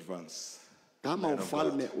to advance, Kama Man of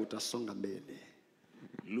ufalme utasonga mbele,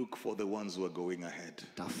 look for the ones who are going ahead.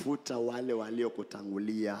 tafuta wale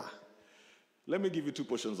waliokutangulia. Let me give you 2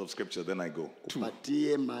 portions of scripture, then I go. 2.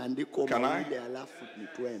 Patie maandiko Can I? mawili alafu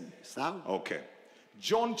nitwende. Sawa? Okay.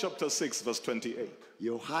 John chapter 6, verse 28.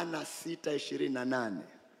 Yohana 6:28.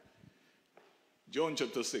 John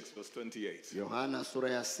chapter 6, verse 28. Yohana sura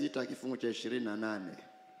ya 6 kifungu cha 28.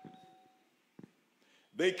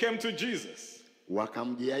 They came to Jesus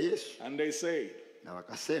Wakamjia Yesu and they said, na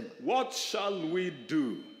wakasema, what shall we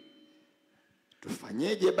do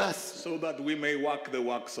tufanyeje basi so that we may work the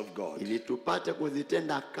works of God? ili tupate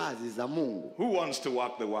kuzitenda kazi za Mungu? Who wants to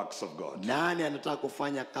work the works of God? Nani anataka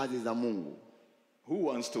kufanya kazi za Mungu? Who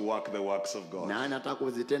wants to work the works of God? Nani anataka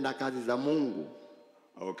kuzitenda kazi za Mungu?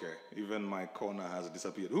 Okay, even my corner has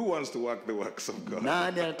disappeared. Who wants to work the works of God?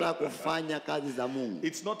 Nani anataka kufanya kazi za Mungu?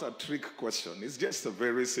 It's not a trick question. It's just a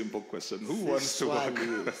very simple question. Who Si wants to work?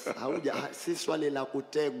 si swali la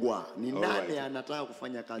kutegwa. Ni All nani right. anataka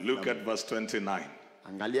kufanya kazi Look za at Mungu? verse 29.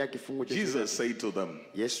 Angalia kifungu cha Jesus said to them,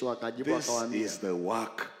 Yesu akajibu this akawaambia, is the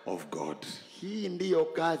work of God. hii ndiyo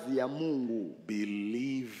kazi ya Mungu,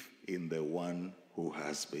 Believe in the one who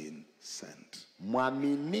has been sent.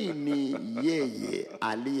 mwaminini yeye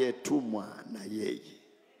aliyetumwa na yeye.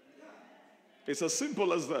 It's as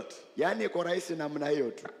simple as that. Yaani iko rahisi namna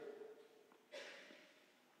hiyo tu.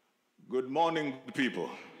 Good morning, people.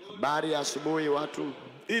 Habari ya asubuhi watu.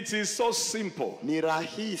 It is so simple. Ni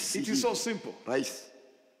rahisi. It is so simple. Rahisi.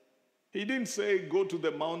 He didn't say go to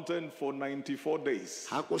the mountain for 94 days.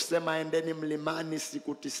 Hakusema endeni mlimani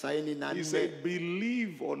siku 94. He said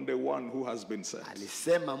believe on the one who has been sent.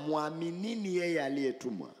 Alisema muaminini yeye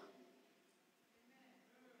aliyetumwa.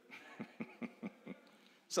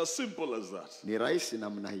 It's as simple as that. Ni rahisi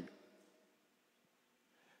namna hiyo.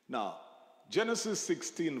 Now, Genesis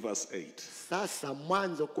 16 verse 8. Sasa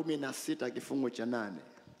Mwanzo 16 kifungu cha 8.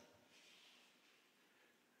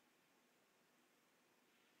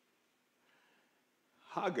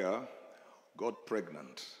 Hagar got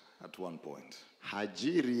pregnant at one point.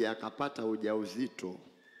 Hajiri akapata ujauzito.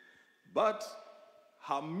 But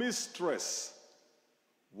her mistress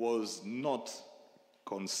was not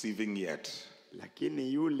conceiving yet.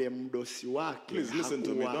 Lakini yule mdosi wake Please listen to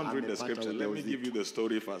me. Don't read the scripture. Let me give you the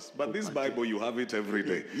story first. But this Bible, you have it every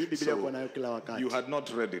day. So you had not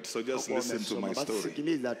read it. So just listen to my story.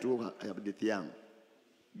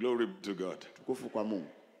 Glory to God.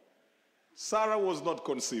 Sarah was not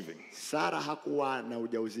conceiving. Sara hakuwa na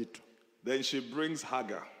ujauzito. Then she brings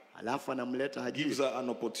Hagar. Alafu anamleta Hajiri. Gives her an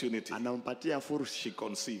opportunity. Anampatia fursa. She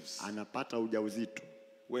conceives. Anapata ujauzito.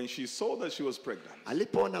 When she saw that she was pregnant,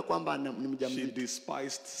 alipoona kwamba ni mjamzito, she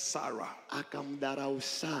despised Sarah, akamdharau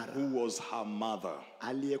Sara, who was her mother,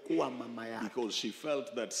 aliyekuwa mama yake, because she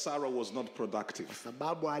felt that Sarah was not productive.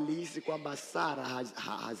 Sababu alihisi kwamba Sara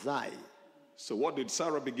hazai. So what did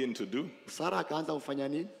Sarah begin to do? Sara akaanza kufanya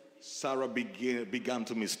nini? Sarah began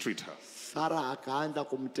to mistreat her. Sara akaanza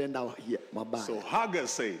kumtenda mabaya. So Hagar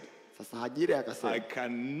said, I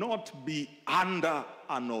cannot be under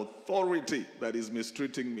an authority that is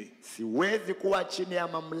mistreating me. Siwezi kuwa chini ya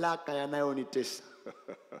mamlaka yanayonitesa.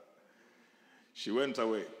 She went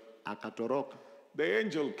away. Akatoroka. The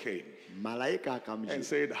angel came Malaika akamjia and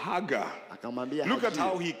said, Hagar, akamwambia, look at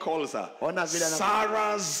how he calls her,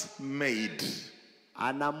 Sarah's maid.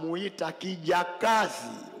 Anamuita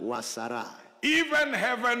kijakazi wa Sara. Even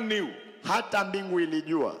heaven knew. Hata mbingu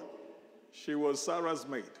ilijua. She was Sarah's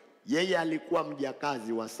maid. Yeye alikuwa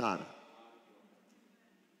mjakazi wa Sara.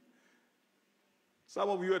 Some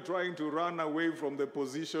of you are trying to run away from the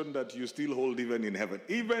position that you still hold even in heaven.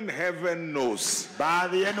 Even heaven knows.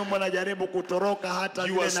 Baadhi yenu mnajaribu kutoroka hata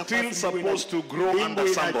you are still supposed to grow under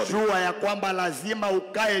somebody. Inajua ya kwamba lazima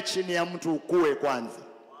ukae chini ya mtu ukue kwanza.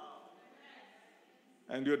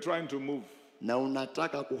 And you're trying to move. Na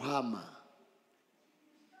unataka kuhama.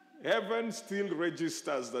 Heaven still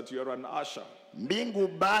registers that you're an usher. Mbingu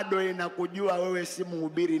bado inakujua wewe si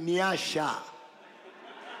mhubiri, ni asha.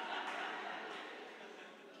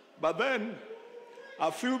 But then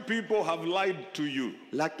a few people have lied to you.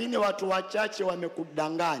 Lakini watu wachache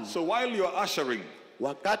wamekudanganya. So while you're ushering,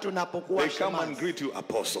 wakati unapokuwa they come and greet you,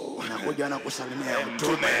 apostle. Wanakuja na kusalimia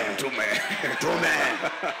mtume.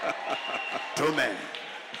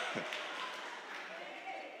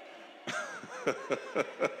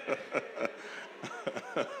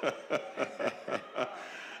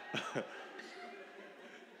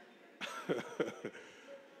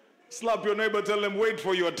 Slap your neighbor, tell them wait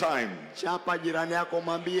for your time. Chapa jirani yako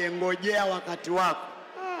mwambie ngojea wakati wako.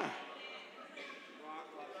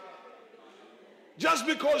 Just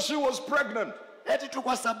because she was pregnant. Eti tu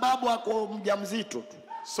kwa sababu ako mjamzito tu.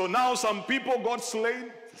 So now some people got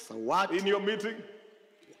slain in your meeting.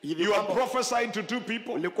 You are prophesied to two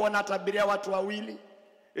people. Ulikuwa unatabiria watu wawili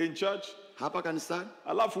in church. Hapa kanisani.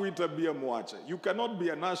 Alafu itabia muache. You cannot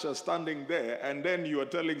be an usher standing there and then you are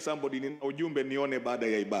telling somebody ujumbe nione baada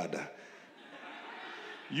ya ibada.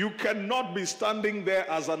 You cannot be standing there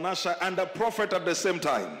as an usher and a prophet at the same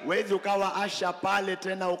time. Wezi ukawa asha pale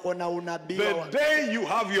tena uko na unabii. The day you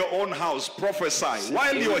have your own house, prophesy.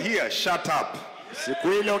 While you're here, shut up.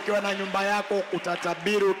 Siku ile ukiwa na nyumba yako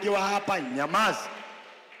utatabiri, ukiwa hapa nyamaza.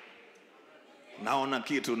 Naona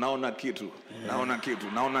kitu ndani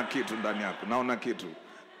yako, naona kitu.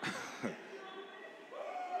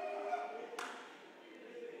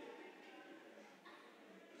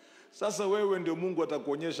 Sasa wewe ndio Mungu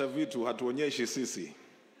atakuonyesha vitu hatuonyeshi sisi.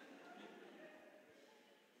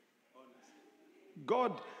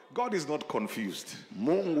 God is not confused.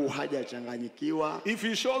 Mungu hajachanganyikiwa. If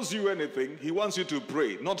he shows you anything, he wants you to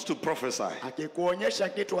pray, not to prophesy. Akikuonyesha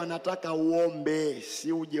kitu anataka uombe,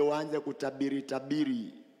 si uje uanze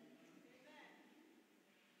kutabiri.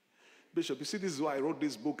 Bishop, you see, this is why I wrote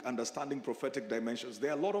this book, Understanding Prophetic Dimensions.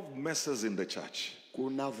 There are a lot of messes in the church.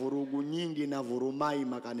 Kuna vurugu nyingi na vurumai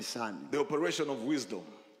makanisani. The operation of wisdom.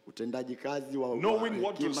 Utendaji kazi wa Knowing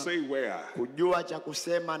what to hekima, say where. kujua cha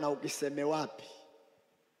kusema na ukiseme wapi.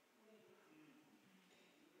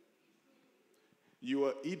 You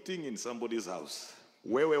are eating in somebody's house.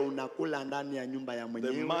 Wewe unakula ndani ya nyumba ya The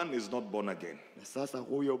mwenyewe. man is not born again. Na sasa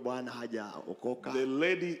huyo bwana hajaokoka. The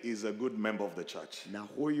lady is a good member of the church. Na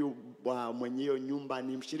huyu mwenyewe nyumba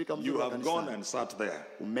ni mshirika mzuri You wa have kanisa. gone and sat there,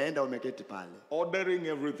 Umeenda umeketi pale. ordering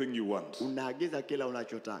everything you want, Unaagiza kila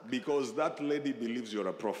unachotaka. because that lady believes you're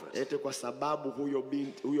a prophet. Eti kwa sababu huyo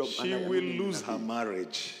binti huyo She will lose her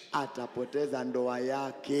marriage. atapoteza ndoa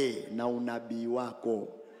yake na unabii wako.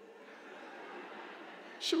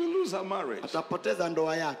 She will lose her marriage. Atapoteza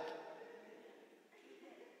ndoa yake.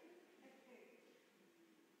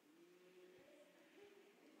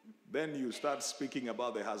 Then you start speaking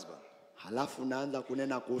about the husband, Halafu unaanza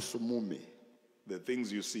kunena kuhusu mume. the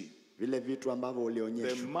things you see. Vile vitu ambavyo The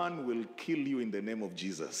ulionyeshwa. man will kill you in the name of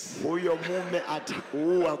Jesus. Huyo mume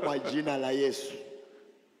atakuua kwa jina la Yesu.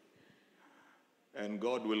 And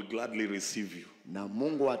God will gladly receive you Na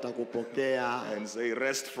Mungu atakupokea. and say,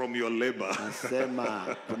 rest from your labor.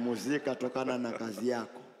 Nasema pumzika tokana na kazi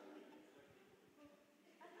yako.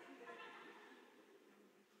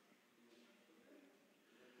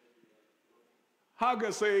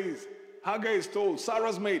 Hagar is told,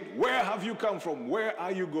 Sarah's maid, where have you come from? Where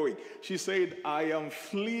are you going? She said, I am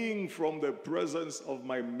fleeing from the presence of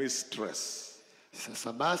my mistress.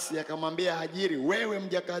 Sasa basi akamwambia Hajiri, wewe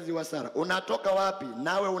mjakazi wa Sara, unatoka wapi?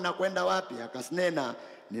 Nawe unakwenda wapi? Akasinena,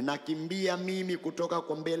 ninakimbia mimi kutoka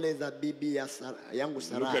kwa mbele za bibi ya yangu Look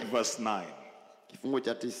Sarai. at verse 9. Kifungu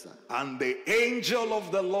cha 9. And the angel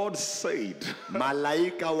of the Lord said,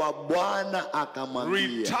 Malaika wa Bwana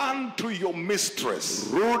akamwambia, return to your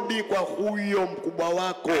mistress rudi kwa huyo mkubwa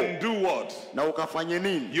wako. and do what? Na ukafanye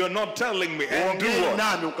nini? You're not telling me. And do Ongea what?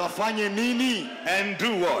 nami, ukafanye nini? And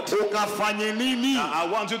do what? Ukafanye nini? I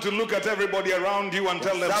want you to look at everybody around you and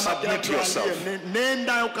tell them, Sama kila submit mtu yourself. aliye,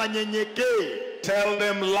 nenda ukanyenyekee. Tell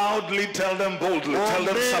them loudly, tell them boldly, tell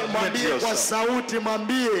them submit Mwambie kwa yourself. sauti,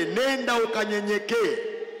 mwambie nenda ukanyenyekee.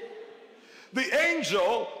 The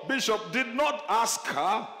angel, Bishop, did not ask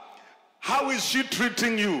her, how is she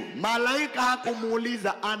treating you? Malaika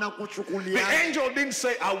hakumuuliza The anakuchukulia. angel didn't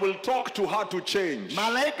say, I will talk to her to change.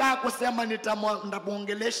 Malaika hakusema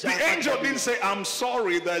nitamuongelesha. The angel didn't say, I'm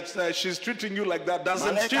sorry that she's treating you like that.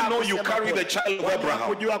 Doesn't she Malaika know you hakusema carry the child of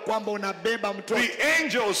Abraham? kujua kwamba unabeba mtoto. The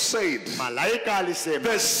angel said, Malaika alisema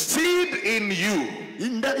the seed in you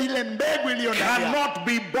ile mbegu iliyo ndani yako cannot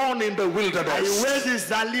be born in the wilderness. haiwezi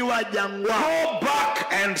zaliwa jangwani. Go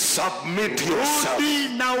back and submit yourself. Rudi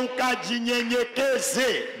na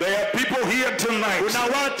ukajinyenyekeze. There are people here tonight. Kuna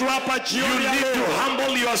watu hapa You jioni ya need to leo.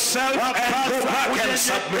 humble yourself and go back and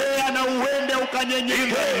submit. Kunyenyekea na uende In the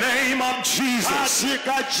ukanyenyekee. name of Jesus.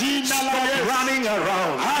 Katika jina la Stop Yesu. running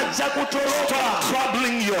around. Acha kutoroka. Stop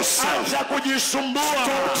troubling yourself. Acha kujisumbua.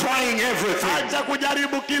 Stop trying everything. Acha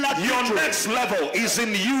kujaribu kila Your kitu. next level is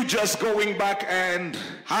in you just going back and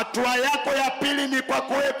Hatua yako ya pili ni kwa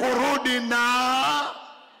wewe kurudi na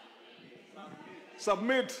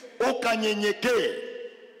submit. ukanyenyekee.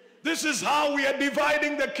 This is how we are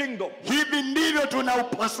dividing the kingdom. Hivi ndivyo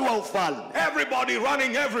tunaupasua ufalme. Everybody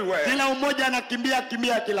running everywhere. Kila mmoja anakimbia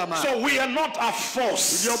kila mara. So we are not a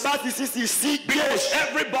force. Hivyo basi sisi si Because jeshi.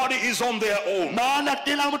 everybody is on their own. Maana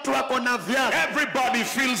kila mtu ako na vyake. Everybody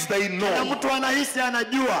feels they Kila know. mtu anahisi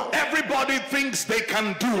anajua. Everybody thinks they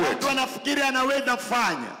can do Mtu it. anafikiri anaweza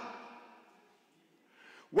fanya.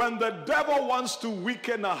 When the devil wants to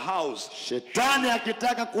weaken a house, Shetani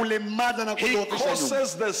akitaka kulemaza na he kudhoofisha nyumba,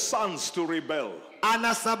 causes the sons to rebel.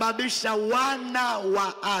 anasababisha wana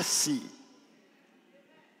waasi.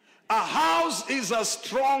 A house is as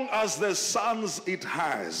strong as the sons it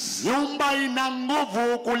has. Nyumba ina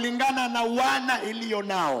nguvu kulingana na wana iliyo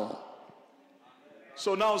nao.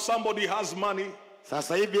 So now somebody has money,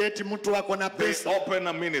 Sasa hivi eti mtu ako na they pesa, open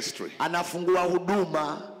a ministry. anafungua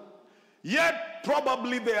huduma, Yet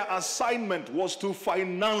probably their assignment was to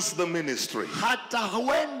finance the ministry. hata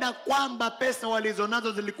huenda kwamba pesa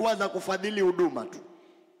walizonazo zilikuwa za kufadhili huduma tu.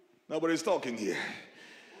 Nobody's talking here.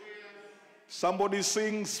 Somebody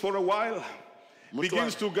sings for a while,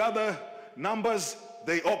 begins to gather numbers,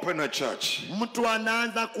 they open a church. Mtu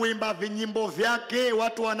anaanza kuimba vinyimbo vyake,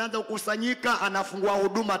 watu wanaanza kukusanyika, anafungua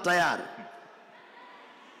huduma tayari.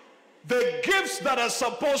 The gifts that are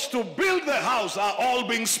supposed to build the house are all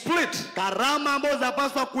being split. Karama ambazo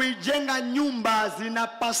zinapaswa kuijenga nyumba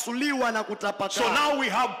zinapasuliwa na kutapakaa. So now we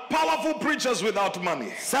have powerful preachers without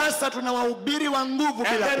money. Sasa tuna wahubiri wa nguvu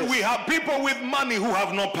And bila then we pesa. have people with money who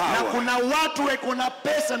have no Na power. kuna watu weko na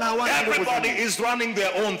pesa na hawana nguvu. Everybody is running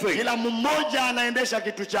their own thing. Kila mmoja anaendesha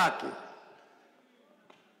kitu chake.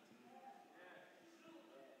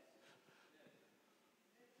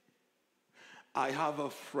 I have a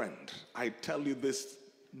friend. I tell you this,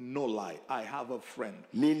 no lie. I have a friend.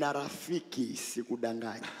 Nina rafiki,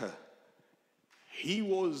 sikudanganya. He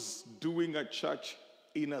was doing a church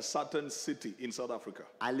in a certain city in South Africa.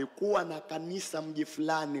 Alikuwa na kanisa mji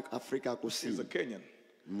fulani Afrika He's a Kusini. Kenyan.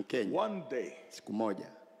 Mkenya. One day, Siku moja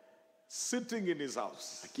sitting in his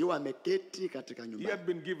house, akiwa ameketi katika he nyumba. had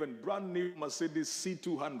been given brand new Mercedes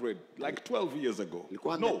C200 like 12 years ago.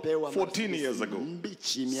 Alikuwa No, amepewa 14 Mercedes years ago.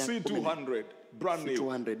 mbichi, miaka C200, brand new,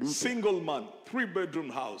 C200 mpya. single man, 3-bedroom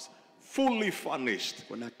house, fully furnished,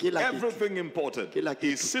 Kuna kila kitu. everything imported. Kila kitu.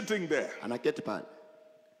 He's sitting there, Anaketi pale.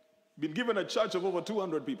 been given a church of over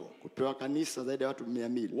 200 people. Kupewa kanisa zaidi ya watu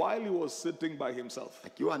 200. While he was sitting by himself,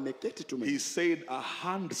 Akiwa ameketi tu he said a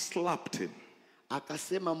hand slapped him.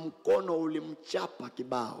 akasema mkono ulimchapa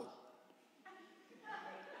kibao.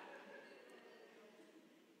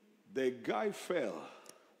 The guy fell.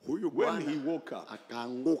 Huyu When he bwana woke up,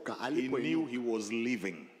 akaanguka, he knew alipoinuka he was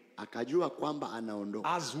leaving. akajua kwamba anaondoka.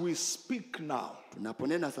 As we speak now,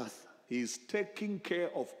 Tunaponena sasa, he's taking care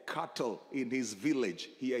of cattle in his village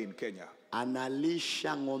here in Kenya.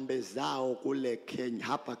 analisha ng'ombe zao kule Kenya,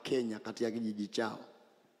 hapa Kenya katika kijiji chao.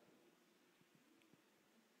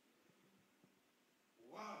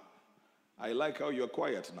 I like how you're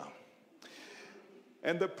quiet now.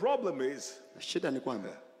 And the problem is, Shida ni kwamba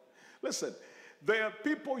listen, there are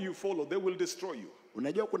people you follow, they will destroy you.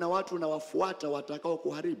 unajua kuna watu unawafuata watakao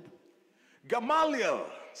kuharibu. Gamaliel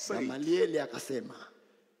said, Gamalieli akasema,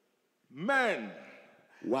 men,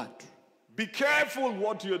 watu be careful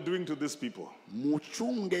what you're doing to these people.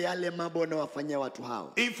 muchunge yale mambo unawafanyia watu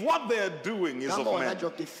hao. If what they are doing is Kama of men,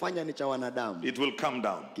 wanachokifanya ni cha wanadamu, it will come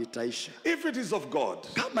down. kitaisha. If it is of God,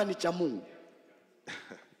 Kama ni cha Mungu,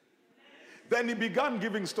 then he began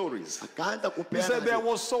giving stories. akaanza He kupeana. said there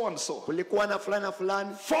hadithi. was so and so. Kulikuwa na fulani na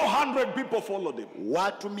fulani, 400 people followed him.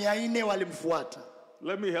 watu 400 walimfuata.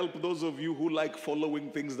 Let me help those of you who like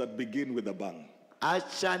following things that begin with a bang.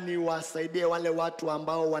 Acha niwasaidie wale watu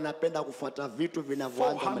ambao wanapenda kufuata vitu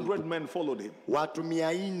vinavyoanza na 400 mlipuko. men followed him. Watu 400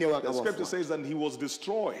 The scripture wakawafuata. says, and he was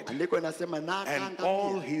destroyed, Andiko inasema na and all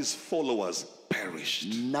akaangamia, his followers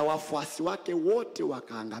perished. na wafuasi wake wote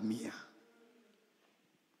wakaangamia.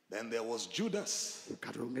 Then there was Judas,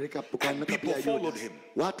 Kukaongeleka and people pia followed Judas. him,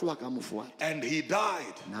 Watu wakamfuata and he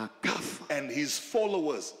died, na akafa, and his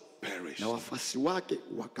followers perished. na wafuasi wake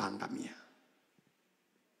wakaangamia.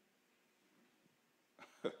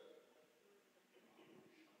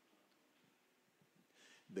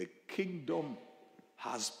 The kingdom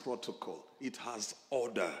has protocol, it has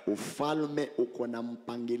order. Ufalme uko na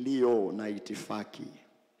mpangilio na itifaki.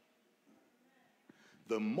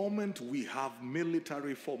 The moment we have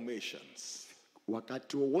military formations,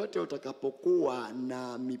 Wakati wowote utakapokuwa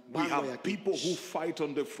na we mipango ya have people who kijeshi, fight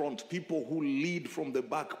on the front, people who lead from the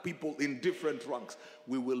back, people in different ranks,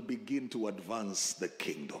 we will begin to advance the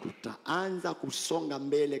kingdom. tutaanza kusonga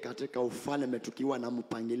mbele katika ufalme tukiwa na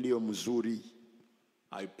mpangilio mzuri.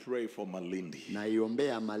 I pray for Malindi Na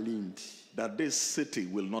iombea Malindi that this city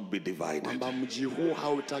will not be divided. kwamba mji huu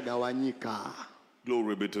hautagawanyika.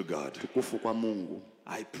 Glory be to God. Tukufu kwa Mungu.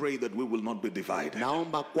 I pray that we will not be divided.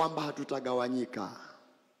 Naomba kwamba hatutagawanyika.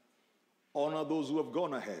 Honor those who have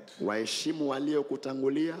gone ahead. Waheshimu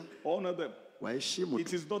waliokutangulia, Honor them. waheshimu It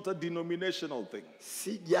tu. is not a denominational thing.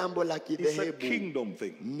 Si jambo la It's a kidhehebu, kingdom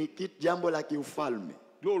thing. ni jambo la kiufalme.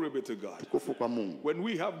 Glory be to God. Tukufu kwa Mungu. When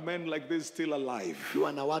we have men like this still alive,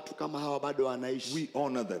 Kiwa na watu kama hawa bado wanaishi, we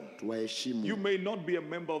honor them. You tuwaheshimu. may not be a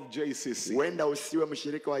member of JCC, Huenda usiwe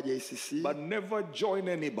mshirika wa JCC, but never join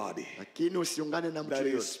anybody lakini usiungane na mtu that is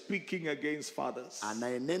yoyote speaking against fathers.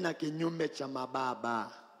 anayenena kinyume cha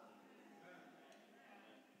mababa.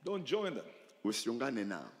 Don't join them. Usiungane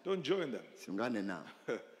nao, Don't join them. usiungane nao.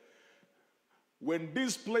 When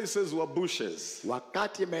these places were bushes,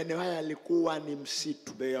 Wakati maeneo haya yalikuwa ni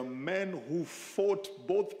msitu, they are men who fought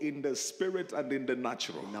both in the spirit and in the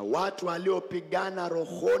natural. na watu waliopigana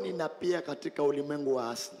rohoni na pia katika ulimwengu wa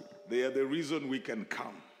asili. They are the reason we can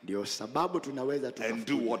come Ndio sababu tunaweza and do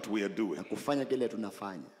tukafanya what we are na doing. kufanya kile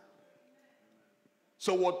tunafanya.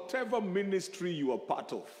 So whatever ministry you are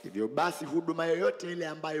part of, Hivyo basi huduma yoyote ile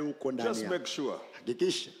ambayo uko ndani just ya, make sure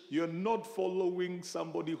hakikisha you're not following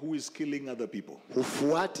somebody who is killing other people.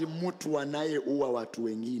 hufuati mtu anayeua watu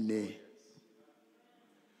wengine.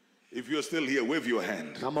 If you're still here, wave your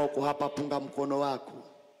hand. Kama uko hapa, punga mkono wako.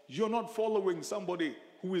 You're not following somebody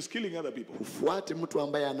who is killing other people. Hufuati mtu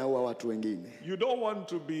ambaye anaua watu wengine. You don't want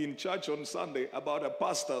to be in church on Sunday about a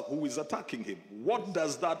pastor who is attacking him. What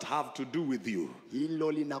does that have to do with you?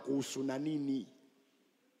 Hilo linakuhusu na nini?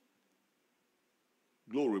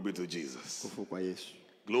 Glory be to Jesus. Kufu kwa Yesu.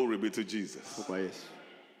 Glory be to Jesus. Kufu kwa Yesu.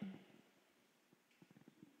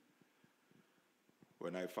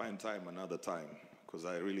 When I find time another time, because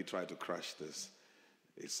I really try to crush this,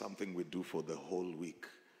 it's something we do for the whole week.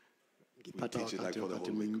 We teach it like for the whole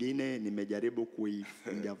week. mwingine nimejaribu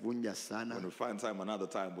kuivunja sana. When we find time another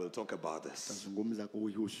time, we'll talk about this. Tazungumza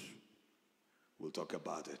kuihusu. We'll talk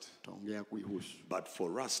about it. Taongea kuihusu. But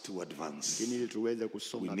for us to advance, Ili tuweze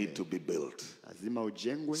kusonga we need to be built. lazima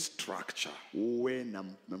ujengwe, Structure. uwe na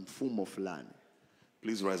mfumo fulani.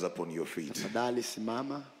 Please rise up on your feet. Tafadhali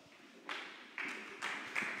simama.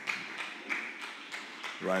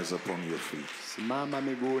 Rise up on your feet. Simama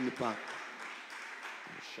miguuni pako.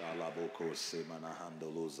 Shalaboko semana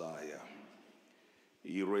handolozaya.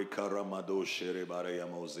 Ire karamado sherebare ya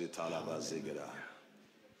mozeta labazigera.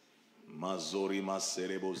 Mazori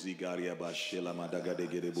maserebo zigaria bashela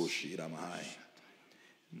madagadegere boshira mahai.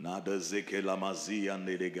 Nada zekela mazia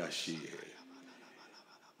nedegashi.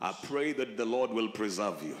 I pray that the Lord will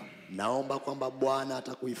preserve you. Naomba kwamba Bwana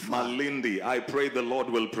atakuhifadhi. Malindi, I pray the Lord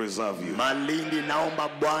will preserve you. Malindi, naomba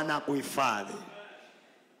Bwana akuhifadhi.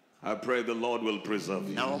 I pray the Lord will preserve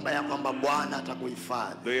you. Naomba ya kwamba Bwana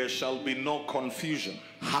atakuhifadhi. There shall be no confusion.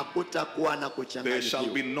 Hakutakuwa na There shall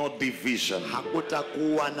be kuchanganyikiwa. no division.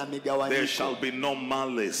 Hakutakuwa na There migawanyiko. shall be no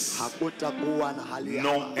malice, Hakutakuwa na hali ya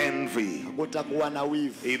no envy. hakutakuwa na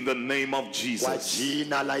wivu. In the name of Kwa Jesus.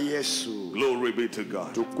 jina la Yesu. Glory be to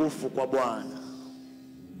God. Tukufu kwa Bwana.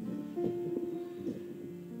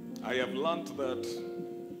 I have learned that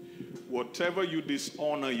whatever you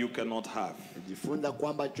dishonor, you cannot have. Jifunza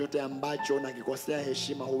kwamba chote ambacho unakikosea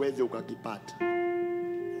heshima huwezi ukakipata.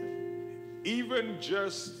 Even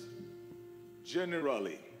just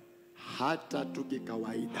generally, Hata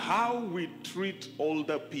tukikawaida. how we treat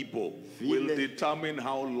older people will Vile- determine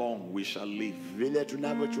how long we shall live. Vile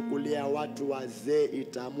tunavyochukulia watu wazee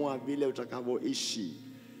itaamua vile utakavyoishi.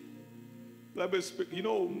 Let me speak. You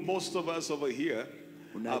know, most of us over here are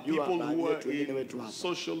Unajua people who baadhi are yetu wengine wetu in hapa.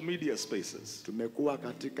 social media spaces. Tumekuwa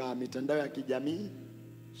katika mitandao ya kijamii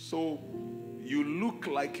So you look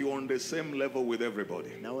like you're on the same level with everybody.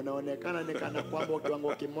 na unaonekana ni kana kwamba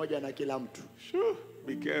kiwango kimoja na kila mtu. Sure,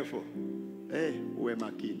 be careful. Uwe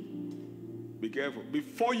makini. Be careful.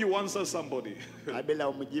 Before you answer somebody, Kabla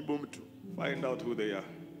umjibu mtu, find out who they are.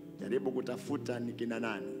 jaribu kutafuta ni kina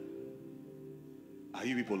nani. Are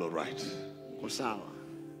you people all right? Mko sawa?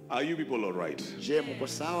 Are you people all right? Je, mko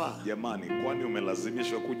sawa? Jamani, kwani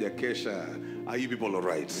umelazimishwa kuja Kesha? Are you people all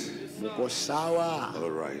right? Mko sawa?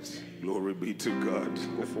 All right. Glory be to God.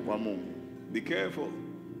 Kufu kwa Mungu. Be careful.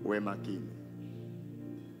 Uwe makini.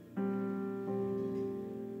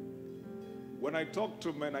 When I talk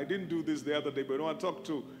to men, I didn't do this the other day, but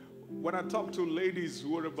when I talk to ladies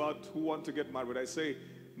who want to get married, I say,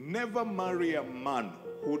 never marry a man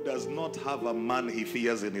who does not have a man he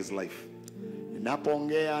fears in his life.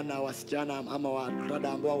 Ninapoongea na wasichana ama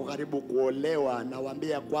wadada ambao wako karibu kuolewa,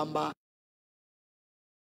 nawaambia kwamba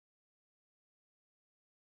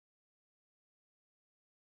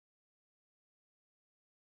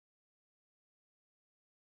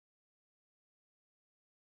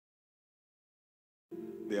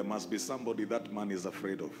There must be somebody that man is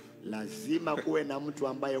afraid of. lazima kuwe na mtu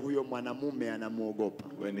ambaye huyo mwanamume anamuogopa.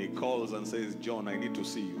 When he calls and says, John, I need to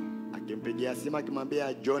see you, Akimpigia simu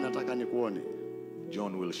akimwambia John, nataka nikuone,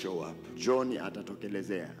 John will show up. John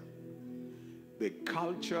atatokelezea. The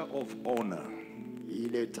culture of honor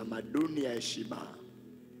Ile tamaduni ya heshima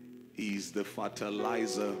is the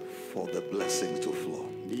fertilizer for the blessings to flow.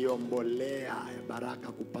 ndiyo mbolea ya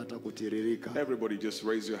baraka kupata kutiririka. Everybody just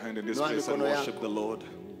raise your hand in this Inua place and mikono worship yako. the Lord.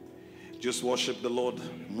 Just worship the Lord.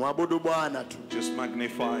 Mwabudu Bwana tu, Just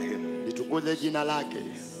magnify him. litukuze jina lake,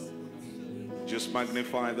 Just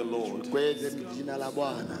magnify the Lord. kweze jina la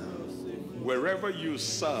Bwana. Wherever you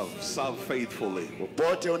serve, serve faithfully.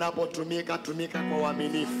 Popote unapotumika, tumika kwa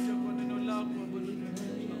uaminifu.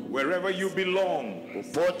 Wherever you belong,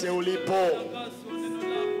 Popote ulipo,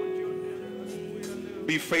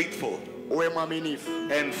 be faithful uwe mwaminifu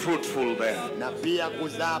and fruitful there. na pia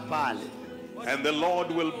kuzaa pale, And the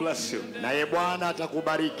Lord will bless you. naye Bwana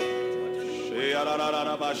atakubariki.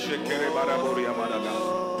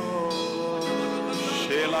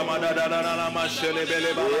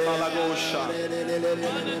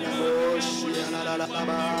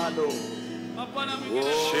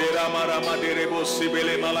 Shela marama derebo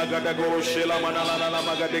sibele malagada go shela manala la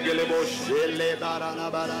magadegele bosh. Ele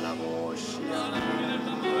barana barana moshi.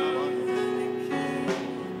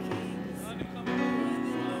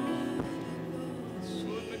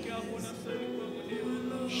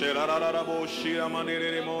 Shela la la bo shira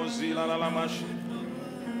manere mozi la la mash.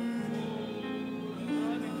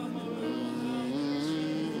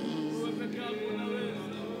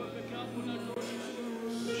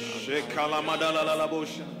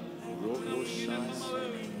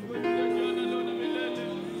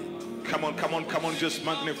 Come on, come on, come on, just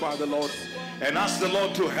magnify the Lord and ask the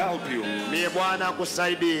Lord to help you. Mie Bwana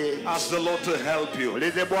akusaidie. Ask the Lord to help you.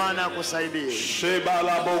 Ulize Bwana akusaidie.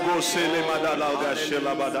 Shebala bogo sele madala ga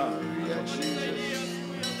shelabada.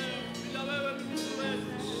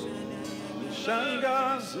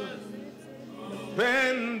 Shangazo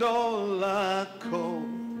pendo lako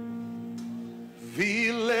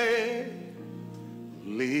vile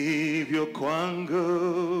livyo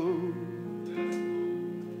kwangu,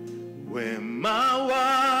 wema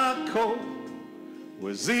wako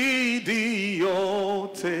wazidi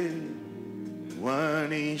yote,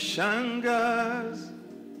 wanishangaza,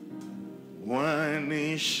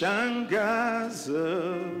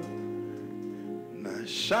 wanishangaza,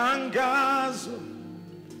 nashangazwa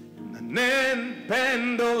na neno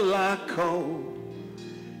pendo lako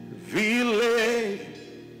vile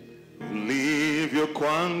ulivyo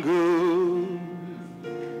kwangu,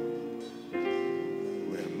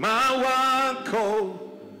 wema wako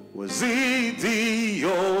wazidi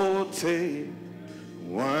yote,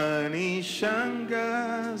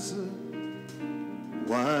 wanishangaza,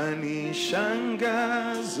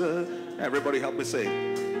 wanishangaza. Everybody help me say,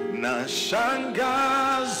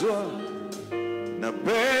 nashangazwa na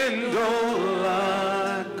pendo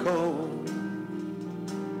lako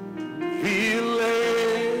vile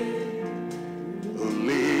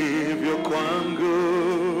ulivyo kwangu,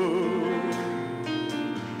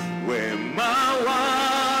 wema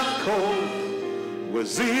wako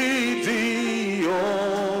wazidi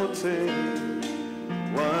yote,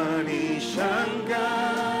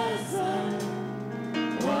 wanishangaza,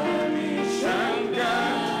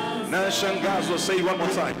 wanishangaza. Nashangazwa, say it one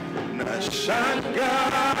more time.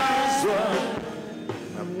 Nashangazwa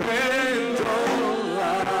na pendo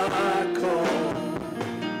lako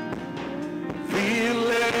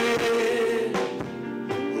vile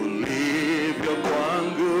ulivyo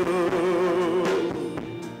kwangu,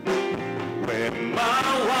 wema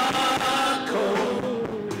wako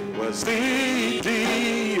wazidi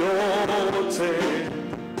yote,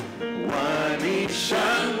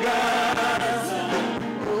 wanishangaza,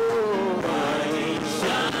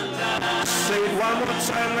 wanishangaza. Say it one more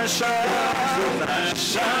time. Nashangazwa,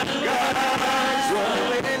 nashangazwa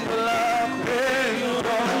pendo lako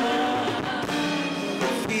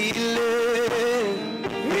vile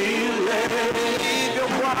ulivyo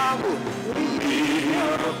kwangu,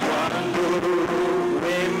 ulivyo kwangu,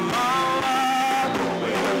 wema wako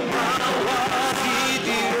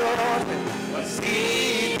wazidi yote,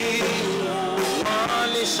 wazidi,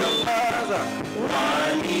 wanishangaza,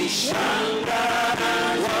 wanishangaza,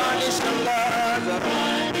 wanishangaza,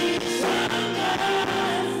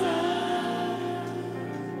 wanishangaza.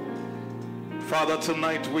 Father,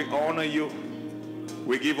 tonight we honor you.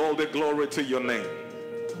 We give all the glory to your name.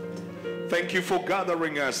 Thank you for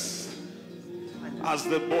gathering us as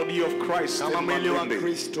the body of Christ in Kama mwili wa Malindi.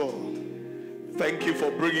 Kristo. Thank you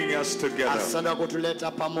for bringing us together. Asante kwa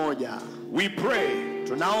kutuleta pamoja. We pray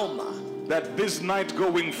Tunaomba that this night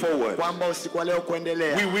going forward, kwamba usiku wa leo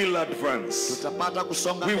kuendelea we will advance, tutapata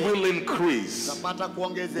kusonga we mbele, will increase, tutapata we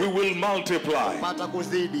kuongezeka, will multiply, tutapata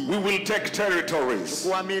kuzidi, we will take territories,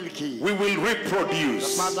 kuwa milki, we will reproduce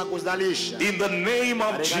tutapata kuzalisha in the name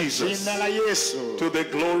of katika Jesus, jina la Yesu, to the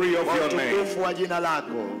glory of kwa your name. utukufu wa jina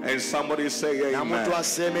lako. And somebody say Na mtu amen.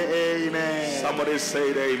 aseme amen. Somebody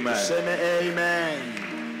say amen. Aseme amen.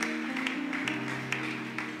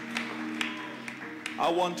 I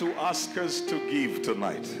want to ask us to give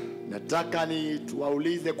tonight. Nataka ni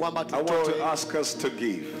tuwaulize kwamba I want to tutoe. ask us to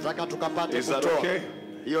give. Nataka tukapate Is that kutoa. okay?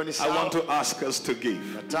 Hiyo ni I sawa. want to ask us to give.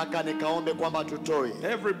 Nataka nikaombe kwamba tutoe.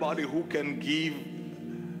 Everybody who can give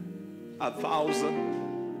 1,000,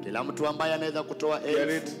 Kila mtu ambaye anaweza kutoa get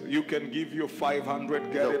 1000, it. You can give your 500,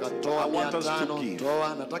 get it. ukatoa I want us to 500, give.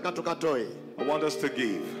 toa. Nataka tukatoe. I want us to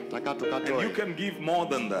give. Nataka And you tukatoe. can give more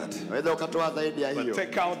than that. Unaweza ukatoa zaidi ya But hiyo.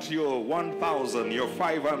 take out your 1,000, your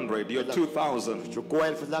 500, your 2,000. Chukua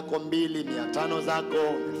 1000 zako 2, 500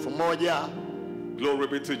 zako, 1000. Glory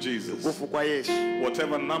be to Jesus. Kufu kwa Yesu.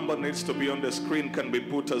 Whatever number needs to be on the screen can be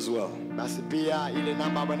put as well. Basi pia ile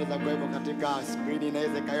namba ambayo inaweza kuwekwa katika screen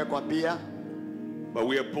inaweza ikawekwa pia. But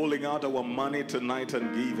we are pulling out our money tonight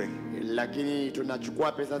and giving. Lakini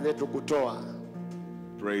tunachukua pesa zetu kutoa.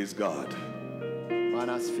 Praise God.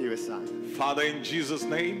 Bwana asifiwe sana. Father, in Jesus'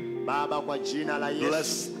 name, Baba, kwa jina la Yesu,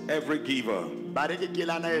 bless every giver. Bariki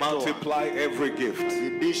kila anayetoa. Multiply every gift.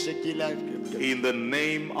 Zidishe kila In the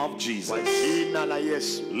name of kwa Jesus. jina la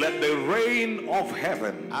Yesu. Let the rain of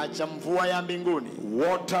heaven Acha mvua ya mbinguni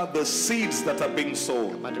water the seeds that are being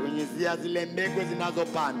sown. patunyunyizia zile mbegu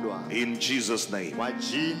zinazopandwa In Jesus' name. kwa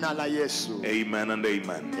jina la Yesu. Amen and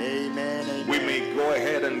amen. Amen, We amen. may go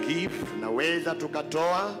ahead and give Naweza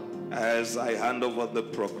tukatoa as I hand over the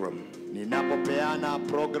program. ninapopeana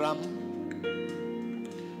program.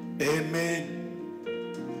 Amen.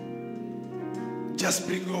 Just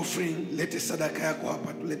bring your offering. Lete sadaka yako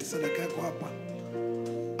hapa. Tulete sadaka yako hapa.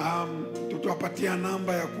 Tutawapatia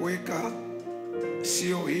namba ya kuweka.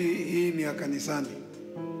 Sio hii ni ya kanisani.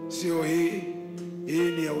 Sio hii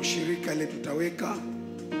ni ya ushirika ile tutaweka.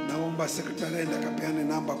 Naomba sekretari aende kapeane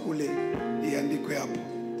namba kule iandikwe hapo.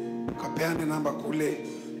 Kapeane namba kule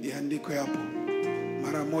iandikwe hapo.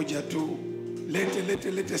 Mara moja tu.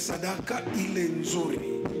 Lete sadaka ile nzuri.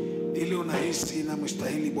 Ile unahisi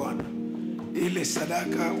inamstahili Bwana. Ile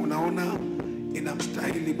sadaka unaona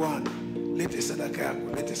inamstahili Bwana. Lete sadaka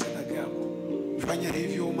yako, lete sadaka yako. Fanya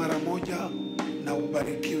hivyo mara moja na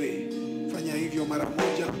ubarikiwe. Fanya hivyo mara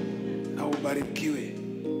moja na ubarikiwe.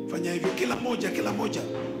 Fanya hivyo kila moja.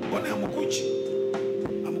 Mbona hamkuji?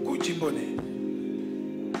 Hamkuji mbone?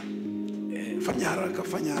 Fanya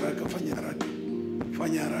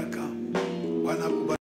haraka. Bwana akubariki.